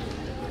research.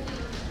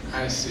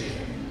 I see.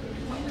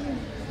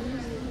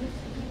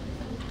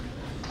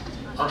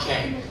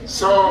 Okay,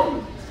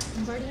 so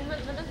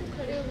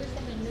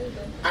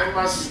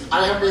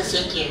I have been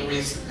thinking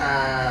with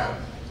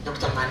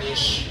Dr.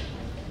 Manish.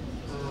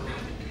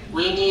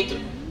 We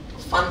need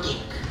funding,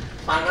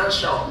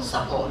 financial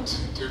support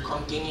to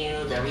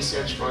continue the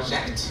research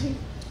project.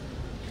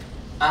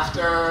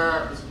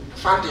 After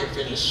funding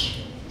finish,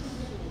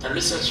 the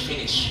research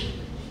finish.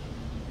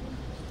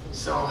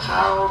 So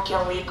how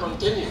can we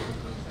continue?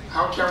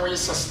 How can we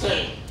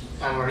sustain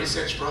our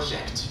research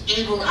project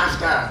even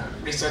after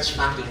research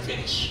funding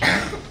finish?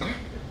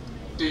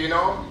 Do you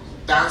know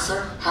the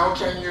answer? How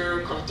can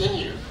you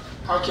continue?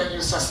 How can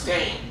you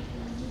sustain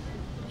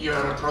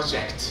your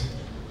project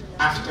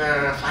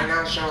after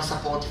financial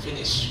support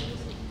finish?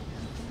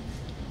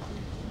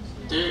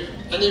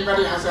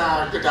 Anybody has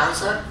a good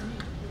answer?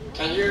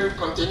 Can you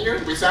continue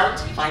without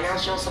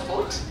financial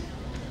support?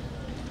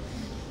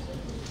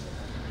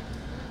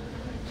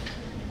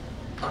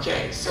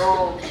 Okay,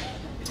 so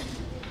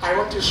I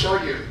want to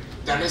show you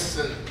the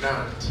lesson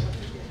learned,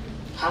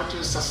 how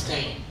to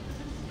sustain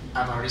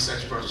our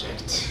research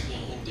project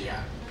in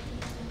India.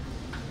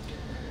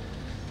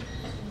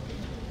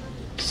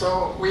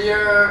 So we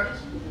are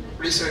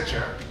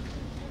researcher,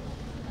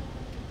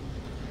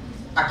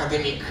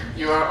 academic,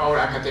 you are all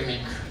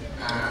academic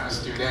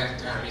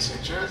student and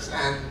researchers,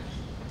 and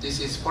this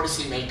is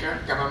policy maker,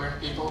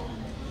 government people,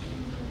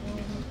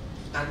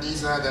 and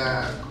these are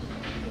the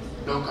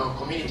local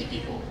community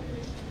people.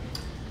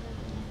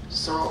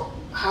 So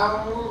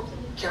how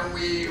can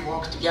we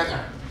work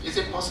together? Is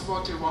it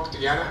possible to work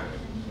together?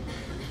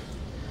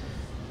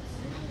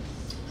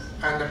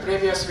 And the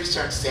previous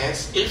research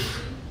says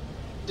if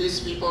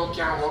these people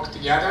can work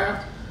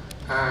together,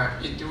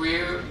 it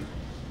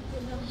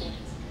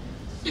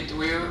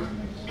will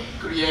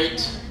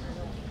create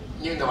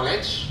new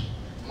knowledge,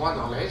 more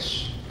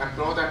knowledge, a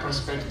broader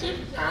perspective,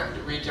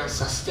 and we can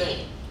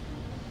sustain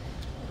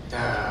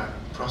the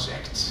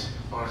project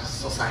or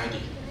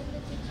society.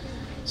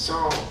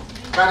 So,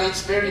 but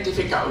it's very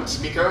difficult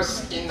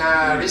because in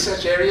a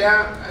research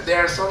area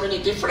there are so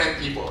many different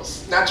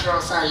peoples: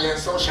 natural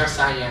science, social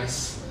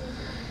science,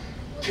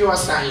 pure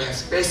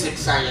science, basic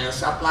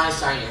science, applied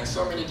science,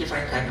 so many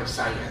different kinds of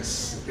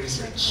science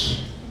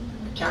research.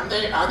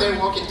 Are they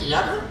working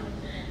together?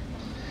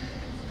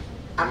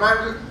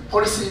 Among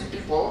policy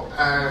people,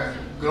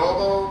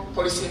 global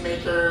policy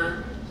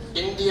maker,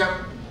 Indian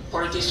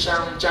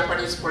politician,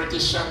 Japanese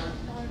politician,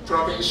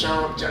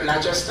 provincial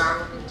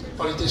Rajasthan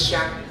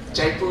politician,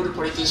 Jaipur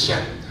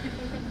politician,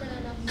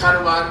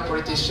 Karwar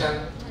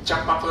politician,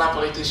 Champapla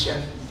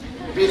politician,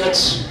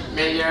 village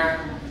mayor,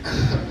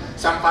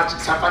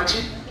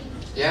 Sampanchi.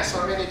 Yeah,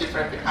 so many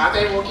different people. Are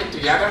they working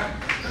together?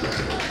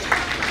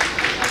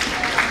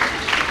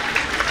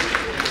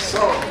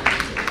 So,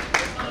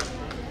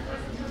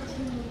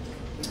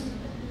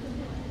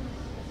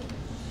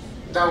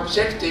 the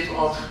objective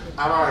of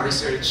our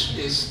research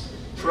is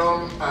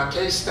from a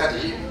case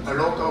study, a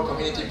local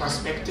community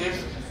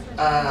perspective,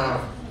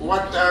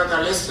 what are the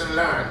lessons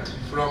learned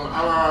from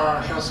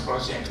our health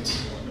project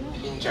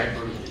in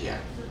Jaipur, India.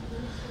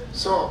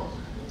 So,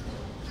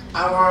 we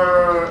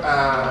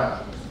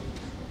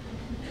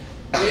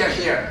are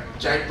here,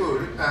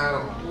 Jaipur,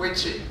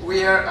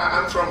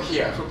 I'm from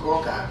here,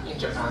 Fukuoka, in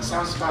Japan,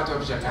 south part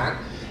of Japan,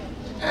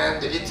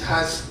 and it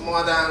has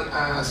more than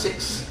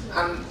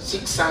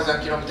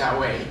 6,000 kilometers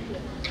away.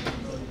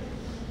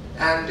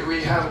 And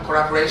we have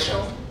collaboration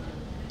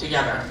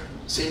together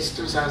since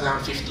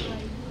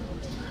 2015.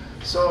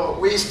 So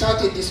we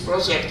started this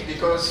project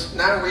because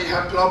now we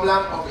have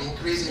problem of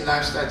increasing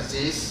lifestyle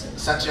disease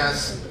such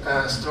as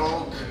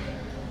stroke,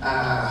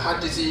 heart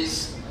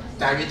disease,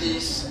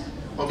 diabetes,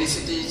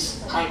 obesity,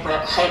 high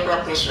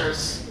blood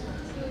pressures,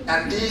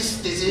 and these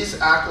diseases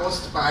are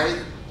caused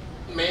by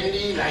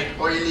mainly like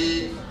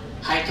oily,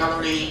 high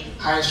calorie,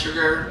 high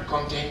sugar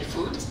contained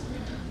food,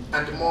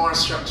 and more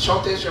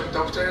shortage of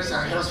doctors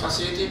and health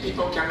facility.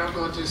 People cannot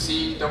go to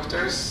see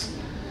doctors,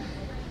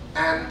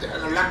 and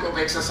lack of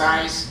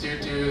exercise due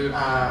to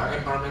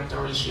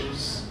environmental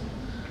issues.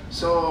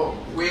 So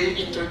we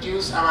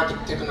introduced our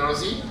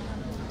technology,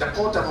 the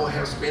portable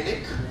health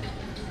clinic,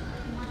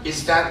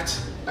 is that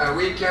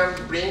we can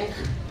bring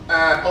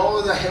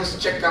all the health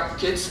checkup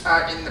kits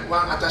are in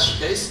one attached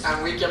case,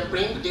 and we can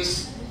bring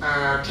this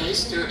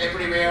case to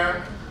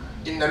everywhere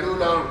in the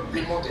rural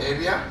remote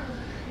area,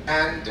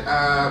 and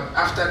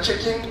after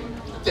checking,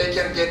 they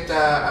can get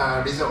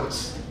the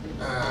results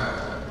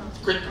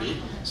quickly.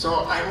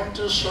 So I want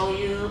to show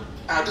you,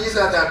 these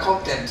are the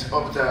content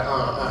of the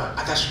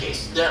attached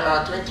case. There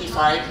are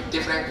 25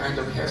 different kinds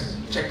of health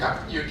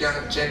checkup. You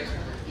can check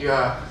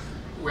your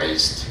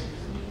waist,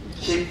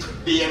 hip,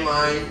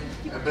 BMI,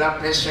 blood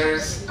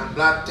pressures, and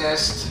blood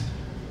test,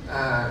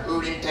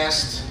 urine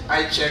test,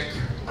 eye check,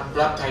 and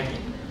blood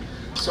typing.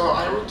 So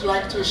I would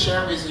like to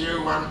share with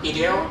you one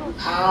video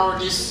how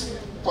this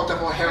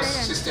portable health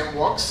system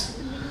works.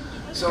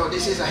 So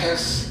this is a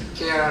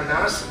healthcare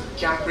nurse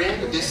can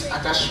bring this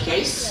attached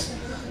case,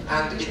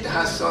 and it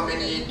has so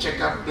many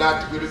checkup: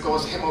 blood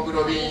glucose,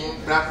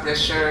 hemoglobin, blood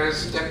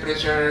pressures,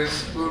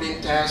 temperatures, urine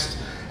test,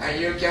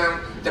 and you can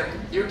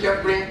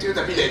bring to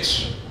the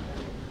village.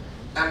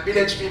 And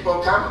village people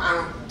come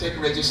and take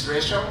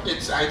registration.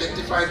 It's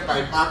identified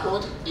by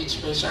barcode.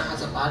 Each patient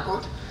has a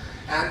barcode,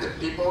 and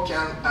people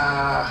can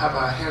have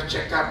a health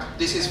checkup.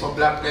 This is for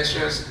blood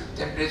pressures,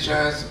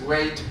 temperatures,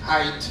 weight,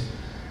 height,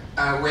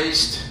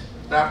 waist,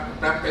 blood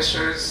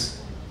pressures,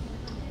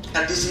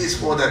 and this is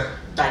for the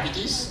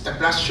diabetes, the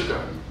blood sugar.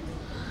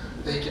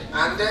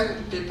 And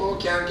then people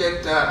can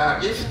get,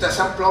 if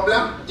some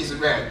problem is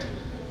red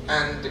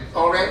and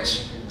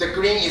orange, the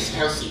green is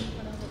healthy.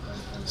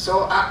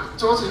 So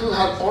those who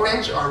have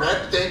orange or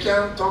red, they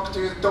can talk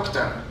to the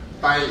doctor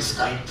by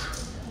Skype.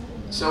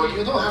 So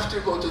you don't have to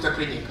go to the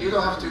clinic, you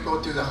don't have to go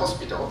to the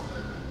hospital.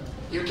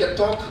 You can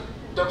talk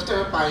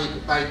doctor by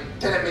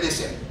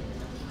telemedicine.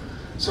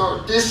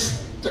 So this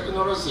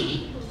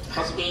technology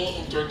has been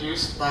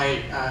introduced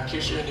by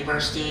Kyushu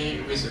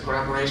University with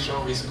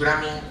collaboration with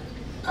Grameen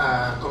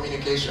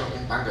Communication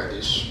in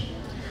Bangladesh.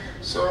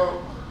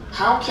 So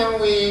how can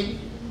we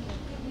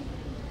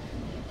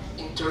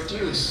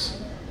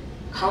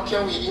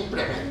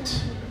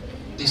implement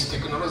this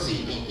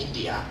technology in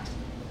India?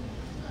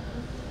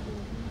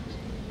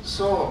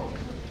 So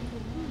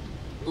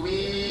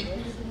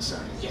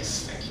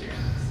yes, thank you.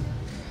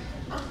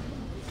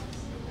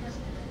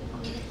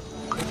 Okay.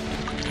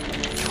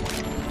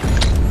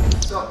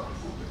 So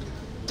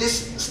this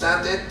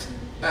started,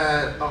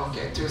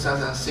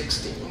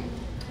 2016.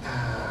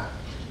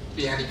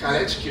 Biyani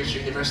College,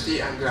 Kyushu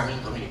University, and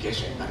Grameen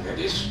Communication in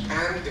Bangladesh.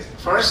 And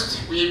first,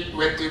 we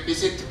went to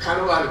visit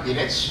Kalwar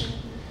village.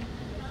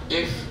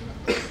 If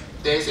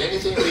there is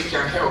anything we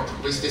can help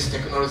with this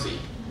technology,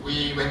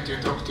 we went to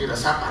talk to the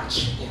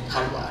Sarpanch in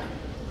Kalwar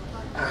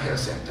Health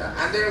Center.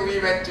 And then we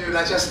went to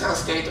Rajasthan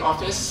State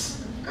Office,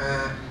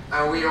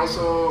 and we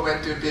also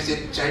went to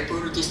visit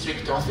Jaipur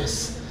District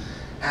Office.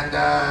 And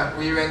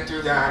we went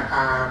to the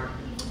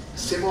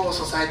Civil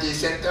Society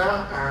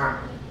Center,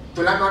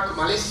 Pulama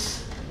Kumaris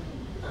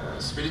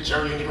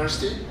Spiritual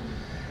University.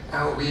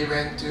 We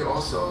went to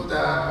also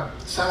the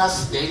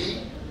Salas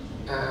Daily,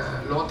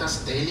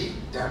 Lotus Daily,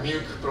 the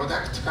milk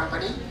product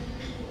company.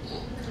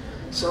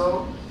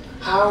 So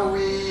how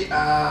we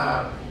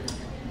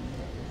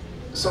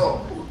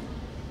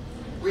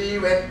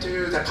went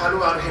to the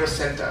Kalwar Health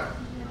Center,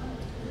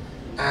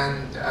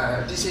 and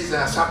this is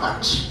a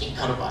Sarpanch in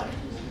Kalwar.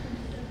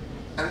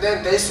 And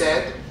then they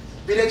said,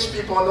 village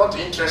people are not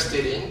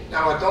interested in,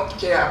 don't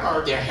care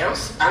about their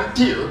health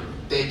until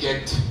they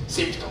get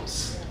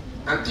symptoms,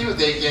 until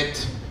they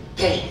get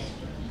pain.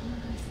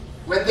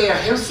 When they are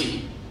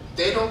healthy,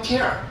 they don't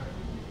care.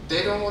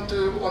 They don't want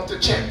to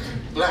check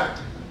blood.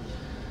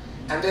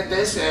 And then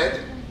they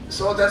said,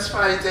 so that's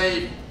why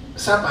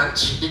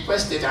Sarpanch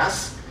requested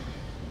us,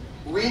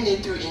 we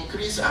need to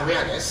increase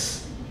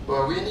awareness,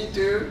 or we need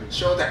to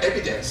show the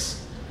evidence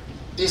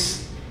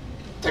this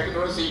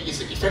technology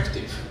is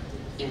effective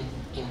in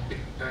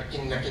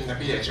the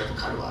village of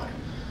Kalwar.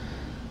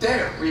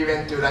 Then we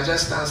went to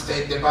Rajasthan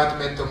State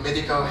Department of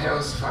Medical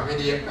Health,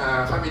 Family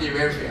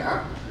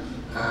Welfare,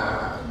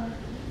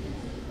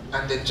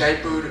 and then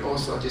Jaipur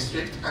also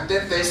district. And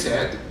then they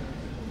said,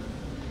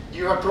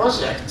 your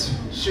project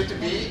should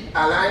be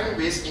aligned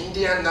with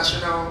Indian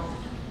National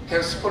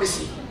Health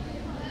Policy.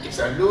 It's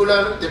a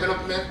rural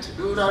development,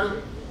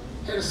 rural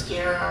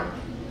healthcare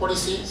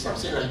policy,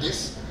 something like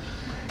this.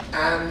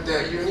 And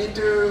you need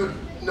to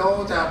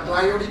know the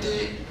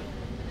priority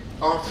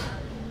of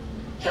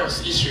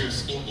health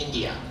issues in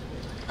India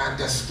and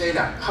the scale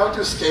up, how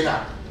to scale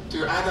up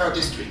to other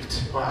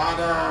districts or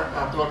other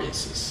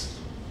provinces.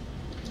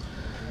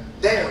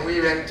 Then we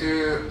went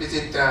to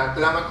visit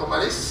Brahma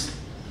Kumaris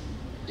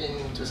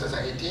in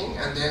 2018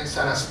 and then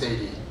Saras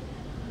Daily.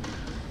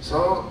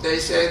 So they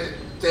said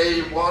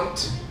they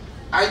want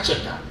eye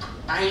checkup.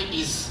 Eye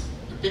is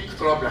a big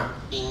problem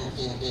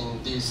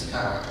in these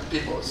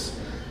peoples.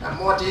 A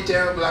more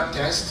detailed blood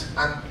test,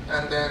 and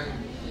then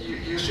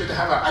you should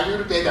have an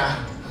Ayurveda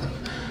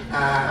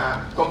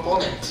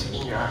component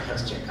in your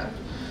health checkup.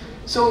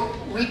 So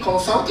we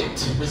consulted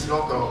with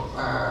local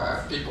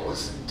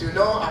peoples to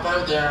know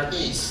about their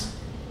needs.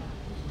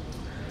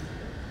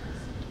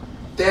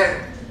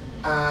 Then,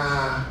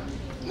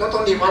 not not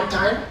only one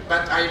time,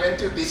 but I went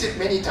to visit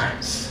many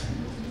times,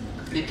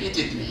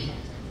 repeatedly.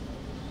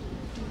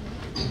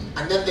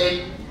 And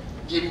then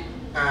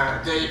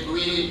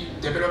we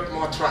develop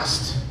more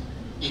trust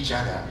each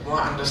other, more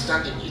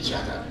understanding each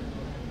other.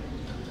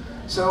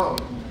 So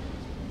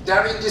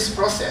during this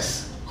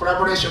process,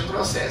 collaboration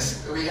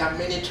process, we have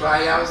many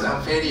trials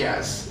and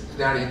failures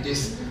during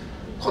this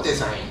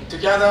co-design.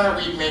 Together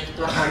we make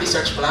a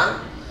research plan,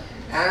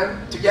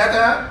 and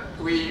together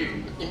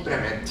we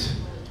implement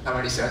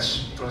our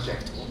research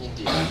project in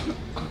India.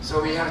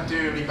 So we have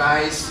to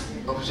revise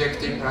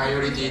objective,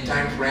 priority,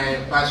 time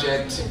frame,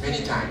 budget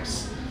many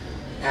times.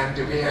 And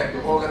we have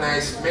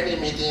organized many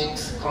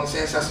meetings,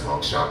 consensus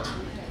workshop,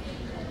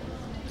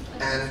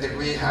 and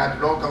we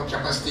had local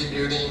capacity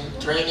building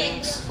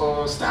trainings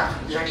for staff,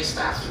 Biyani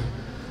staff,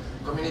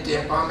 community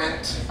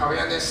empowerment,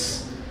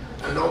 awareness,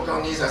 and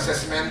local needs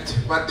assessment,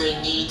 what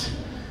they need,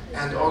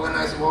 and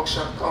organized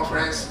workshop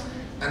conference.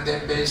 And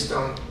then based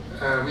on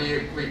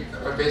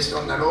based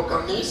on the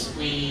local needs,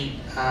 we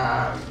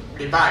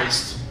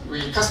revised, we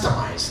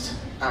customized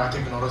our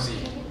technology,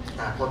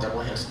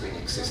 portable health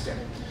clinic system.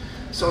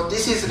 So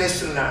this is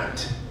lesson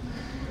learned.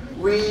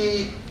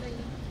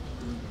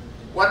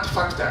 What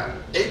factor?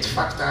 8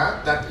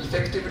 factors that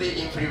effectively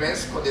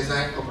influence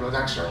co-design,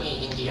 co-production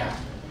in India.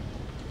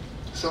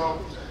 So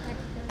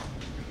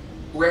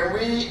when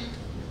we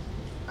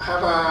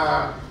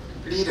have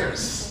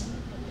leaders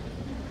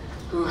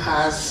who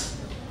has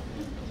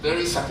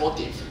very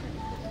supportive,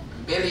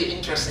 very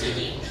interested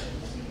in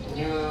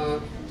new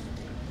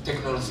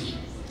technology,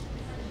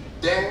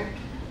 then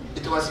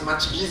it was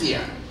much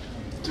easier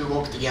to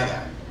work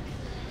together.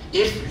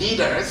 If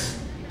leaders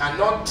are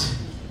not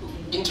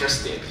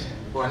interested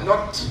or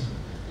not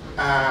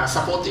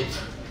supportive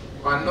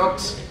or not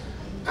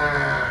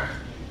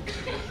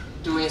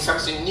doing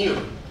something new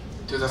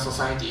to the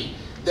society,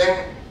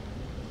 then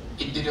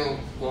it didn't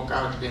work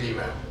out very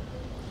well.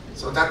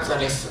 So that's a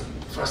lesson,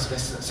 first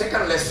lesson.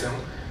 Second lesson,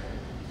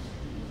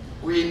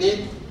 we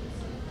need,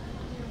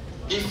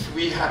 if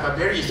we have a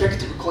very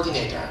effective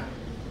coordinator,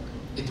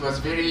 it was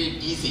very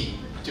easy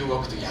to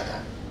work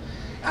together.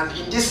 And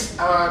in this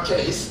our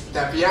case, the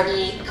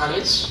Biyani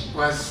College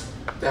was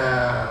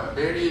the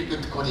very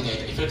good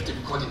coordinator, effective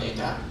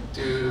coordinator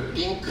to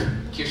link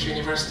Kyushu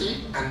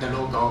University and the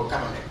local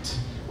government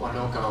or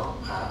local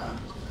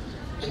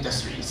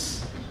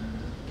industries.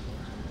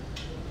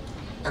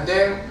 And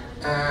then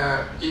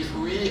if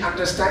we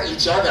understand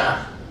each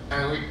other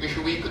and if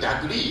we could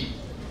agree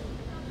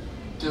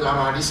to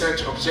our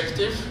research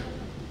objective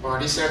or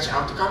research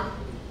outcome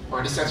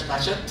or research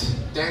budget,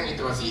 then it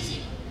was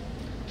easy.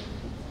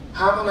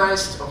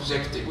 Harmonized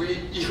objective,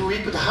 if we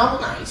could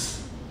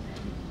harmonize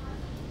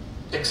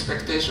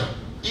expectation,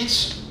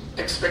 each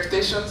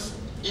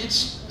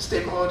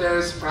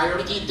stakeholder's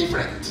priority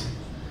different.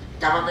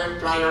 Government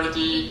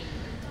priority,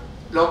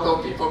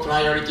 local people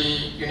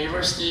priority,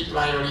 university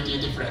priority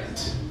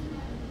different.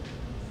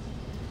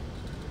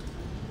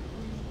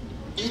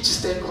 Each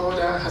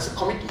stakeholder has a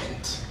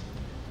commitment,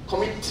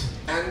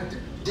 and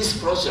this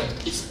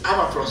project is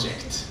our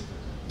project,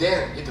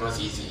 then it was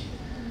easy.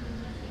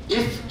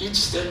 If each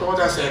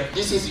stakeholder said,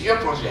 this is your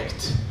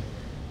project,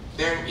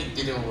 then it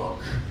didn't work.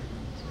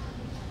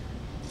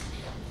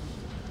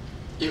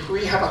 If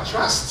we have a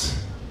trust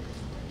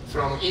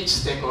from each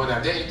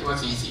stakeholder, then it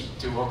was easy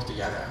to work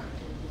together.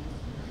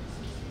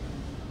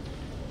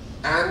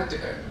 And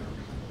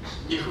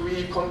if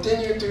we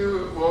continue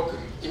to work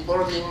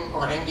involving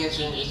or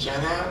engaging each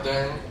other,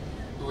 then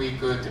we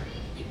could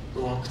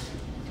work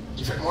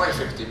even more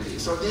effectively.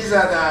 So these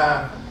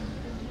are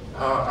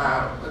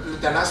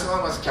the last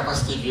one was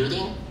capacity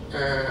building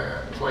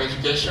for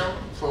education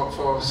for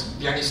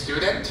Biyani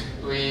students.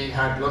 We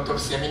had a lot of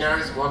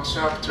seminars,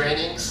 workshops,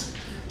 trainings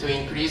to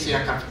increase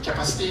your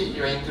capacity,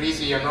 increase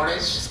your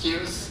knowledge,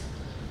 skills,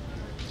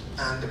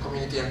 and the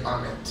community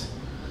empowerment.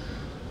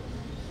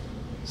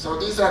 So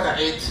these are the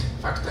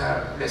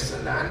 8-factor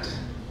lesson learned.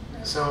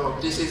 So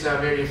this is a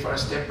very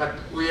first step, but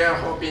we are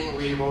hoping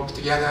we work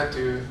together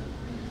to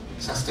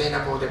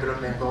Sustainable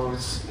Development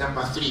Goals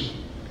number 3,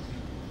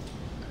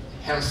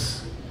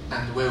 health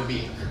and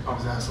well-being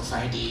of the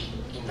society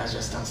in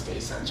Rajasthan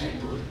State and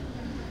Jaipur.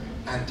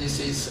 And this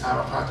is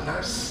our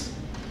partners.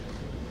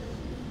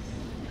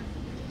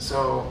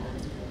 So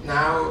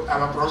now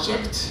our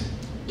project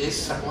is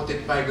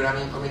supported by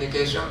Grameen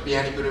Communication,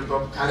 Biyani Group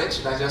of College,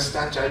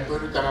 Rajasthan, Jaipur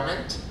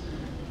government,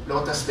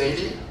 Lotus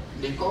Daily,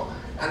 RICO,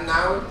 and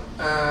now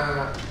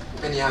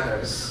many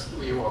others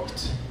we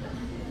worked.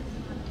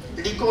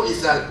 RICO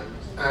is a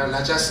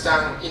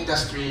Rajasthan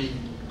Industry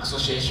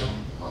Association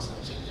or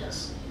something,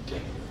 yes.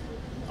 Okay.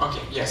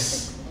 Okay,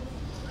 yes.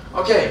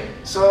 Okay,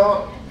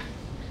 so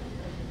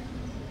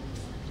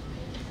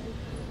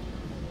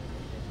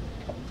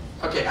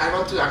okay, I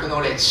want to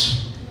acknowledge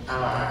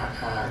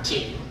our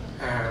team.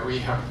 We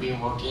have been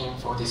working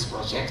for this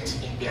project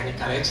in Biyani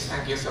College.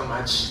 Thank you so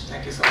much.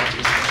 Thank you so much.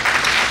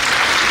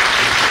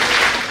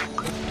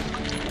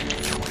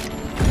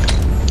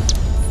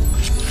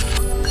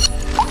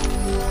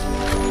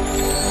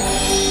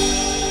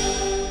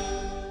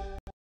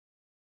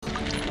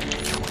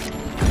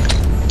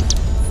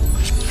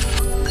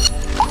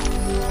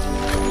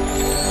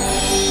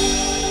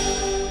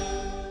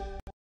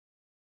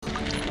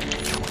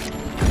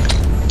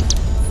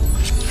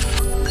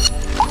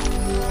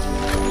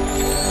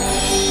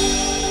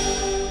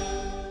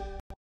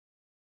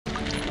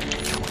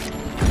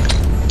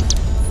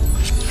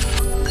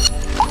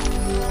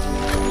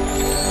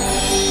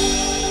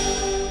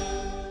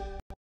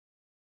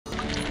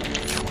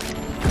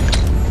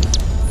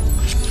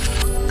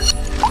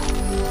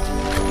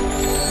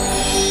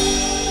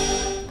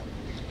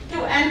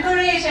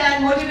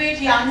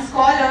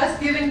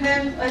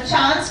 a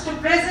chance to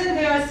present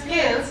their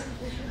skills,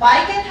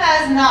 BICON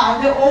has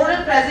now the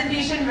oral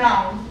presentation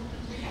round.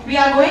 We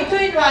are going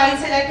to invite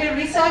selected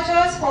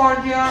researchers for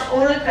their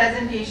oral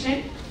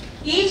presentation.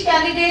 Each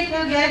candidate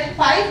will get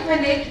 5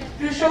 minutes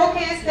to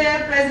showcase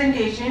their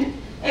presentation,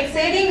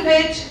 exceeding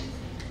which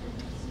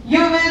you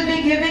will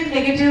be given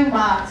negative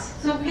marks.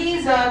 So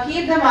please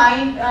keep the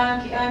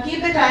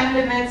time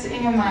limits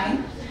in your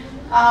mind.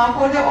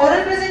 For the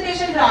oral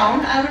presentation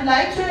round, I would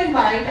like to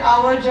invite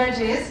our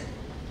judges.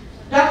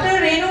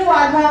 Dr. Renu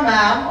Wadhwa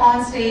ma'am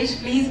on stage.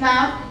 Please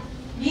ma'am,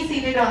 be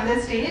seated on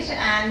the stage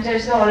and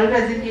judge the oral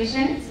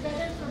presentation. It's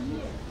better from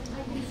here.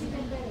 I can see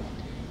that better.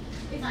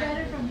 It's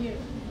better from here.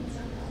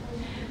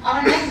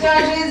 Our next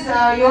judge is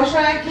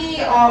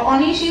Yoshiaki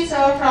Onishi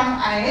sir from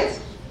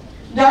IS,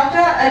 Dr.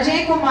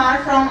 Ajay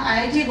Kumar from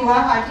IIT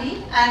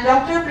Guwahati, and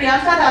Dr.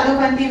 Priyanka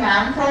Dalukanti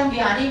ma'am from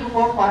Biyani Group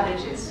of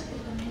Colleges.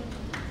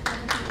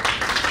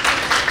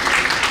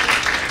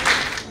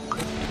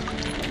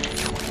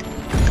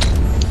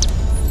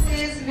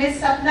 Ms.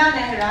 Sapna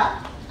Nehra.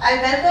 I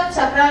welcome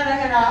Sapna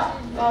Nehra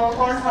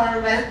for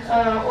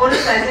her oral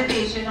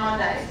presentation on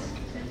dais.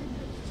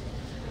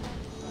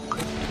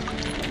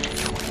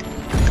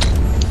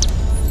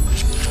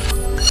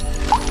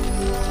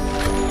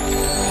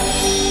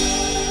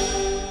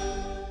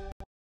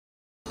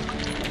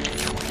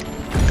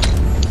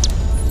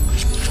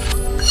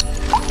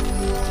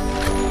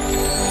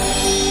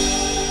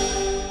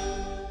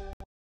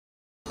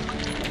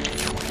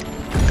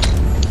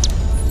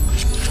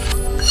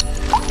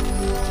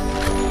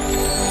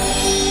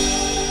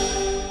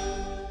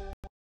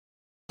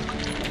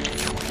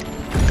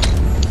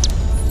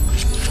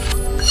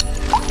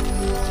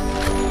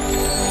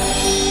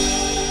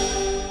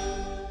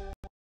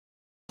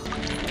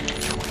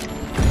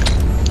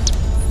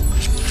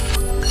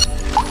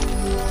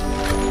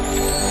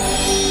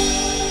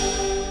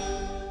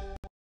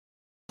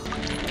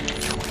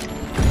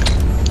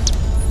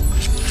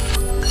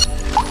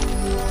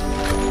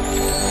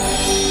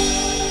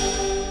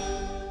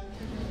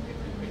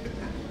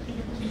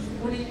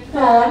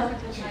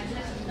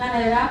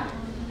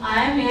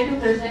 I am here to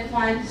present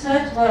my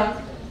research work,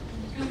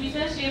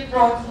 cubical shaped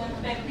rods on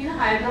pectin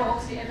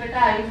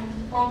hydroxyapatite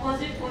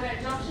composite for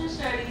adsorption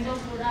studies of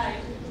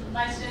fluoride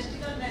by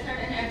statistical method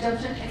and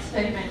adsorption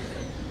experiment.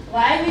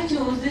 Why we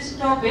choose this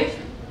topic?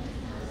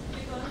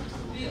 Because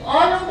we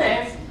all know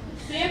that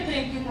safe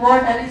drinking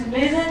water is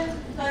major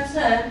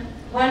concern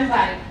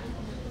worldwide.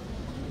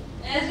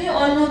 As we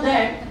all know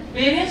that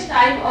various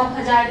types of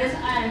hazardous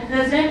ions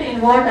present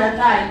in water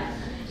like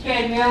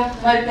cadmium,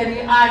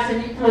 mercury,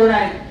 arsenic,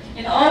 fluoride.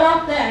 In all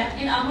of them,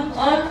 among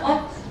all,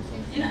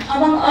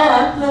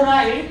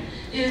 fluoride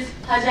is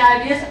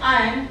hazardous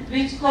ion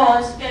which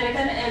cause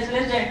skeletal as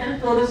well as dental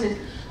fluorosis.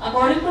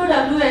 According to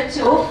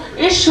WHO,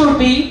 it should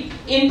be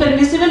in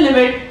permissible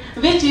limit,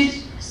 which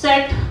is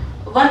set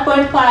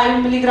 1.5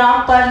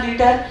 mg per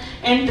liter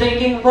in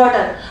drinking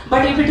water.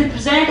 But if it is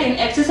present in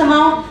excess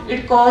amount,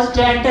 it causes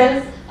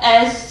dental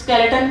as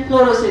skeletal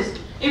fluorosis.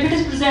 If it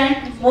is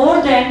present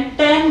more than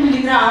 10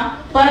 mg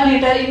per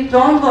liter in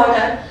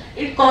groundwater,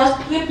 it causes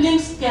crippling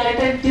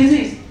skeletal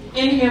disease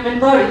in human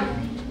body.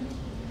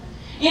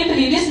 In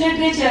previous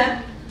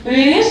literature,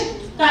 various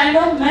kind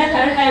of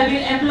methods have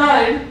been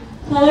employed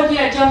for the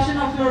adsorption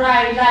of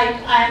fluoride like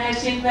ion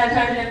exchange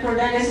method,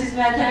 electrodialysis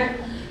method,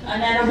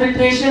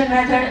 nanofiltration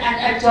method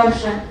and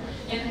adsorption.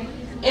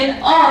 In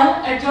all,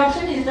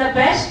 adsorption is the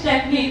best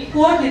technique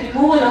for the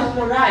removal of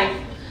fluoride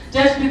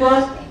just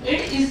because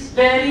it is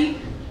very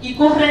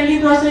eco-friendly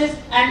process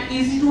and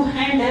easy to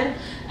handle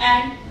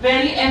and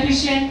very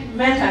efficient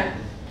method.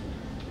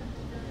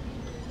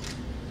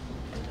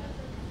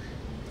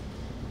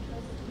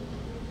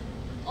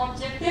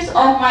 Objectives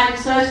of my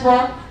research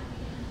work: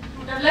 to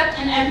develop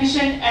an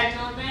efficient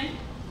adsorbent,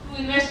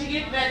 to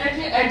investigate whether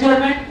the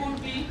adsorbent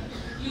could be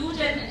used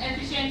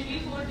efficiently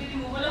for the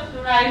removal of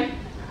fluoride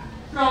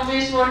from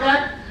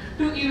wastewater,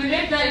 to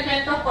evaluate the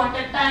effect of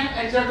contact time,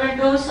 adsorbent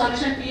dose,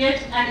 solution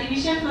pH and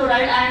initial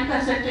fluoride ion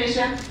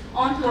concentration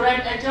on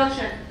fluoride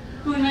adsorption,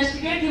 to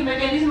investigate the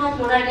mechanism of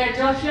fluoride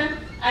adsorption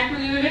and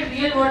to evaluate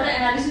real water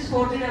analysis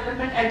for the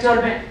development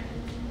adsorbent.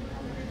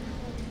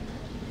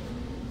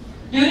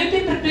 During the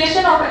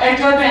preparation of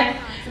adsorbent,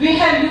 we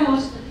have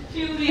used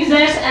few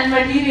reagents and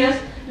materials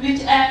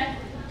which add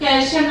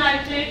calcium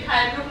nitrate,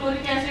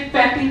 hydrochloric acid,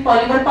 pectin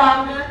polymer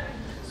powder,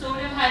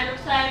 sodium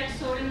hydroxide,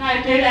 sodium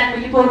nitrate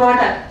and millipore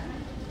water.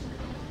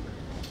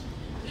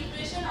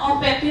 Preparation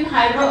of pectin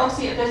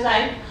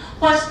hydroxyapatite.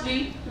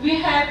 Firstly, we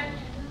have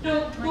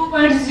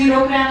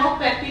 2.0 gram of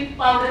pectin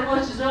powder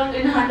was dissolved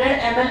in 100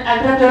 ml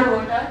ultra-pure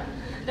water.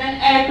 Then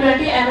add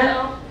 20 ml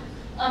of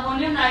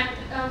ammonium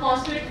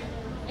phosphate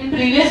in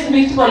previous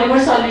mixed polymer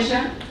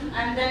solution,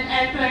 and then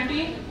add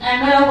 20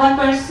 ml of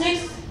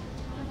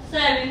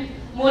 1.67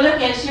 molar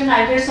calcium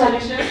nitrate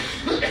solution,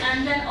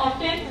 and then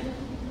obtain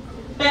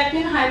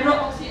pectin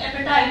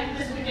hydroxyapatite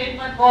precipitate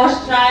but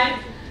washed, dried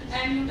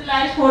and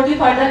utilized for the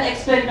further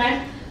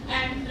experiment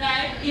and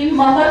dried in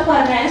muffle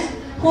furnace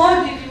for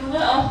the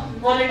removal of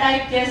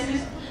volatile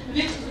gases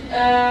which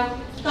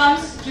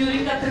comes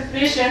during the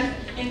preparation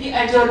in the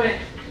adsorbent.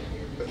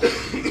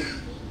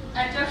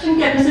 Adsorption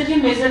capacity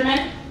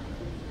measurement.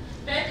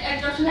 PET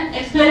adsorption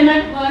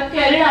experiments were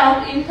carried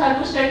out in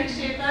thermostatic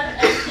shaker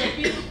at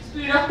shaping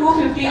speed of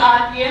 250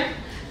 rpm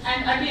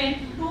and attained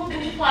 2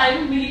 to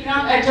 5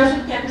 milligram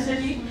adsorption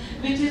capacity,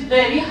 which is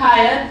very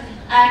higher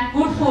and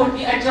good for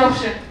the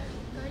adsorption.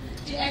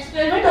 The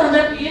experiment on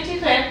the pH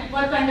effect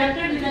were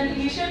conducted with an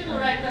initial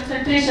chloride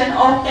concentration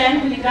of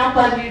 10 milligram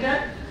per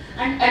liter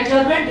and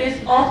adsorbent is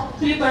of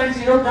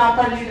 3.0 gram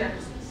per liter.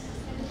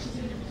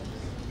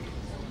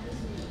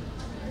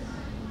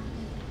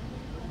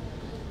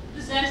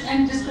 Results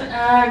and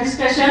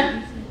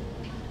discussion.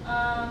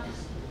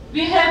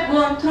 We have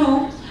gone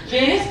through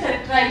various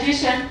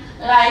characterization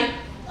like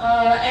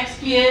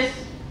XPS,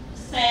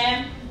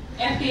 SAM,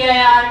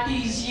 FTIR,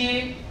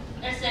 TGA,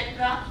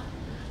 etc.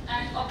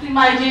 and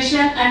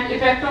optimization and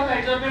effect of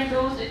adsorbent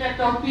dose, effect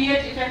of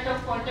pH, effect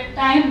of contact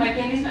time,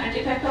 mechanism and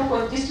effect of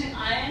coexisting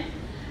ion,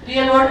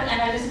 real world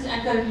analysis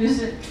and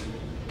conclusion.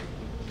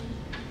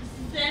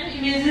 SAM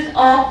images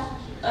of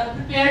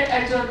prepared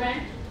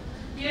adsorbent.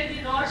 Here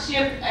the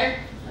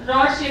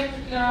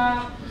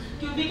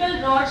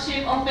cubical rod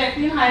shape of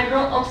pectin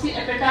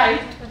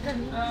hydroxyapatite.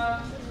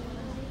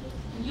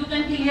 You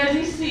can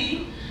clearly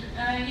see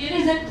here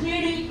is a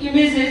 3D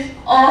images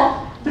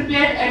of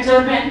prepared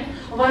adsorbent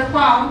were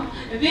found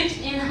which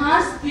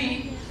enhance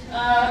the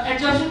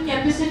adsorption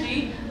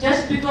capacity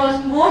just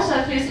because more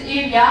surface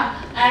area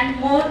and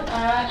more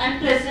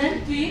and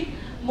present the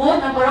more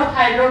number of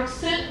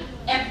hydroxyl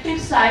active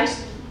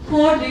sites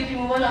for the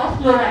removal of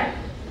chloride.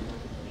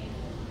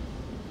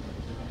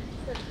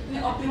 The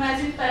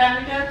optimizing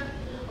parameter,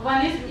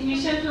 one is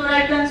initial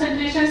chloride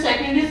concentration,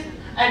 second is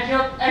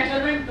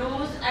adsorbent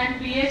dose and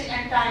pH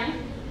and time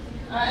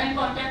and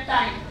contact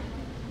time.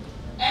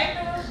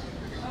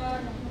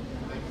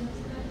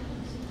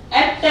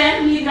 At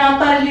 10 milligram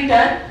per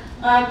liter,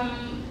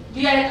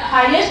 the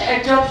highest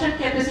adsorption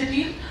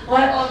capacity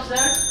were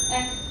observed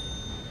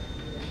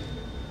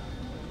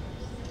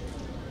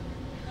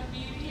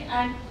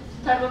and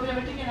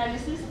thermogrammetric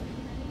analysis,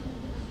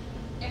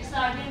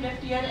 XRD and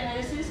FTR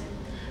analysis,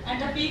 and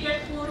the peak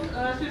at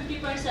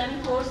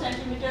 50.74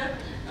 centimeter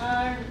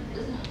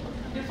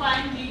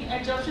define the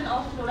adsorption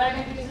of fluoride,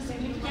 and it is a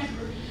significant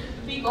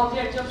peak of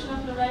the adsorption of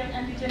fluoride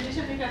and the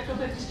generation effect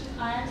of existing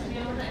ions,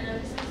 real water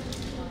analysis.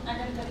 And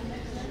then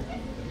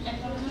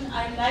acknowledgement,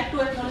 I like to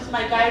acknowledge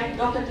my guide,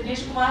 Dr.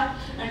 Dinesh Kumar,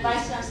 and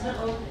Vice Chancellor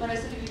of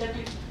Parasati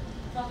Vidyapith,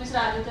 Professor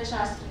Aditya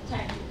Shastri.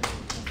 Thank you.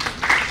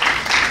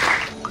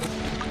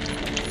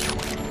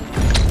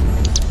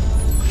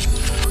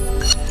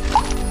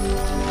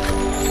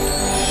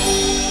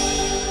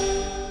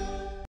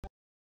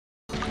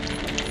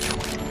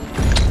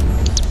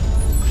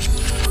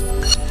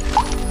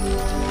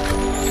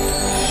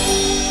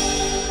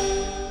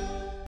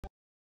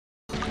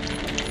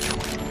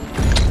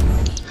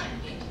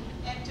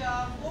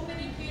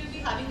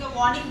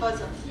 Warning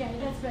buzzer. Yeah,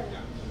 that's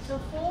better. So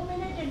 4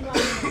 minutes and 1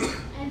 minute.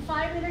 And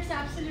 5 minutes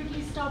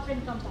absolutely stop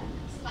and come back.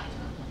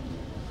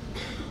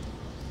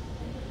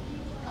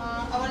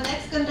 Our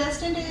next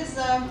contestant is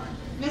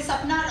Ms.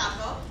 Sapna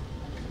Raghav.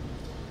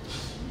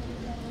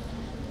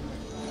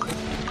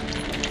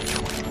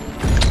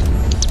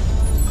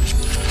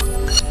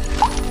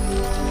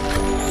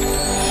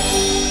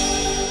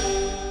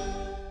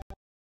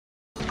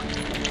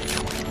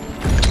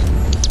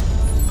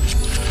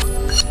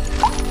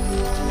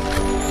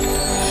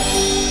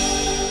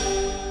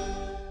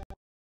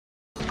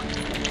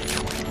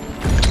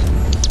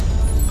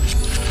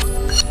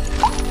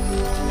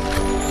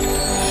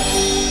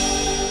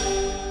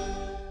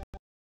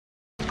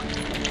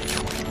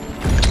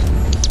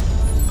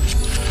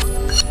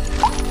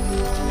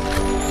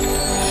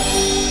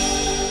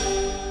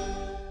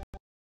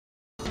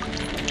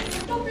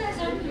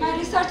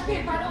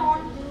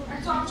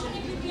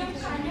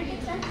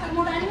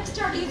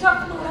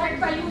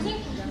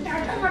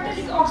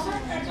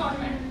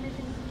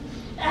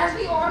 As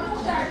we all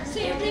know that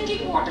safe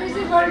drinking water is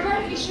a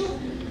worldwide issue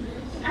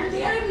and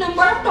there are a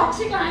number of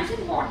toxic ions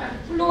in water.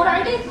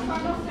 Fluoride is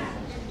one of them.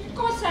 It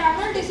causes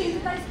several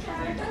diseases like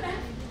skeletal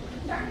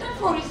and dental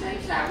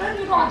fluorescence, several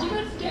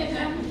neurological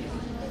damages.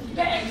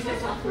 The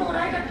excess of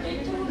fluoride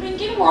uptake through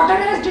drinking water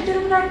has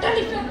detrimental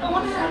effect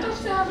on the health of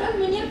several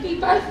million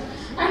people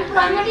and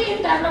primarily in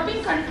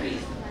developing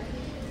countries.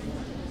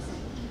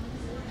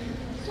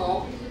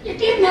 So, it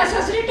is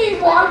necessary to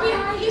evolve a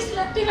highly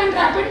selective and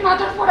rapid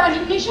method for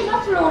elimination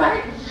of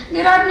fluoride.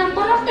 There are a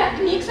number of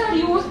techniques are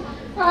used,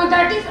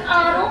 that is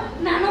RO,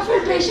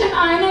 nanofiltration,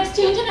 ion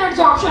exchange and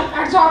adsorption.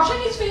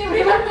 Adsorption is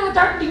favorable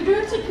method due to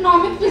its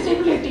economic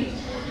feasibility.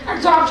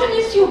 Adsorption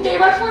is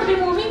suitable for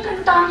removing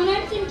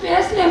contaminants in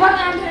waste level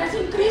and has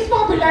increased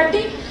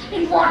popularity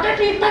in water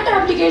treatment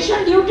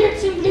application due to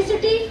its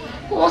simplicity,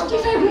 cost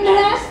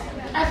effectiveness,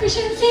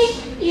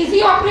 efficiency,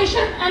 easy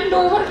operation and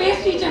lower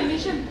waste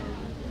regeneration.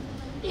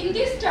 In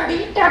this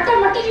study,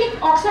 tetrametallic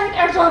oxide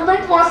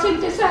adsorbent was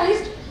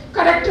synthesized,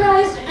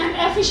 characterized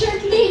and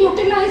efficiently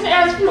utilized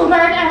as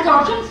fluoride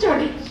adsorption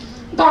study.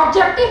 The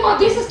objective of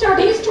this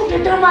study is to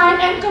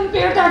determine and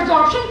compare the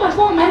absorption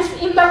performance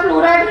in the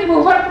fluoride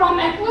removal from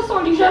aqueous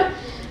solution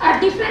at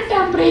different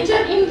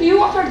temperature in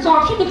view of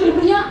absorption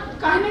equilibrium,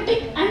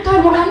 kinetic and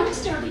thermodynamic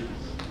study.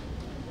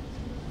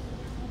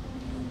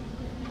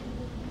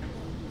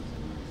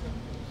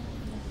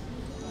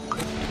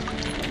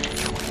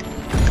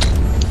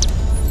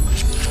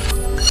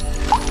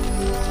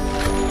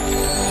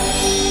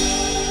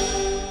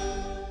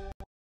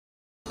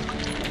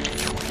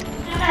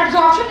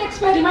 Absorption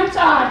experiments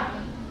are: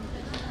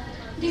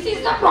 this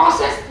is the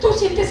process to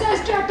synthesize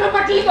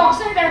tetramethylic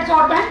oxide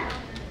adsorbent.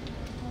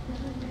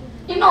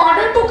 In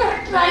order to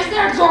characterize the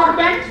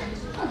adsorbent,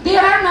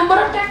 there are a number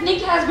of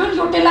techniques has been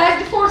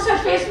utilized for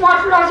surface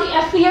morphology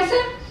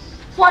FESM,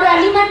 for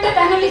elemental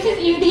analysis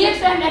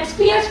EDX, and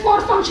XPS for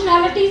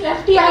functionalities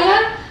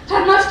FTIR,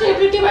 thermal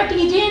stability by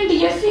TJ and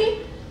DSC.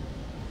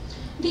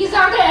 These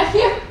are the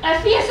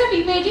FESM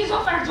images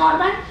of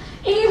adsorbent.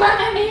 A1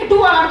 and A2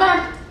 are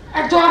the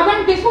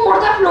adsorbent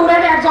before the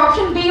fluoride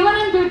adsorption, B1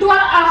 and B2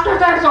 are after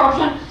the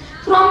adsorption.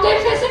 From the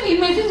FESM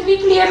images, we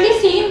clearly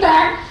see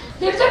that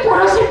there is a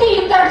porosity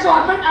in the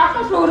adsorbent after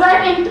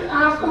fluoride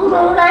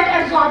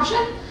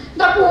adsorption.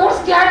 The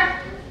pores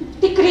get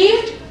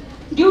decreased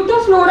due to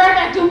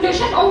fluoride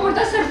accumulation over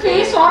the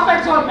surface of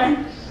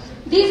adsorbent.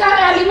 These are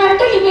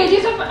elemental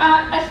images of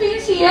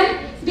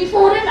FECM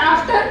before and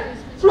after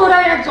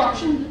fluoride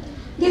adsorption.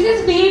 This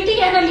is BET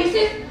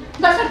analysis.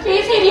 The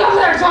surface area of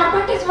the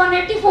adsorbent is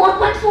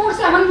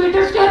 184.47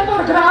 meters square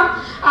per gram.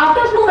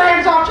 After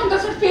fluoride adsorption, the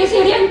surface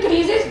area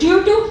increases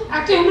due to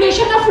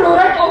accumulation of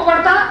fluoride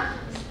over the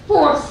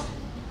pores.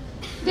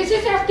 This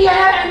is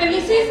FTIR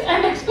analysis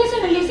and XPS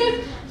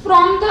analysis.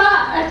 From the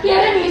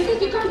FTIR analysis,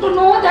 we come to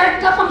know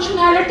that the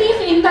functionalities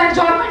in the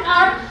adsorbent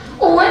are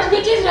OH,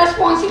 which is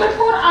responsible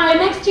for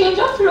ion exchange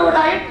of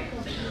fluoride,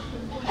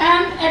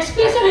 and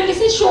XPS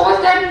analysis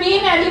shows that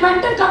main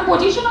elemental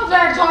composition of the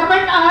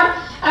adsorbent are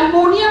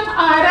ammonium,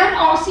 iron,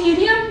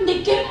 cerium,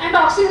 nickel and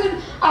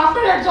oxygen.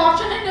 After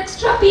adsorption, an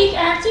extra peak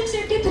at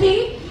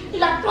 683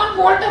 electron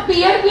volt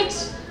appear,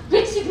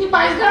 which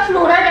signifies the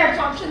fluoride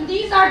adsorption.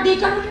 These are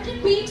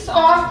deconvoluted peaks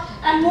of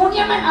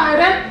ammonium and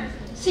iron,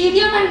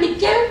 cerium and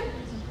nickel,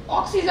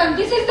 oxygen.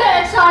 This is the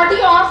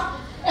XRD of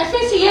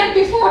FACN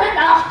before and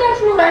after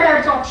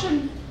fluoride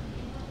adsorption.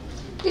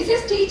 This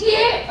is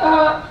TJ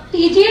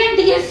and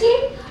DSC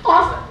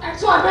of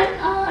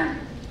adsorbent.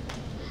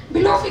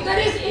 Below figure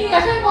is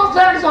AFM of the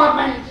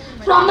adsorbent.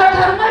 From the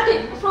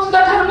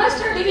thermal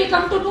study, we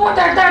come to know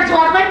that the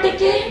adsorbent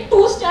decay in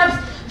two steps.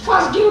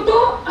 First, due to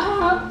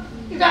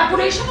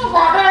evaporation of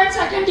water, and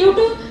second, due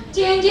to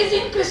changes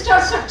in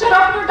crystal structure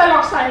of metal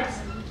oxides.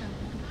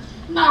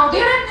 Now,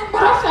 there are a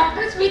number of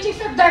factors which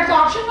affect the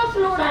adsorption of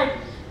fluoride: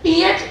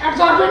 pH,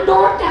 adsorbent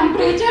dose,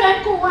 temperature,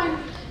 and coolant.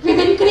 With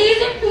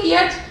increase in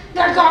pH, the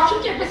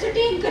adsorption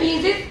capacity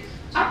increases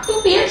up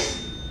to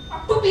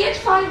pH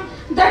 5,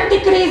 then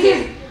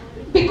decreases,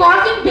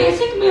 because in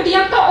basic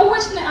medium the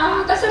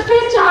OH, the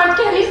surface charge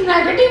carries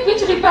negative,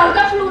 which repel the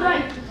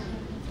fluoride.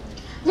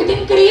 With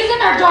increase in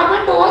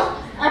adsorbent dose,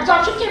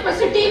 adsorption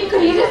capacity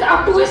increases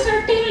up to a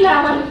certain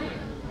level.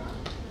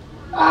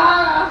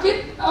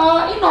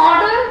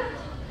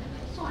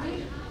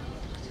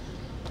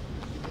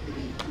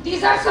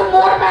 These are some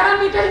more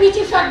parameters which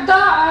affect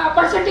the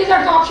percentage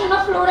adsorption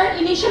of fluoride.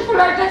 Initial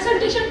fluoride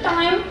concentration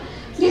time.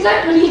 These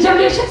are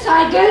regeneration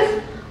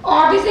cycles,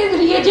 or this is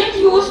reagent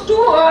used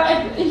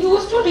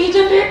to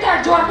regenerate the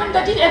adsorbent,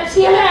 that is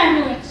HCl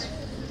and NaOH.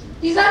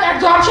 These are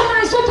absorption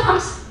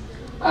isotherms.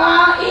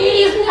 A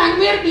is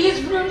Langmuir, B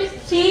is Brunel,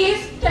 C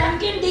is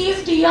Temkin, D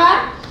is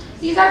DR.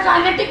 These are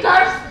kinetic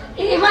curves.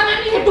 A1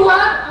 and A2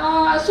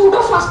 are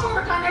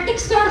pseudo-phosphor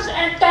kinetics curves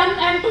at 10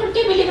 and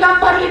 20 milligram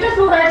per liter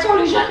fluoride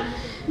solution.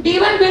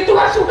 B1, B2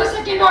 are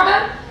pseudo-second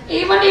order.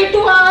 A1, A2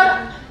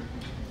 are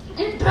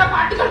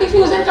intraparticle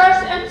diffusion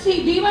curves, and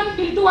B1,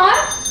 B2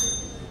 are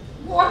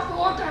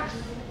more curves.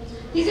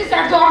 This is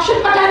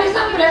adsorption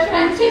mechanism,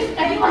 references,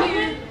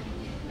 acknowledgement.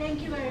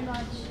 Thank you very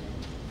much.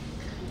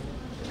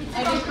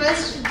 I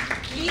request,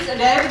 please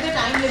adhere with the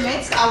time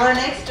limits. Our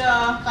next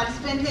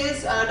participant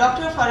is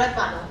Dr. Farad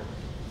Bano.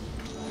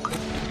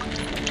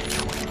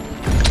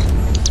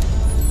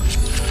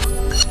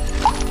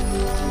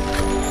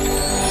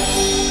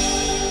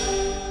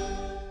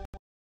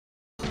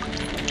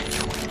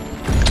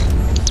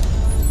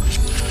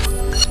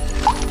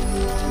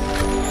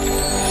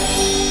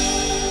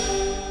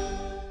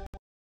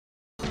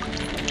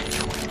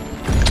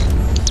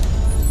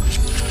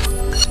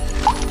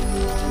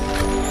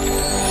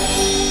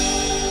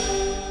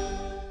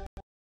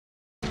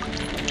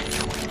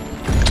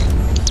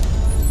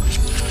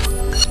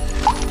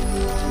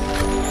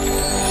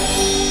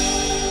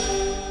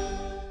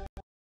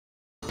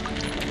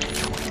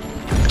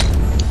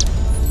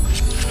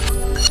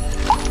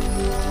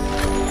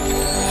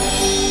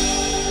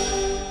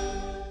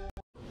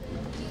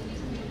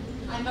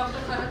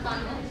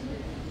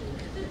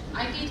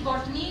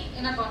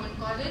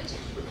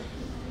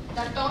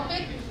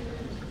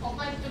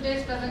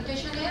 Today's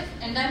presentation is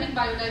Endemic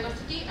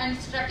Biodiversity and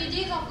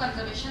Strategies of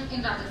Conservation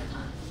in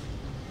Rajasthan.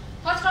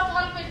 First of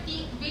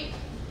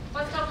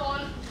all,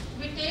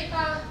 we take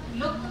a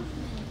look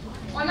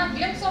on a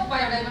glimpse of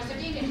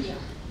biodiversity in India.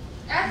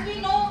 As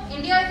we know,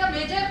 India is a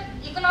major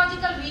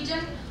ecological region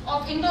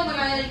of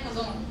Indo-Malaya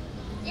ecozone.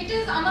 It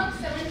is among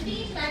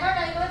 17 mega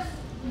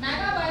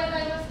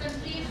biodiverse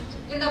countries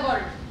in the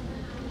world.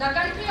 The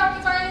country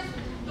occupies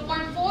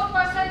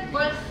 2.4%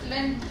 world's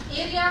land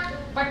area,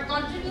 but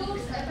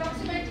contributes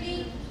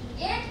approximately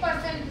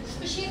 8%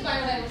 species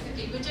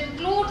biodiversity, which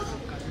includes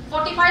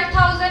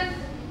 45,000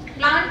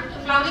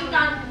 flowering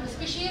plant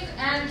species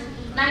and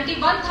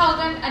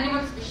 91,000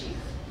 animal species.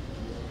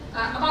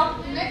 About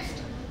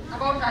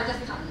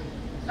Rajasthan.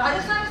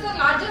 Rajasthan is the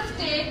largest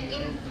state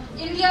in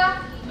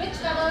India, which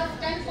covers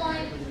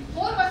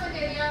 10.4%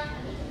 area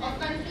of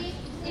country.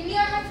 India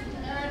has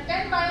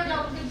 10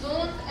 biogeographic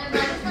zones, and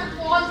Rajasthan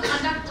falls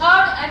under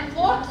 3rd and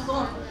 4th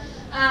zone,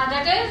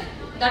 that is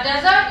the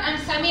desert and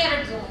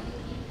semi-arid zone.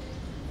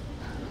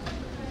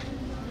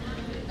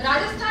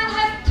 Rajasthan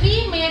has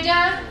 3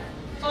 major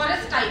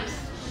forest types.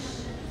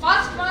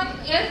 First one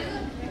is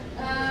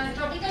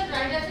tropical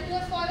dry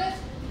deciduous forest,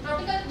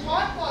 tropical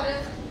thorn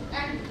forest,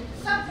 and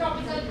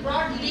subtropical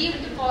broad-leaved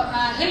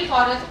hill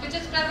forest, which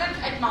is present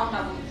at Mount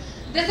Abu.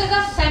 This is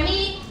a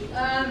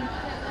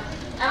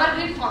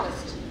semi-evergreen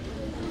forest.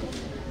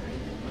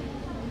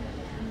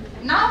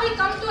 Now we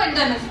come to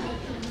endemism.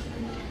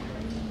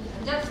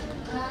 Just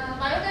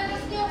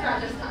biodiversity of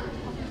Rajasthan.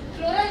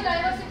 Floral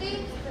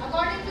diversity,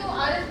 according to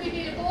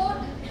RSPB report,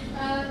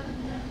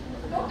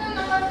 total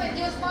number of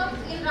angiosperms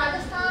in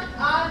Rajasthan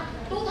are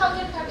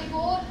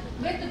 2034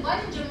 with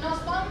 1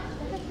 gymnosperm.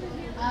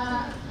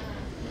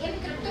 In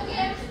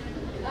cryptogames,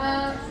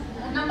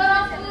 number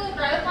of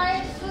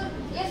bryophytes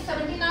is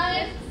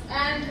 79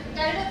 and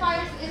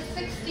pteridophytes is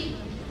 60.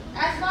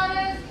 As far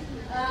as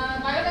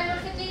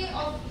biodiversity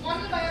of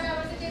faunal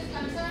biodiversity is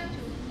concerned,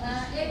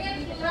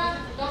 avian flora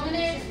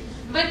dominates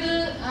with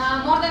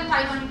more than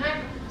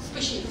 500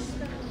 species.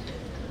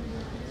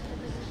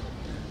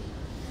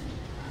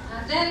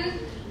 Then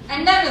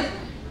endemism.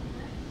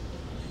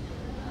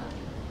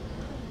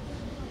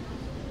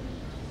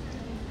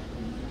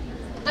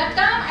 The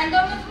term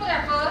endemism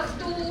refers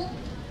to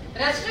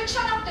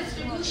restriction of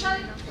distribution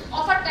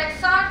of a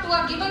taxa to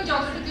a given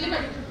geographic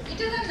limit. It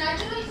is a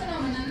natural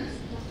phenomenon.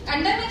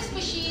 Endemic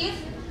species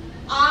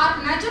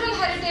are natural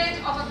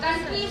heritage of a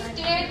country,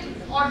 state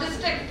or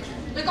district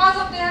because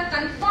of their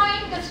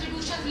confined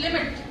distribution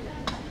limit.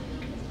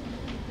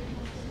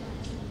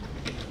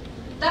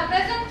 The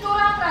present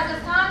flora of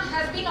Rajasthan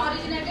has been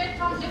originated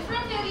from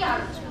different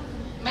areas.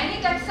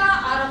 Many taxa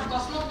are of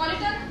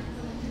cosmopolitan,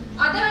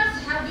 others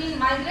have been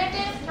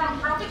migrated from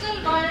tropical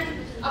world,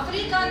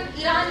 African,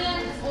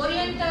 Iranian,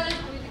 Oriental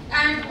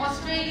and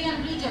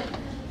Australian region.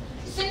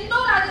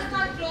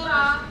 Sindo-Rajasthan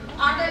flora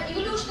are the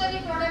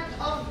evolutionary product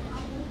of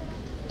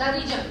the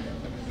region.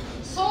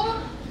 So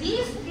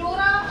these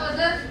flora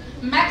possess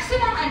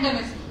maximum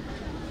endemism.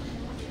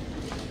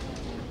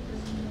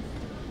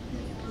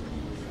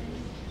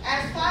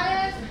 As far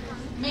as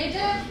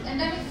major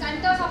endemic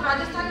centers of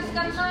Rajasthan is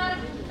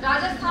concerned,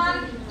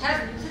 Rajasthan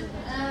has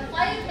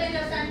 5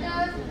 major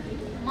centers: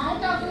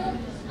 Mount Abu,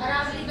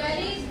 Aravalli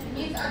Valleys,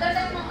 means other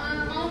than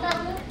Mount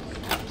Abu,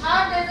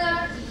 Thar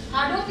Desert,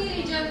 Hadoti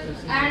region,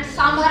 and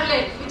Sambhar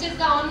Lake, which is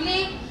the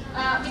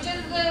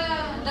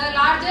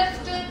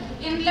largest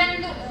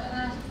inland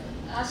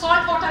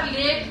saltwater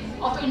lake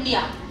of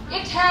India.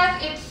 It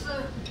has its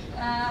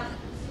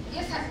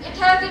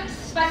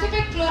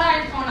specific flora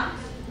and fauna.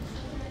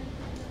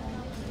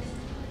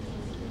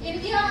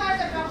 India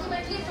has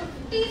approximately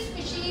 50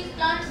 species,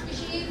 plant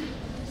species,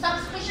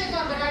 subspecies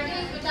or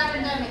varieties which are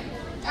endemic,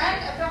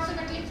 and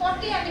approximately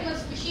 40 animal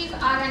species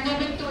are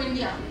endemic to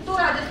India, to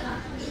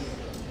Rajasthan.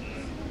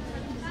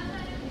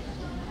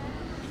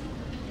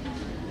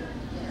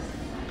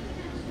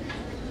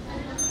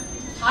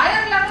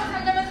 Higher level of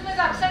endemism is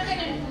absent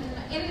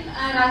in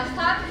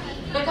Rajasthan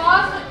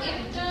because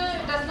it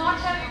does not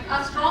have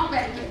a strong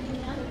barricade.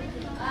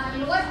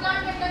 Lower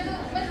plant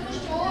endemism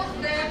shows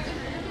that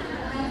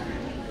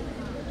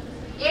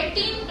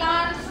 18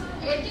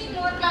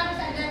 lower plants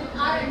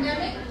are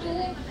endemic to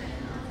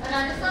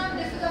Rajasthan.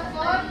 This is a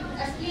fir,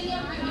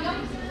 Asplenium pimenum,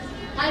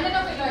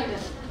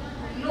 Hymenophyloides.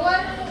 Lower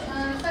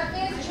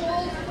surface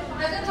shows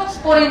presence of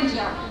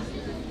sporangia.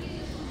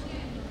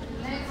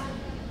 Next,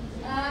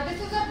 this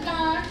is a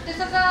plant. This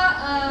is a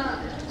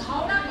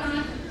Dhauda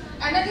plant,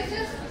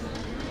 Anathesis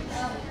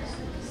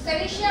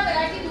Sericia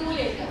variety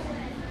numularia.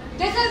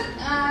 This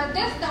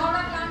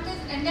Dhauda plant is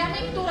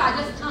endemic to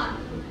Rajasthan.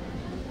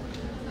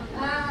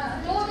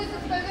 Though this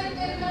is present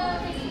in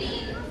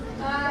 15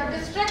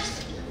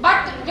 districts,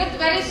 but with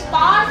very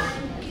sparse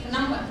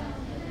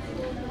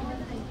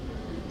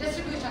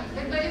distribution.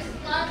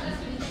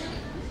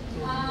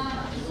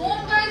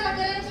 Zone-wise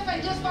occurrence of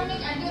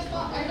angiospermic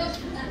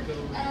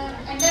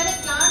endemic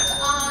plants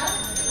are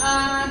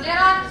there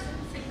are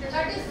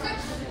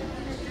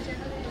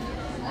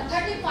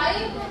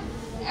 35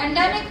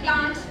 endemic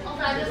plants of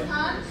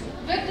Rajasthan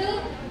with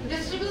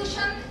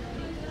distribution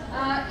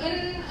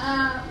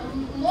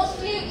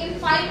mostly in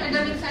 5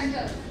 endemic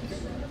centers.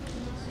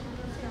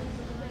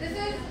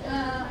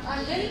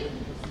 hill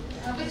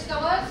which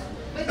covers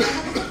with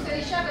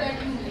Serratia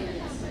variety.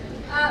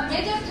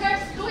 Major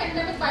threats to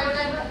endemic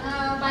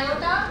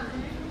biota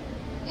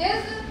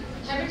is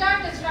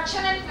habitat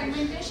destruction and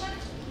fragmentation,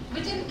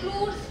 which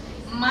includes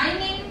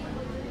mining,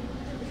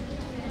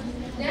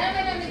 dam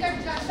and habitat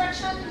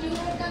construction, new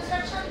road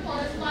construction,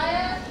 forest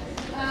fire,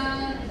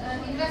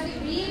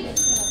 invasive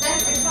weeds, then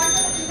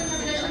expansion of human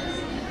population,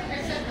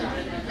 etc.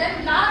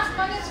 Then last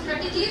one is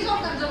strategies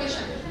of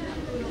conservation.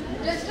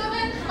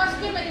 Disturbance must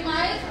be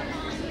minimized,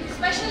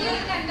 especially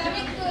in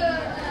endemic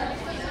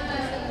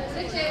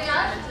rich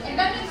areas.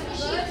 Endemic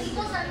species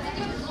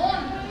eco-sensitive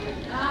zone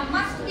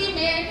must be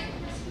made.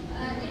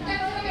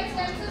 Intensive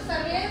extensive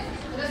surveys,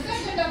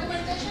 research and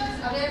documentation,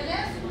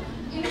 awareness,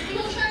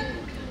 inclusion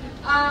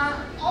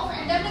of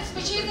endemic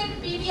species in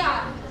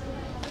PBR.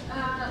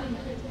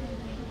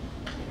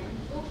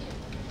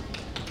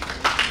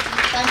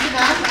 Thank you,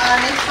 ma'am. Our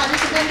next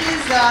participant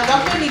is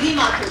Dr. Nidhi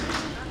Mathur.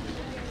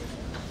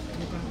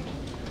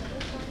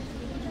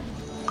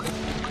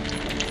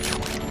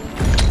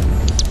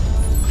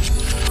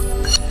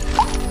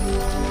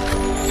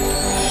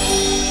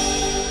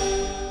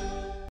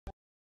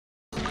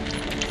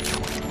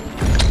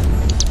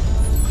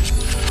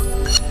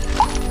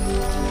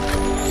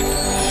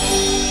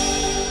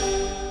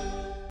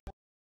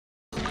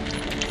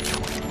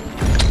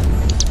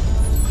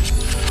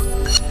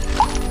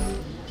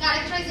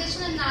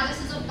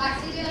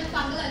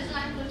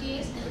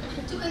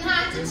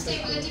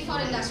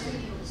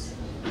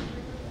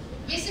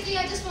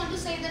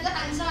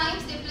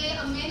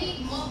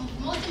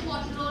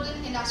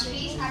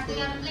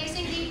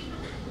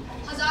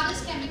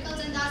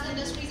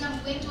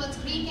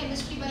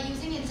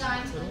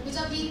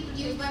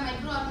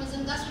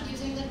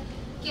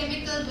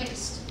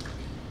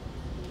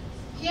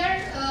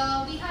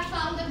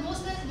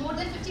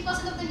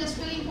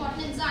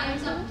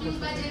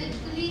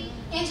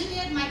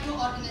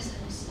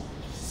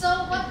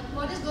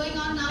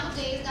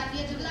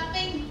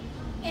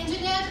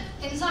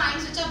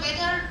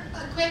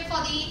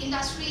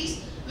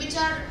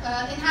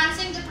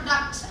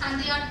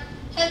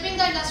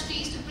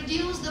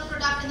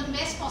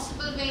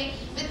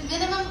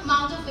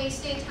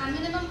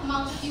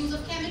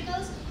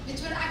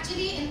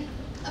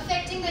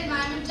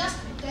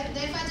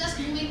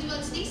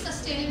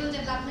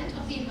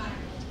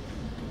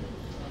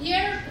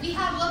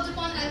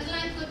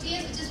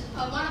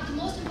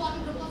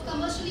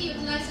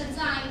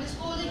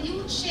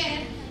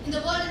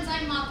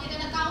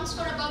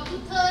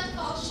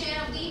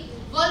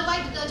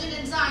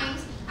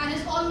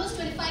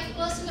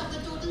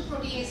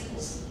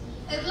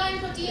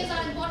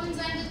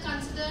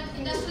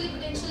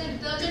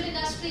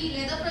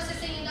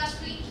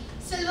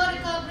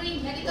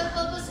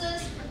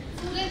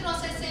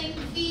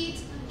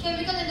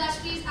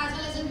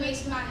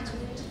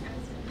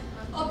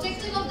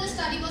 Objective of this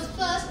study was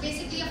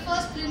basically a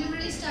first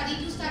preliminary study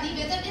to study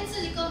whether in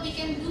silico we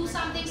can do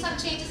some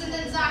changes in the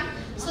enzyme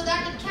so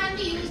that it can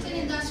be used in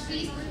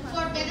industries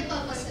for better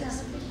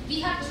purposes. We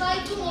have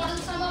tried to model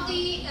some of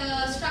the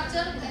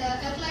structure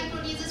alkaline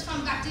proteases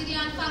from bacteria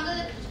and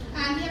fungal,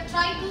 and we have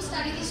tried to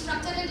study the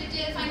structure in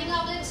detail, finding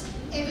out its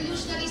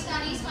evolutionary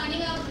studies,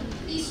 finding out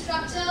the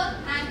structure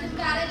and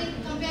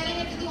comparing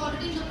it with the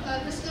already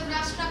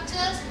crystallograph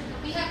structures.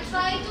 We have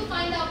tried to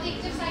find out the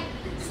active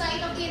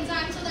site of the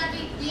enzyme so that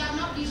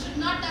we should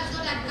not touch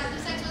the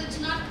active site so it's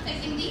not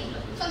affecting the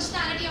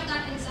functionality of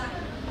that enzyme.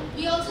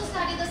 We also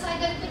studied the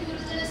site-directed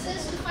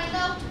mutagenesis to find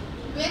out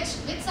which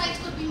sites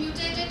could be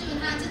mutated to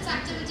enhance its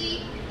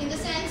activity, in the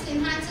sense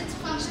enhance its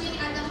functioning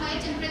at the high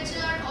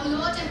temperature or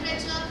lower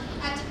temperature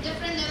at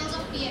different levels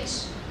of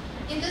pH.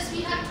 In this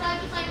we have tried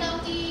to find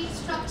out the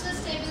structure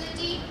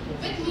stability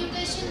with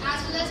mutation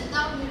as well as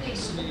without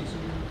mutation.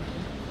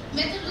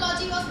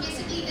 Methodology was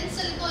basically in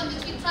silico, in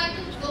which we tried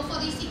to go for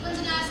the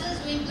sequence analysis,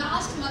 doing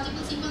blast,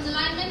 multiple sequence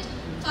alignment,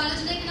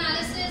 phylogenetic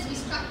analysis. We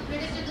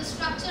predicted the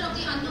structure of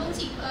the unknown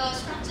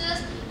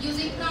structures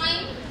using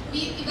prime.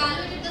 We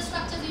evaluated the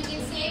structures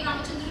using, say,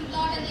 Ramachandran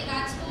plot and the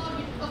RAT score.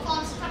 We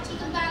performed structural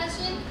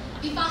comparison.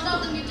 We found out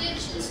the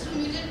mutations through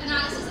mutant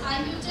analysis,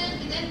 I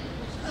mutant. We then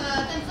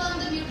confirmed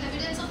the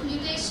evidence of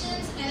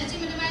mutations, energy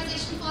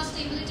minimization for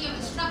stability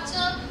of the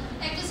structure,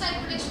 active site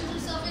prediction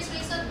through surface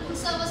tracer,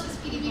 service with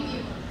PDB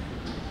view.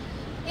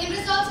 In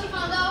results, we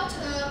found out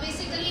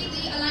basically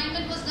the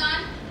alignment was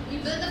done. We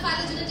built the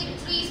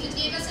phylogenetic trees, which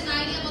gave us an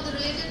idea about the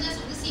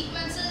relatedness of the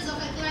sequences of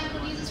alkaline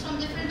proteases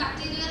from different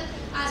bacterial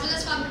as well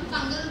as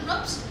fungal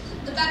groups.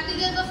 The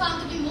bacterial were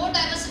found to be more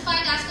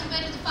diversified as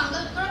compared to the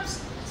fungal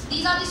groups.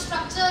 These are the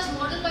structures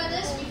modeled by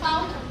this. We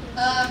found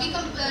we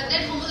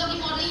did homology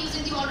modeling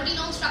using the already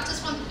known structures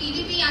from the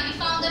PDB, and we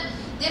found that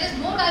there is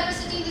more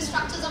diversity in the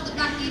structures of the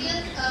bacterial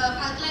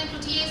alkaline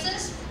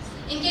proteases.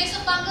 In case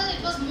of fungal,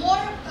 it was more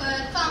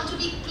found to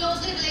be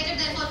closely related,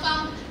 therefore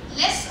found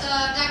less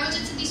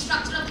divergence in the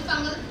structure of the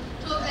fungal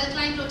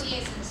alkaline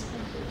proteases.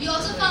 We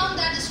also found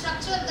that the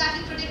structure that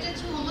we predicted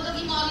through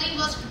homology modeling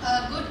was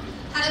good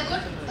had a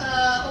good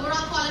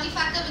overall quality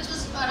factor, which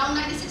was around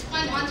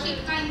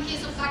 96.139 in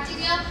case of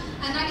bacteria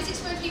and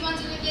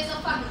 96.310 in case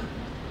of fungi.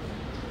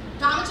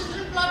 Raman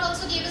children plot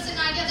also gave us an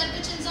idea that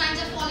which enzymes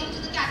are falling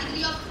into the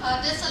category of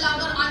disallowed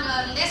or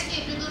less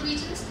favorable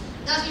regions.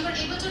 Thus, we were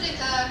able to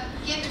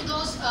get to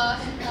those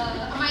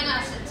amino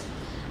acids.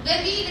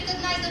 When we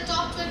recognized the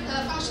top 12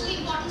 functionally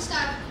important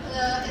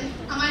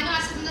amino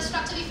acids in the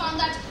structure, we found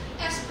that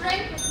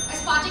aspirin,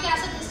 aspartic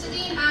acid,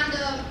 histidine, and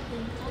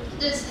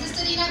this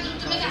histidine and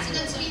glutamic acid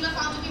and serine were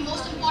found to be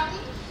most important.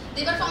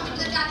 They were found to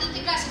be the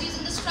catalytic residues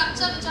in the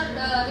structure, which are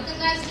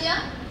recognized here.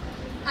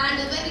 And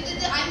when we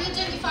did the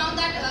iMutant, we found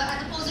that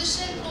at the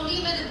position,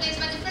 proline were replaced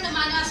by different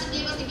amino acid,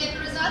 gave us the better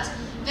results.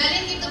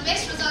 Valine gave the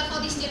best result for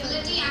the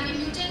stability, and we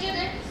mutated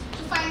it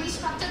to find the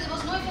structure. There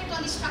was no effect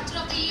on the structure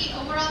of the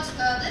overall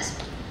this.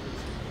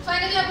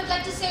 Finally, I would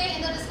like to say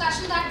in the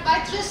discussion that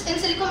by this in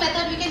silico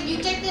method, we can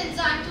mutate the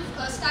enzyme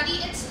to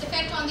study its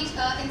effect on the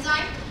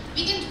enzyme.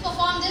 We can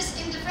perform this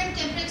in different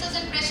temperatures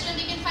and pressure, and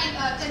we can find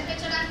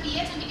temperature and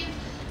pH, and we can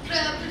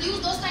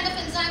produce those kind of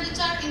enzymes which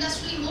are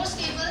industrially more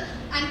stable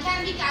and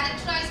can be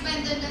characterized by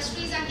the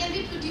industries and can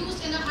be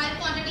produced in a high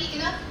quantity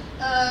in a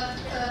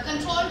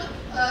controlled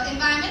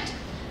environment,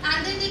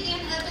 and then they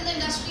can help in the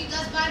industry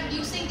thus by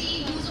reducing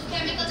the use of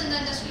chemicals in the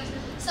industries.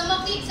 Some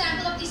of the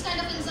examples of these kind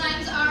of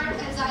enzymes are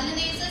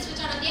xylanases, which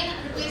are again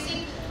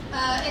replacing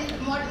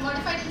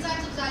modified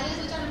enzymes of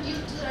xylanase, which are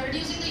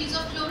reducing the use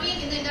of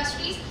chlorine in the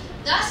industries,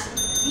 thus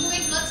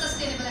moving towards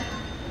sustainable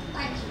environment.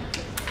 Thank you.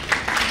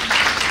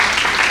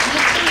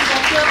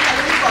 Dr.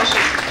 Pallavi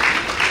Kaushik.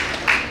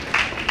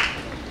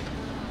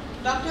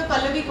 Dr.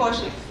 Pallavi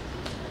Kaushik.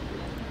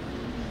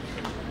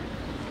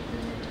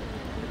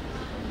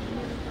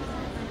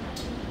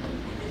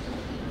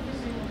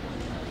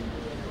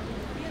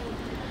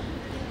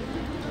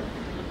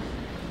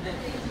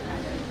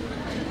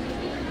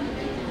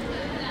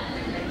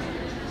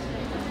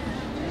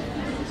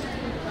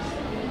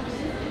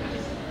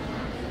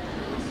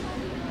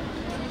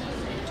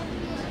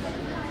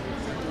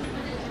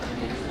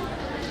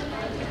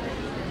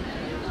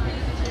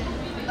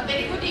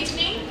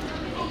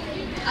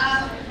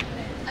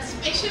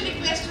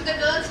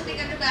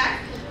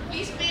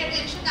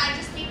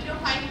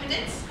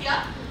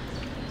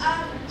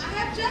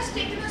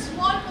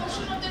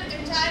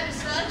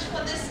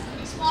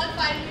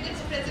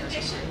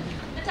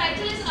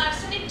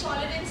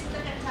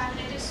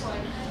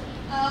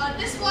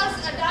 This was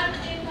done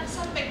in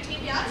some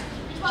bacteria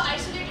which were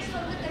isolated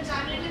from the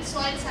contaminated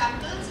soil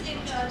samples in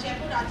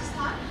Jaipur,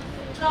 Rajasthan,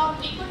 from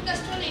BICON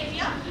industrial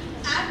area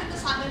and in the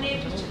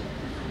Sanganer region.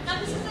 Now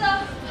this is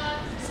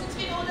since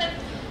we know that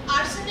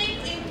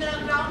arsenic in the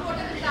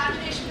groundwater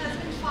contamination has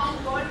been found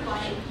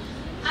worldwide,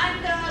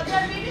 and there are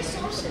various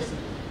sources.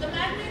 The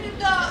man-made,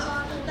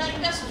 the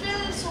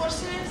industrial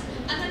sources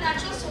and the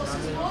natural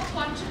sources both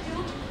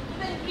contribute to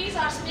the increased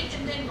arsenic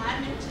in the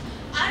environment,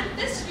 and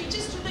this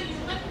reaches to the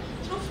human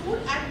through food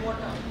and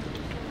water.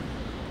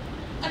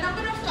 A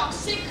number of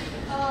toxic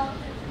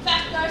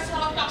factors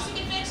or toxic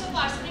effects of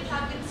arsenic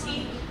have been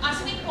seen.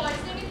 Arsenic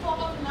poisoning in form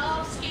of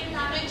nerve, skin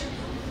damage,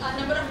 a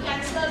number of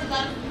cancers,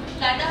 lung,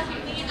 bladder,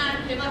 kidney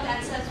and liver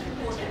cancer has been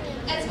reported,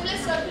 as well as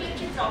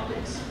circulatory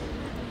problems.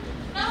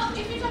 Now,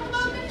 if we talk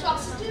about the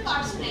toxicity of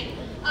arsenic,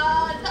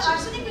 the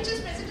arsenic which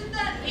is present in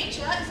the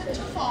nature is in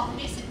two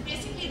forms.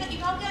 Basically, the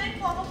inorganic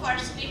form of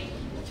arsenic,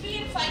 the 3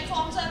 and 5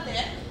 forms are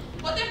there,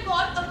 but they've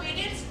got a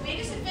various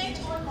effect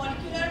on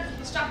molecular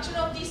structure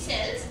of these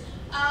cells.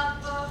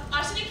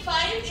 Arsenic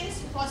 5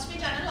 is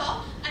phosphate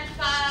analog,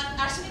 and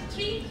arsenic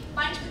 3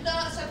 binds with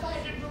the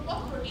sulfur-hydride group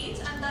of proteins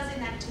and thus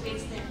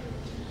inactivates them.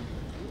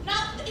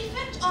 Now, the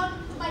effect on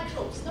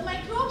microbes. The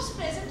microbes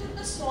present in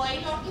the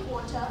soil or the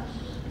water,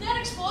 they are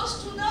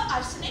exposed to the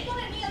arsenic or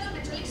any other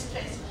metallic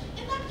stress.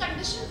 In that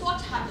condition,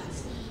 what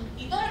happens?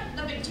 Either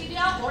the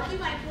bacteria or the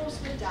microbes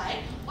will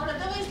die, or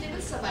otherwise they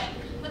will survive.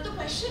 But the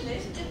question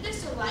is, if they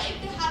survive,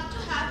 they have to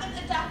have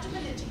an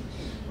adaptability.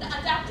 The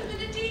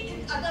adaptability,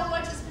 in other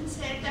words, has been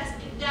said that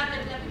if they are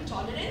developing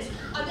tolerance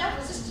or they are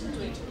resistant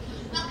to it.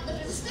 Now, the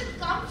resistance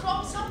comes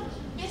from some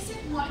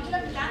basic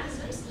molecular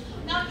mechanisms.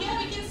 Now, here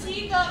we can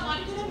see the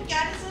molecular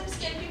mechanisms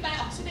can be by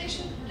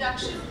oxidation,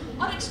 reduction,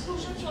 or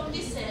exclusion from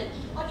the cell,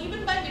 or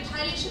even by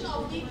methylation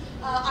of the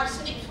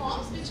arsenic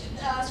forms, which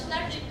so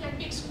that it can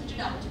be excluded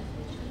out.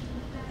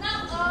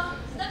 Now,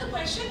 the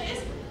question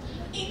is,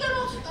 either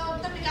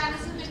of the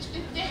mechanism which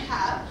if they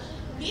have,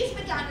 these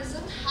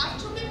mechanisms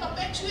have to be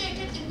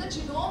perpetuated in the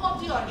genome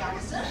of the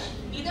organism,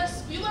 either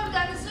few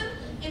organism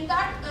in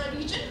that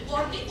region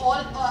or the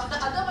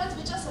other ones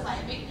which are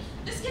surviving.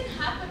 This can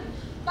happen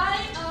by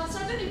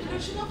certain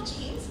evolution of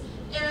genes.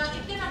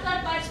 It can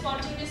occur by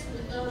spontaneous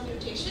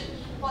mutation,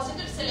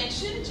 positive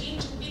selection, gene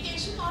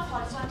duplication, or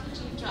horizontal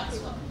gene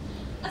transfer.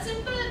 A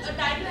simple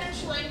diagram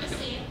showing the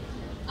same.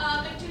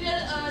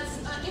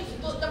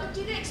 If the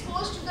bacteria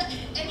exposed to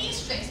any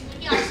stress,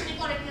 maybe arsenic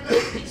or any other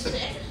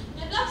stress,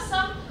 develop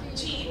some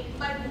gene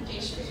by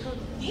mutation.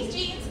 These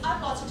genes are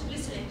positively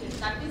selected.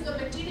 That means the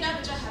bacteria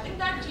which are having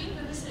that gene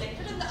will be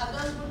selected and the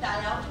others will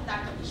die out in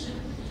that condition.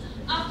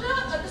 After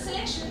the selection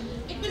section,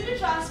 it will be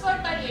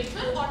transferred by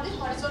lateral or the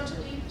horizontal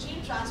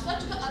gene transfer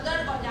to the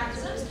other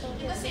organisms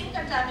in the same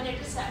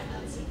contaminated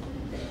samples.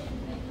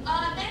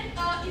 Then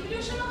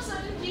evolution of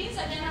certain genes,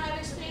 again I have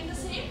explained the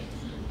same.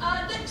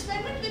 The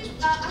experiment which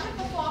I have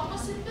performed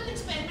was a simple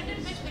experiment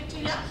in which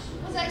bacteria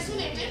was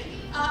isolated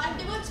and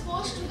they were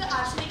exposed to the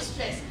arsenic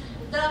stress.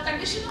 The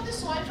condition of the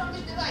soil from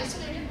which they were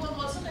isolated was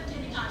also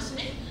containing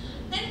arsenic.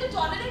 Then the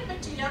tolerant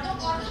bacteria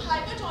or the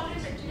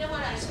hypertolerant bacteria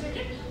were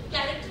isolated,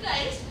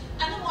 characterized,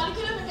 and the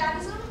molecular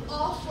mechanism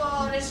of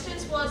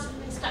resistance was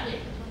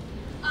studied.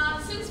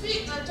 Since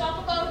we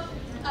talk about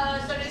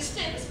the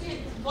resistance,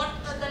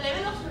 the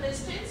level of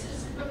resistance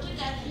is looking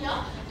at here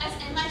as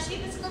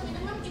MIC. This is the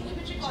minimum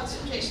inhibitory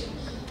concentration,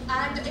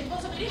 and it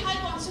was a very high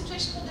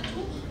concentration for the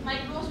two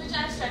microbes which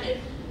I have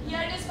studied.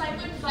 Here it is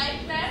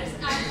 5.5 grams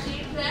and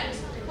 8 grams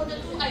for the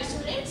two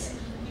isolates.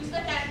 These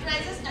were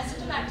characterized as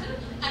acetobacter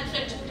and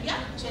Franturia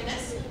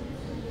genus.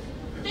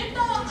 Then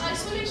the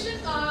isolation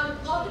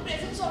or the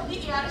presence of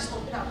the ARS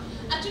opera.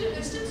 Actually,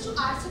 resistance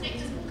to arsenic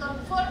has been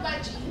conferred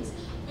by genes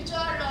which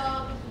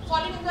are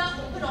falling in the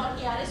operon,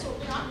 ARS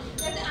operon,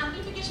 where the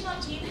amplification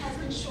of gene has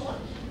been shown.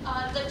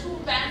 The two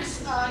bands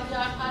here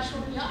are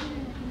shown here.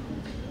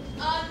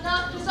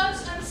 The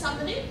results and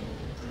summary.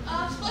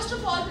 First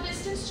of all, the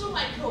resistance to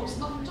microbes,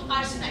 to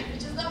arsenic,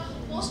 which is the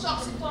most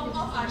toxic form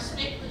of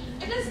arsenic.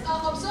 It is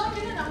observed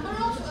in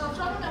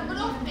from a number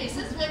of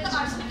places where the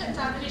arsenic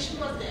contamination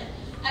was there.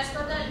 As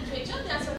per the literature, there are